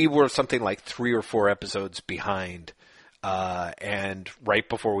 because we were something like 3 or 4 episodes behind, and right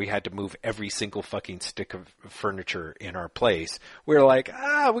before we had to move every single fucking stick of furniture in our place, we were like,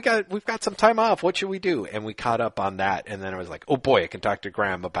 we've got some time off. What should we do? And we caught up on that. And then I was like, oh boy, I can talk to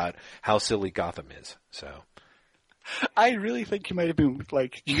Graham about how silly Gotham is. So. I really think you might have been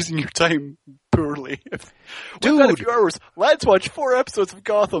like using your time poorly. Dude, we've got a few hours. Let's watch 4 episodes of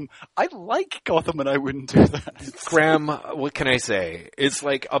Gotham. I like Gotham, and I wouldn't do that. Graham, what can I say? It's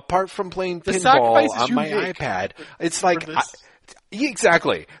like apart from playing pinball on my iPad, it's like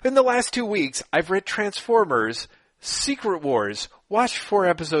exactly. In the last 2 weeks, I've read Transformers, Secret Wars, watched 4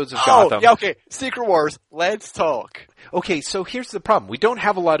 episodes of Gotham. Yeah, okay. Secret Wars. Let's talk. Okay, so here's the problem. We don't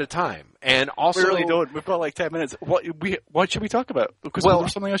have a lot of time. And also, we really don't. We've got like 10 minutes. What should we talk about? Because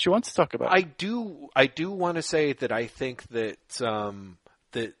there's something else you want to talk about. I do want to say that I think that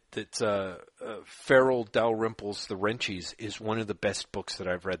Farrell Dalrymple's The Wrenchies is one of the best books that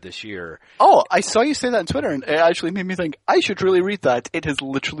I've read this year. Oh, I saw you say that on Twitter, and it actually made me think I should really read that. It has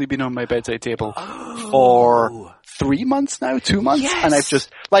literally been on my bedside table for 3 months now, 2 months, yes. And I've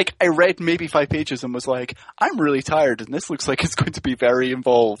just, like, I read maybe 5 pages and was like, I'm really tired, and this looks like it's going to be very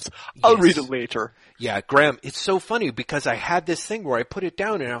involved. I'll read it later. Yeah, Graham, it's so funny because I had this thing where I put it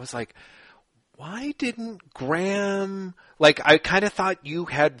down and I was like, why didn't Graham, like, I kind of thought you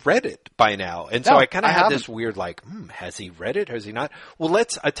had read it by now. And so I kind of had this weird, like, has he read it? Has he not? Well,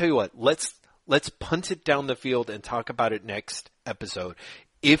 I tell you what, let's punt it down the field and talk about it next episode.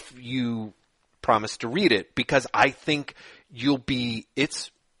 If you promise to read it, because I think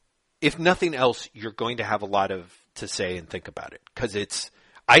if nothing else, you're going to have a lot to say and think about it. Cause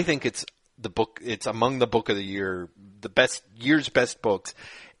I think it's among the book of the year, year's best books.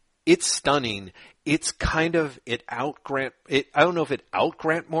 It's stunning. It's kind of, I don't know if it out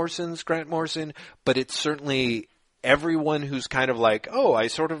Grant Morrison, but it's certainly everyone who's kind of like,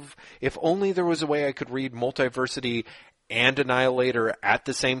 if only there was a way I could read Multiversity and Annihilator at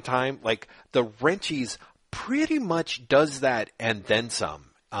the same time. Like, The Wrenchies pretty much does that and then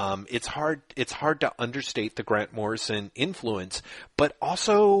some. It's hard to understate the Grant Morrison influence, but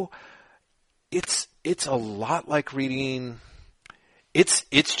also it's a lot like reading. It's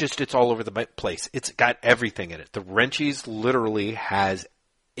all over the place. It's got everything in it. The Wrenchies literally has,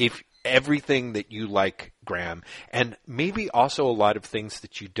 if everything that you like, Graham, and maybe also a lot of things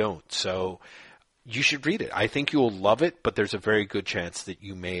that you don't. So you should read it. I think you'll love it, but there's a very good chance that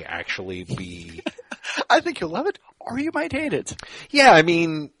you may actually be... I think you'll love it, or you might hate it. Yeah, I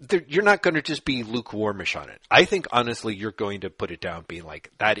mean, you're not going to just be lukewarmish on it. I think, honestly, you're going to put it down being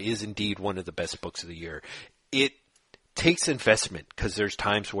like, that is indeed one of the best books of the year. It takes investment, because there's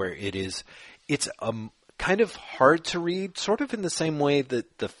times where it's kind of hard to read, sort of in the same way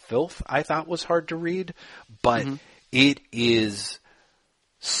that The Filth I thought was hard to read, but it is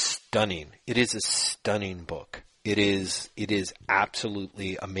stunning. It is a stunning book. It is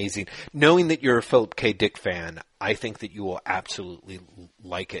absolutely amazing. Knowing that you're a Philip K. Dick fan, I think that you will absolutely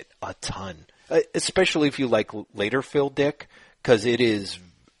like it a ton, especially if you like later Phil Dick, because it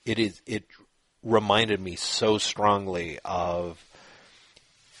reminded me so strongly of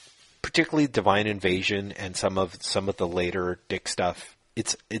particularly Divine Invasion and some of the later Dick stuff.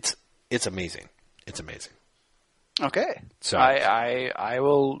 It's amazing. It's amazing. Okay. So I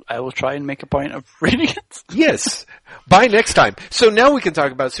will try and make a point of reading it. Yes. By next time. So now we can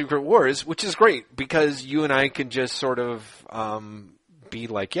talk about Secret Wars, which is great because you and I can just sort of be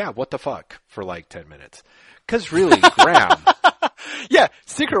like, yeah, what the fuck for like 10 minutes. Cuz really, Graham. Yeah,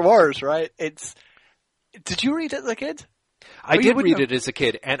 Secret Wars, right? Did you read it as a kid? I did read it as a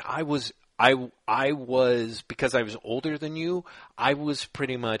kid, and I was because I was older than you, I was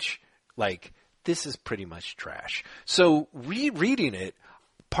pretty much like, this is pretty much trash. So rereading it,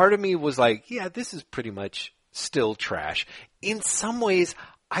 part of me was like, yeah, this is pretty much still trash. In some ways,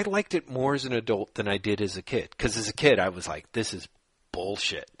 I liked it more as an adult than I did as a kid. Because as a kid, I was like, this is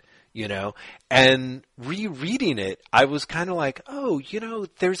bullshit, you know? And rereading it, I was kind of like, oh, you know,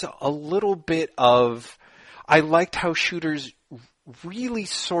 there's a little bit of... I liked how Shooter's really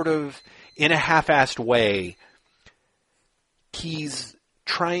sort of, in a half-assed way, he's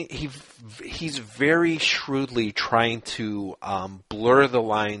very shrewdly trying to blur the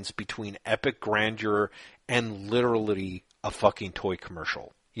lines between epic grandeur and literally a fucking toy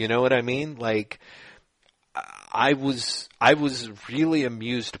commercial. You know what I mean? Like, I was really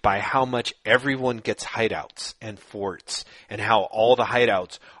amused by how much everyone gets hideouts and forts, and how all the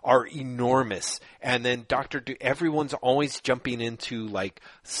hideouts are enormous. And then everyone's always jumping into like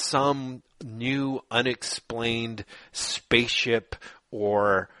some new unexplained spaceship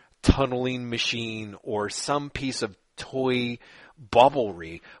or tunneling machine or some piece of toy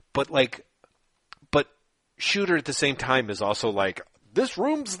bobblery. But Shooter at the same time is also like, this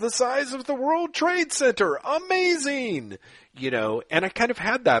room's the size of the World Trade Center. Amazing! You know, and I kind of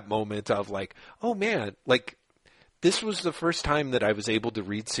had that moment of like, oh man, like, this was the first time that I was able to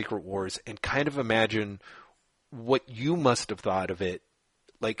read Secret Wars and kind of imagine what you must have thought of it,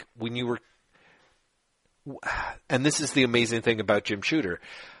 like, when you were... And this is the amazing thing about Jim Shooter.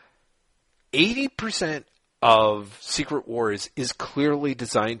 80% of Secret Wars is clearly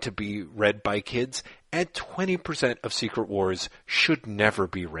designed to be read by kids, and 20% of Secret Wars should never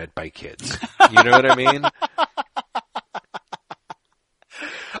be read by kids. You know what I mean?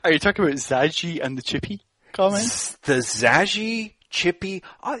 Are you talking about Zaji and the Chippy comments? The Zaji, Chippy,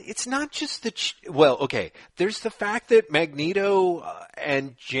 it's not just well, okay, there's the fact that Magneto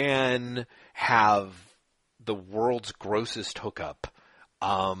and Jan have the world's grossest hookup.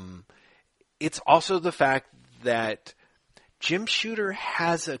 It's also the fact that Jim Shooter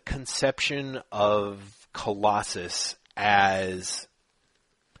has a conception of Colossus as...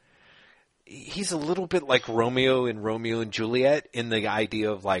 He's a little bit like Romeo and Juliet in the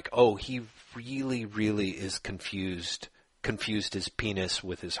idea of like, oh, he really, really is confused his penis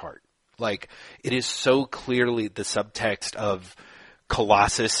with his heart. Like, it is so clearly the subtext of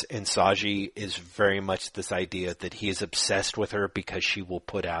Colossus and Saji is very much this idea that he is obsessed with her because she will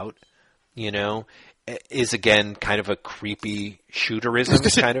put out, you know, is again kind of a creepy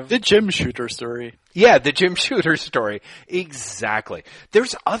shooterism kind of. The Jim Shooter story. Yeah, the Jim Shooter story. Exactly.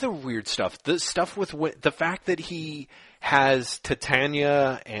 There's other weird stuff. The stuff with the fact that he has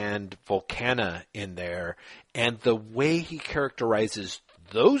Titania and Volcana in there, and the way he characterizes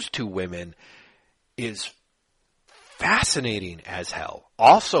those two women is fascinating as hell.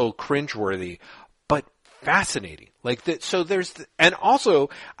 Also cringeworthy, but fascinating. Like that. So and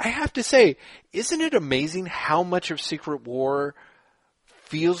also I have to say, isn't it amazing how much of Secret War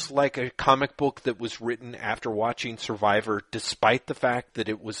feels like a comic book that was written after watching Survivor, despite the fact that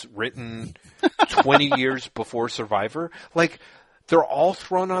it was written 20 years before Survivor? Like, they're all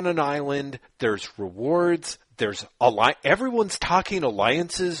thrown on an island. There's rewards. There's everyone's talking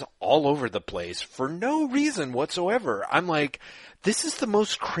alliances all over the place for no reason whatsoever. I'm like, this is the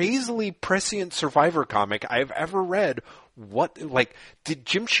most crazily prescient Survivor comic I've ever read. what, like, did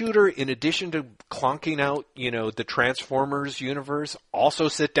Jim Shooter, in addition to clonking out, the Transformers universe, also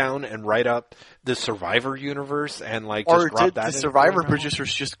sit down and write up the Survivor universe and, like, just or drop did that the in Survivor there?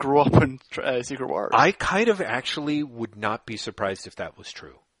 producers just grow up in Secret Wars? I kind of actually would not be surprised if that was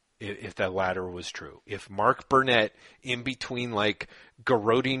true. If that latter was true. If Mark Burnett, in between, like,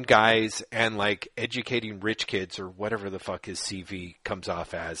 garroting guys and, like, educating rich kids, or whatever the fuck his CV comes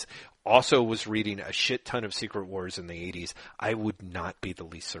off as, also was reading a shit ton of Secret Wars in the 80s, I would not be the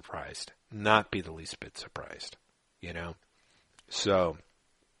least surprised. Not be the least bit surprised. So,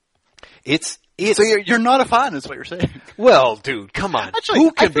 it's so you're not a fan, is what you're saying. Well, dude, come on. Actually,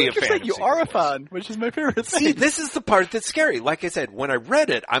 who can I be think a you're fan saying of you Secret are a Wars? fan, which is my favorite thing. See, this is the part that's scary. Like I said, when I read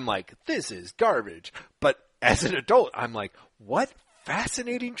it, I'm like, this is garbage. But as an adult, I'm like, what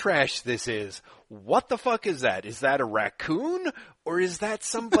fascinating trash this is. What the fuck is that? Is that a raccoon? Or is that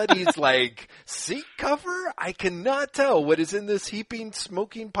somebody's, like, seat cover? I cannot tell what is in this heaping,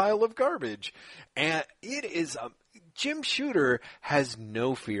 smoking pile of garbage. And it is Jim Shooter has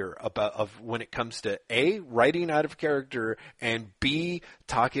no fear of when it comes to A, writing out of character, and B,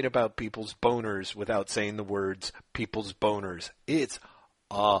 talking about people's boners without saying the words people's boners. It's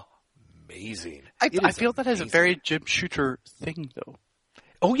amazing. I feel that is a very Jim Shooter thing, though.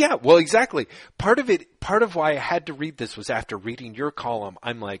 Oh yeah, well exactly. Part of why I had to read this was after reading your column,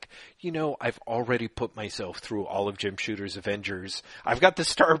 I'm like, I've already put myself through all of Jim Shooter's Avengers. I've got the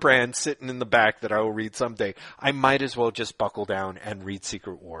Star Brand sitting in the back that I will read someday. I might as well just buckle down and read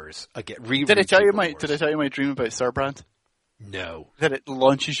Secret Wars again. Did I tell you my dream about Starbrand? No. That it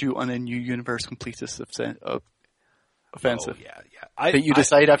launches you on a new universe completist offensive. Oh, yeah. That you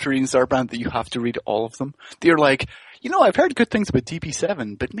decide after reading Starbrand that you have to read all of them. That you're like, I've heard good things about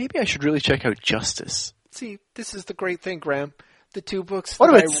DP7, but maybe I should really check out Justice. See, this is the great thing, Graham. The two books. What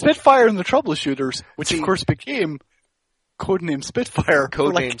about Spitfire and the Troubleshooters, which of course became Codename Spitfire.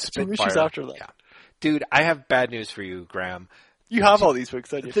 Codename Spitfire. 2 issues after that. Yeah. Dude, I have bad news for you, Graham. You have all these books,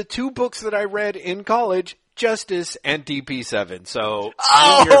 don't you? The 2 books that I read in college, Justice and DP7. So,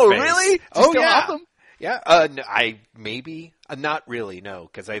 really? Oh, yeah. Yeah, not really, no,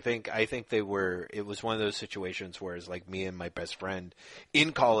 because I think it was one of those situations where it's like me and my best friend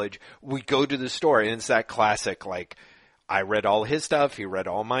in college, we go to the store, and it's that classic, like, I read all his stuff, he read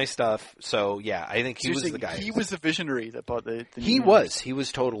all my stuff, so yeah, I think he was the guy. He was the visionary that bought the He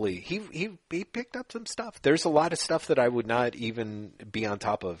was totally, he picked up some stuff. There's a lot of stuff that I would not even be on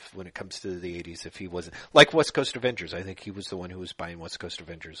top of when it comes to the 80s if he wasn't, like West Coast Avengers. I think he was the one who was buying West Coast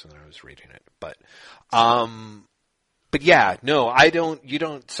Avengers when I was reading it, but yeah, no,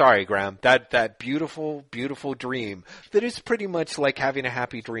 sorry, Graham, that beautiful, beautiful dream that is pretty much like having a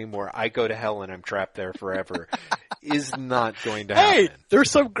happy dream where I go to hell and I'm trapped there forever is not going to happen. Hey,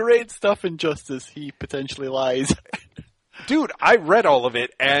 there's some great stuff in Justice. He potentially lies. Dude, I read all of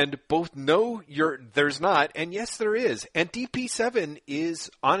it, and both no, there's not, and yes, there is. And DP7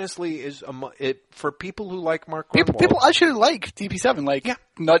 is honestly for people who like Mark Cornwall. People actually like DP7. Like, yeah.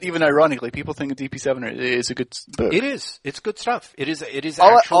 Not even ironically, people think DP7 is a good book. It is. It's good stuff. It is.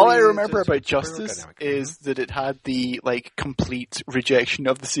 All I remember about Justice is that it had the complete rejection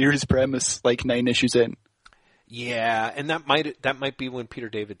of the series premise 9 issues in. Yeah, and that might be when Peter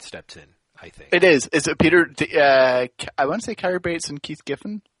David steps in. I think it is. Is it Peter? I want to say Carrie Bates and Keith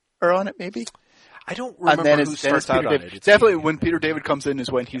Giffen are on it, maybe. I don't remember who starts out on it. It's definitely when Peter David comes in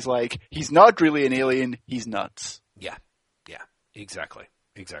is when he's like, he's not really an alien, he's nuts. Yeah, exactly.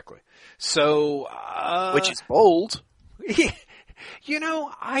 So, which is bold.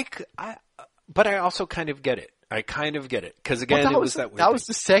 But I also kind of get it. Because again, it was that weird was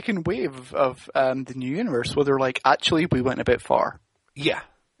the second wave of the new universe where they're like, actually, we went a bit far. Yeah.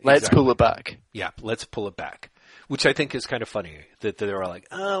 Let's pull it back. Yeah, let's pull it back. Which I think is kind of funny that they were like,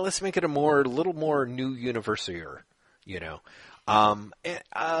 let's make it a little more new universier,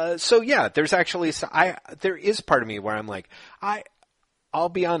 So yeah, there's actually, there is part of me where I'm like, I'll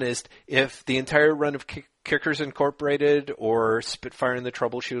be honest, if the entire run of Kickers Incorporated or Spitfire and the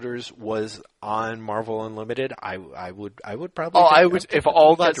Troubleshooters was on Marvel Unlimited, I would probably. I would, if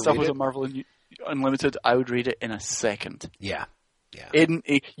all that stuff was on Marvel Unlimited, I would read it in a second. Yeah.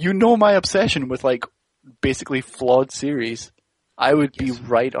 My obsession with basically flawed series. I would be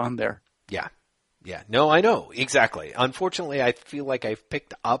right on there. Yeah. No, I know exactly. Unfortunately, I feel like I've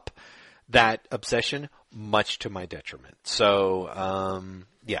picked up that obsession, much to my detriment. So,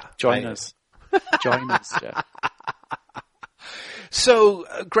 yeah. Join us. Yeah. So,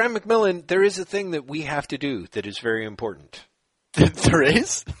 Graham McMillan, there is a thing that we have to do that is very important. There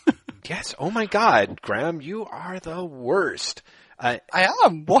is? Yes. Oh my God, Graham, you are the worst. I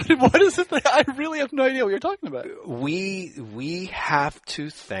am. What is it? I really have no idea what you're talking about. We have to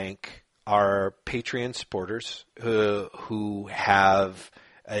thank our Patreon supporters who have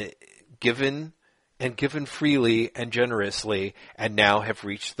given freely and generously, and now have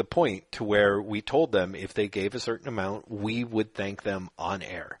reached the point to where we told them if they gave a certain amount, we would thank them on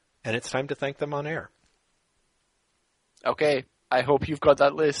air. And it's time to thank them on air. Okay. I hope you've got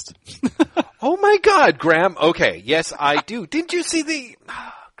that list. Oh my God, Graham. Okay, yes, I do. Didn't you see the...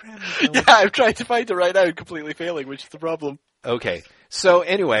 Graham, yeah, I'm trying to find it right now, completely failing, which is the problem. Okay, so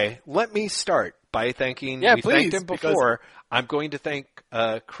anyway, let me start by thanking... Yeah, we please, thanked him before. I'm going to thank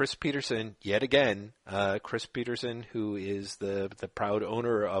Chris Peterson yet again. Chris Peterson, who is the proud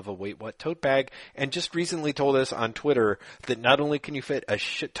owner of a Wait What tote bag, and just recently told us on Twitter that not only can you fit a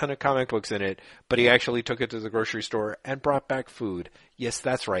shit ton of comic books in it, but he actually took it to the grocery store and brought back food. Yes,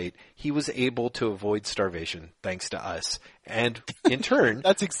 that's right. He was able to avoid starvation thanks to us. And in turn...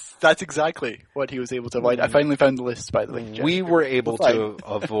 That's exactly what he was able to avoid. I finally found the list, by the way. Jeff. We were able to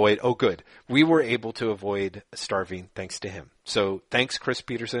avoid... Oh, good. We were able to avoid starving thanks to him. So thanks, Chris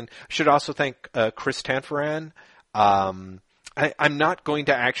Peterson. Should also thank Chris Tanforan. I'm not going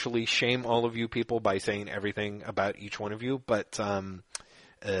to actually shame all of you people by saying everything about each one of you, but...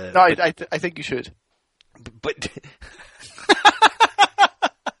 I think you should. But...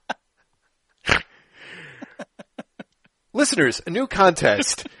 Listeners, a new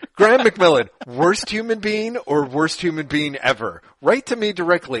contest. Graham McMillan, worst human being or worst human being ever? Write to me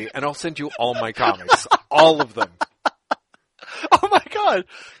directly and I'll send you all my comics. All of them. Oh my God.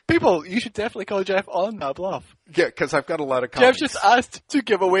 People, you should definitely call Jeff on that bluff. Yeah, because I've got a lot of comics. Jeff just asked to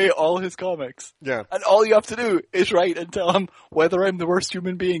give away all his comics. Yeah. And all you have to do is write and tell him whether I'm the worst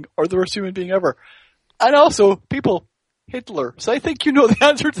human being or the worst human being ever. And also, people, Hitler. So I think you know the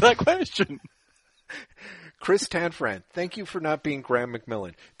answer to that question. Chris Tanfran, thank you for not being Graham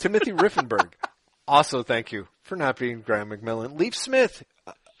McMillan. Timothy Riffenberg, also thank you for not being Graham McMillan. Leaf Smith,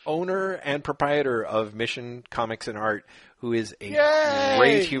 owner and proprietor of Mission Comics and Art, who is a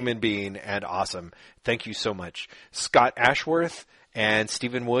great human being and awesome. Thank you so much. Scott Ashworth and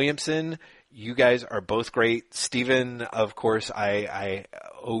Stephen Williamson, you guys are both great. Stephen, of course, I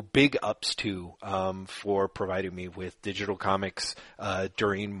owe big ups to for providing me with digital comics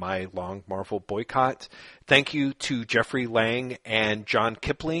during my long Marvel boycott. Thank you to Jeffrey Lang and John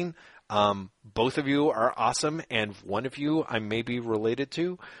Kipling. Both of you are awesome, and one of you I may be related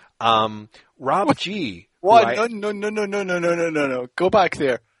to. Rob G. What? No. Go back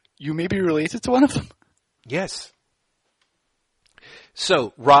there. You may be related to one of them? Yes.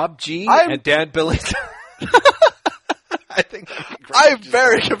 So, Rob G. and Dan Billings. I think I'm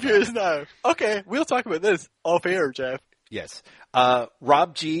very confused now. Okay, we'll talk about this off air, Jeff. Yes.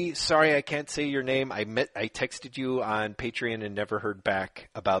 Rob G., sorry I can't say your name. I texted you on Patreon and never heard back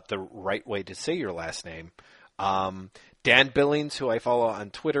about the right way to say your last name. Dan Billings, who I follow on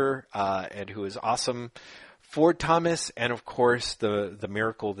Twitter, and who is awesome. Ford Thomas, and of course the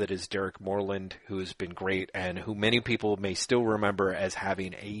miracle that is Derek Moreland, who has been great and who many people may still remember as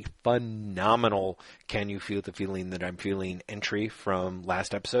having a phenomenal Can You Feel the Feeling That I'm Feeling entry from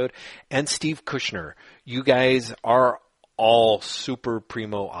last episode. And Steve Kushner. You guys are all super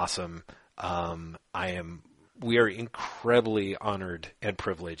primo awesome. We are incredibly honored and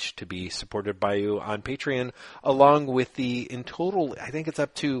privileged to be supported by you on Patreon, along with in total, I think it's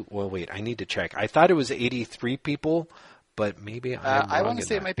up to, well, wait, I need to check. I thought it was 83 people, but maybe I'm wrong. I want to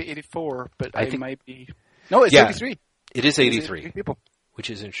say it might be 84, but I think might be. No, it's 83. It is 83 people, which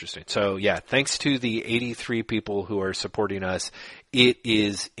is interesting. So, yeah, thanks to the 83 people who are supporting us. It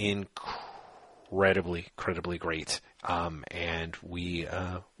is incredibly great. And we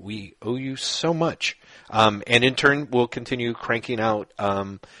owe you so much. And in turn, we'll continue cranking out,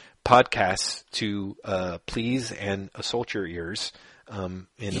 podcasts to, please and assault your ears,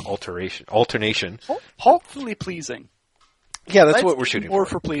 in alternation. Hopefully pleasing. Yeah, that's what we're shooting for. More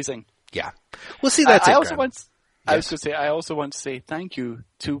for pleasing. Yeah. We'll see. That's I it. also want to say thank you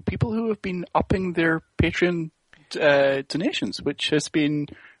to people who have been upping their Patreon, donations, which has been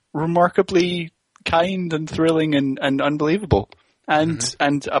remarkably kind and thrilling and unbelievable.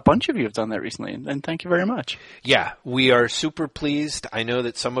 And a bunch of you have done that recently, and thank you very much. Yeah, we are super pleased. I know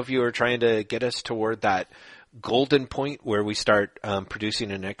that some of you are trying to get us toward that golden point where we start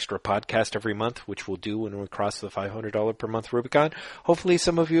producing an extra podcast every month, which we'll do when we cross the $500 per month Rubicon. Hopefully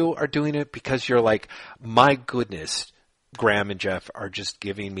some of you are doing it because you're like, my goodness, Graham and Jeff are just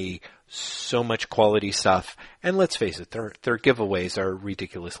giving me so much quality stuff. And let's face it, their giveaways are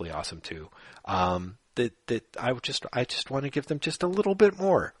ridiculously awesome too. that I just want to give them just a little bit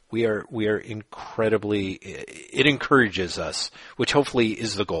more. We are incredibly, it encourages us, which hopefully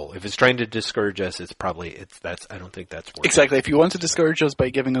is the goal. If it's trying to discourage us, I don't think that's worth Exactly. If you want to discourage us by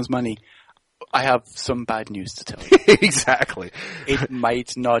giving us money, I have some bad news to tell you. Exactly. It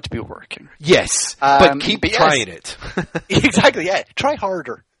might not be working. Yes, but keep trying it. Exactly, yeah. Try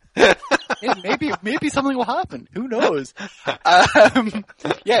harder. maybe something will happen. Who knows?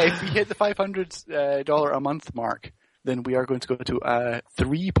 If we hit the $500 a month mark, then we are going to go to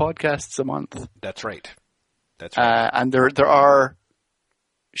 3 podcasts a month. That's right. And there are,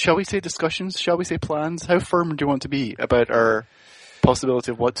 shall we say discussions? Shall we say plans? How firm do you want to be about our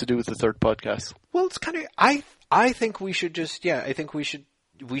possibility of what to do with the third podcast? Well, it's kind of, I think we should just,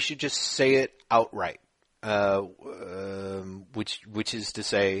 we should just say it outright. Which is to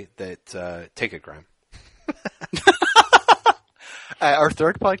say that, take it, Graham. Our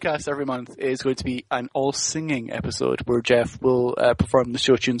third podcast every month is going to be an all-singing episode where Jeff will perform the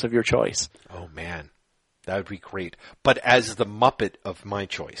show tunes of your choice. Oh, man. That would be great. But as the Muppet of my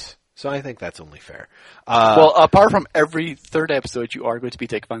choice. So I think that's only fair. Well, apart from every third episode, you are going to be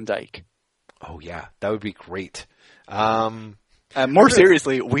Dick Van Dyke. Oh, yeah. That would be great. More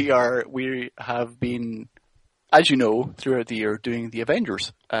seriously, we have been, as you know, throughout the year doing the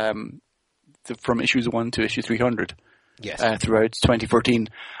Avengers, from issues 1 to issue 300. Yes. Throughout 2014,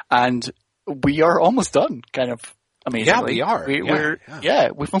 and we are almost done. Kind of amazingly. Yeah, we are.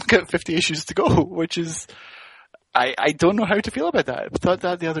 We've only got 50 issues to go, which is, I don't know how to feel about that. I thought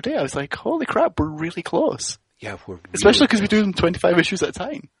that the other day. I was like, holy crap, we're really close. Yeah, we're really especially because we do them 25 issues at a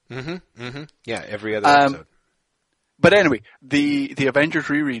time. Yeah, every other episode. But anyway, the Avengers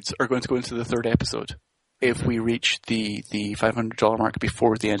rereads are going to go into the third episode if we reach the $500 mark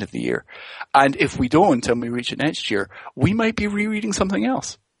before the end of the year. And if we don't and we reach it next year, we might be rereading something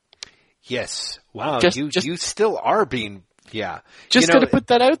else. Yes. Wow, you still are being, yeah. Just going to put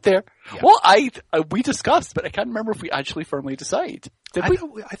that out there. Yeah. Well, we discussed, but I can't remember if we actually firmly decide. Did we?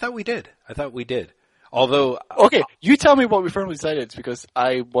 I thought we did. Although... Okay, you tell me what we firmly decided, because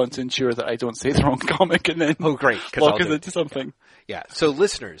I want to ensure that I don't say the wrong comic and then great, lock it into something. Yeah, so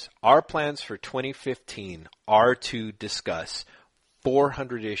listeners, our plans for 2015 are to discuss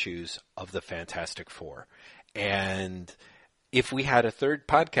 400 issues of the Fantastic Four. And if we had a third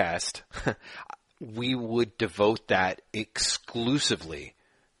podcast, we would devote that exclusively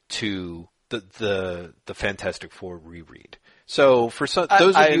to the Fantastic Four reread. So for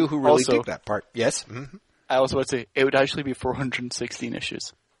those of you who really dig that part, yes? Mm-hmm. I also want to say, it would actually be 416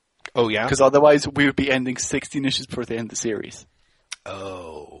 issues. Oh, yeah? Because otherwise we would be ending 16 issues before the end of the series.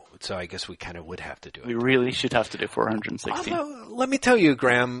 Oh, so I guess we kind of would have to do it. We really should have to do 416. Although, let me tell you,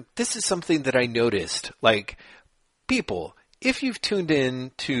 Graham, this is something that I noticed. Like, people, if you've tuned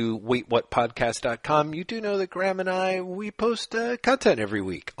in to waitwhatpodcast.com, you do know that Graham and we post content every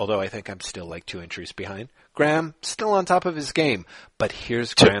week. Although I think I'm still like 2 entries behind. Graham, still on top of his game. But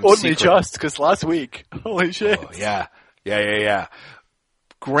here's Graham's only secret. just, because last week, holy shit. Oh, yeah.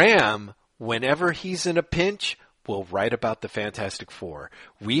 Graham, whenever he's in a pinch, will write about the Fantastic Four.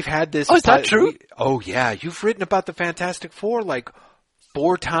 We've had this... Oh, is that true? Yeah. You've written about the Fantastic Four like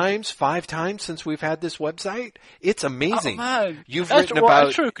 4 times, 5 times since we've had this website. It's amazing. Oh, man. You've written about...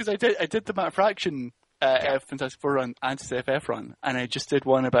 That's true, because I did the Matt Fraction Fantastic Four run, anti-CFF run, and I just did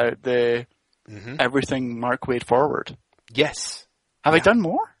one about the everything Mark Waid forward. Yes. Have I done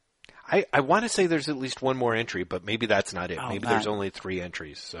more? I want to say there's at least one more entry, but maybe that's not it. Oh, maybe there's only 3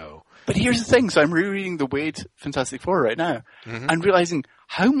 entries, so... But here's the thing, so I'm rereading the Waid Fantastic Four right now, and realizing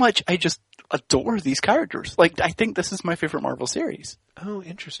how much I just adore these characters. Like, I think this is my favorite Marvel series. Oh,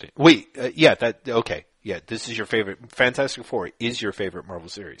 interesting. Wait, okay. Yeah, this is your favorite... Fantastic Four is your favorite Marvel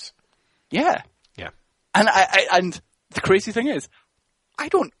series. Yeah. Yeah. And and the crazy thing is, I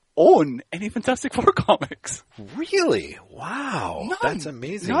don't own any Fantastic Four comics. Really? Wow. None. That's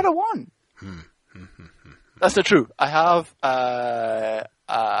amazing. Not a one. That's not true. I have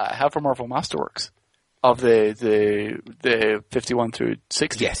from Marvel Masterworks of the 51 through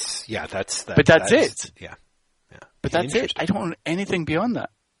 60. Yes. Yeah, that's But that's it. Yeah. But that's it. I don't own anything beyond that.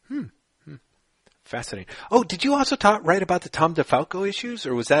 Fascinating. Oh, did you also write about the Tom DeFalco issues,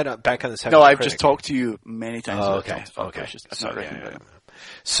 or was that back on the second? No, I've just talked to you many times about okay. Tom DeFalco issues. I've not written about them.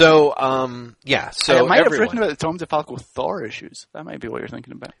 So, So I might have written about the Tom DeFalco Thor issues. That might be what you're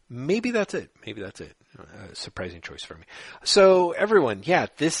thinking about. Maybe that's it. Surprising choice for me. So everyone,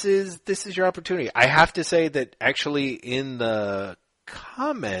 this is your opportunity. I have to say that actually in the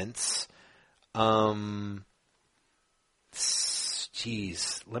comments, let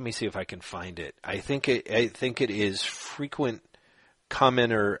me see if I can find it. I think it is frequent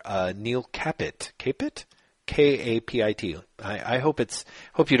commenter Neil Capit. Capit? K-A-P-I-T. I hope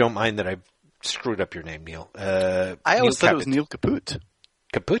you don't mind that I've screwed up your name, Neil. I always thought it was Neil Kaput.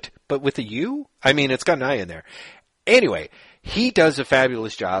 Kaput? But with a U? I mean, it's got an I in there. Anyway, he does a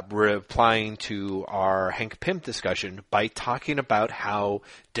fabulous job replying to our Hank Pym discussion by talking about how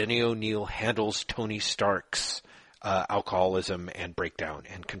Denny O'Neil handles Tony Stark's alcoholism and breakdown,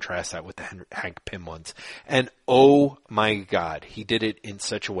 and contrast that with the Hank Pym ones. And oh my God, he did it in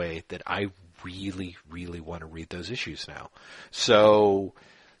such a way that I really, really want to read those issues now. So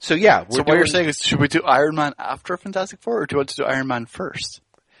yeah. So what you're saying is, should we do Iron Man after Fantastic Four, or do you want to do Iron Man first?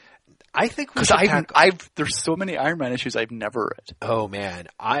 I think because there's so many Iron Man issues I've never read. Oh man,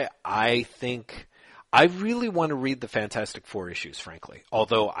 I think I really want to read the Fantastic Four issues, frankly.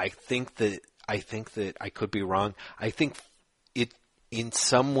 Although I think that I could be wrong. I think it, in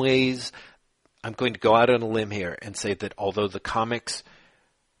some ways, I'm going to go out on a limb here and say that although the comics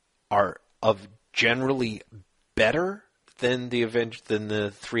are generally better than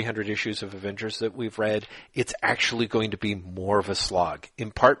the 300 issues of Avengers that we've read, it's actually going to be more of a slog.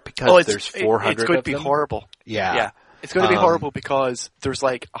 In part because there's 400 of them. It's going to be horrible. Yeah. It's going to be horrible because there's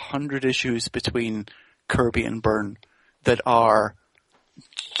like 100 issues between Kirby and Byrne that are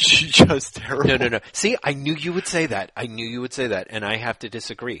just terrible. No. See, I knew you would say that. And I have to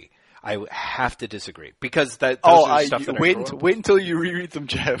disagree. Because those are stuff that wait until you reread them,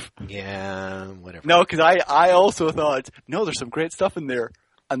 Jeff. Yeah, whatever. No, because I also thought, no, there's some great stuff in there,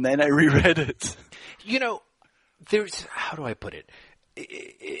 and then I reread it. You know, how do I put it?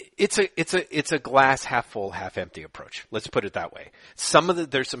 It's a glass half full, half empty approach. Let's put it that way.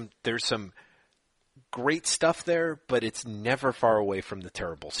 There's some great stuff there, but it's never far away from the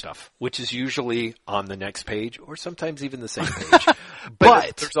terrible stuff, which is usually on the next page or sometimes even the same page.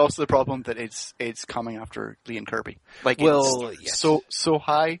 but there's also the problem that it's coming after Lee and Kirby. Yes. so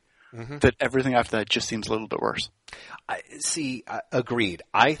high that everything after that just seems a little bit worse. Agreed.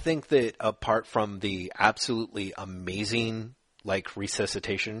 I think that apart from the absolutely amazing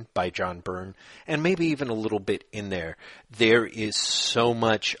Resuscitation by John Byrne, and maybe even a little bit in there is so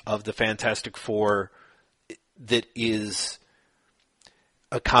much of the Fantastic Four that is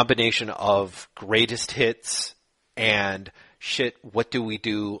a combination of greatest hits and shit, what do we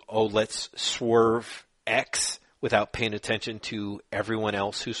do? Oh, let's swerve X without paying attention to everyone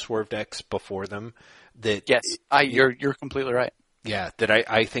else who swerved X before them. You're completely right. Yeah, that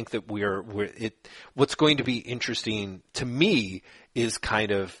I think that what's going to be interesting to me is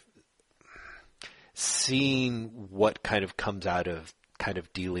kind of seeing what kind of comes out of kind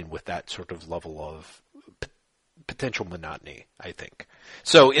of dealing with that sort of level of potential monotony, I think.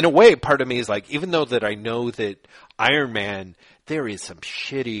 So in a way, part of me is like, even though that I know that Iron Man, there is some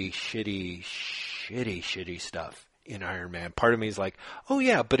shitty stuff in Iron Man. Part of me is like, oh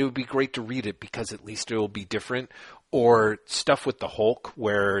yeah, but it would be great to read it because at least it will be different. Or stuff with the Hulk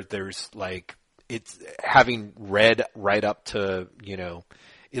where there's it's having read right up to,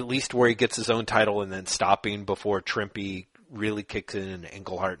 at least where he gets his own title and then stopping before Trimpe really kicks in and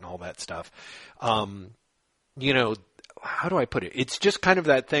Englehart and all that stuff. How do I put it? It's just kind of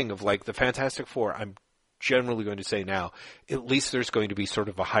that thing of the Fantastic Four. I'm generally going to say now, at least there's going to be sort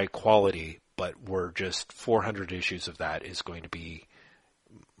of a high quality, but we're just 400 issues of that is going to be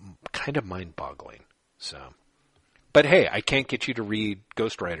kind of mind-boggling. So, but hey, I can't get you to read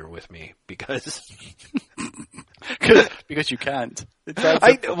Ghost Rider with me because you can't.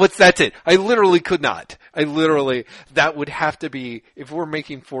 That's it. I literally could not. That would have to be, if we're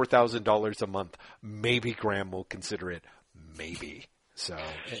making $4,000 a month, maybe Graham will consider it. Maybe. So.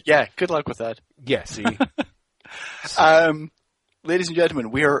 Yeah, good luck with that. Yeah, see? Ladies and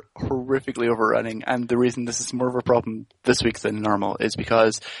gentlemen, we are horrifically overrunning, and the reason this is more of a problem this week than normal is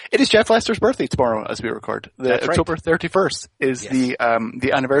because it is Jeff Lester's birthday tomorrow as we record. October 31st is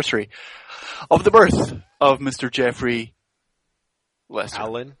the anniversary of the birth of Mr. Jeffrey Lester.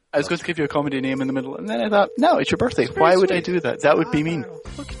 Alan? I was going to give you a comedy name in the middle, and then I thought, no, it's your birthday. Why would I do that? That would be mean.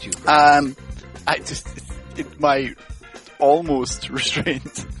 Look at you. My almost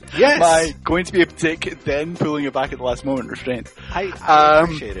restraint. Yes. My going to be a dick, then pulling it back at the last moment restraint. I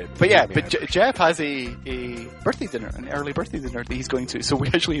appreciate it. But yeah, Jeff has a birthday dinner, an early birthday dinner that he's going to, so we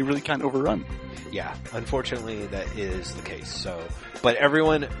actually really can't overrun. Yeah, unfortunately that is the case. So, but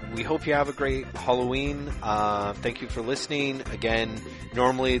everyone, we hope you have a great Halloween. Thank you for listening. Again,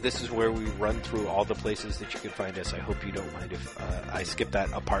 normally this is where we run through all the places that you can find us. I hope you don't mind if I skip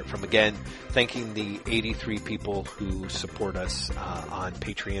that, apart from, again, thanking the 83 people who support us on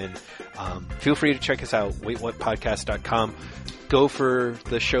Patreon in. Feel free to check us out, waitwhatpodcast.com. Go for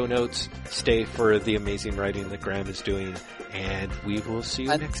the show notes. Stay for the amazing writing that Graham is doing. And we will see you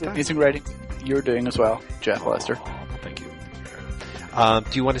next time. Amazing writing you're doing as well, Jeff Lester. Thank you.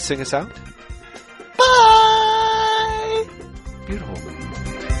 Do you want to sing us out?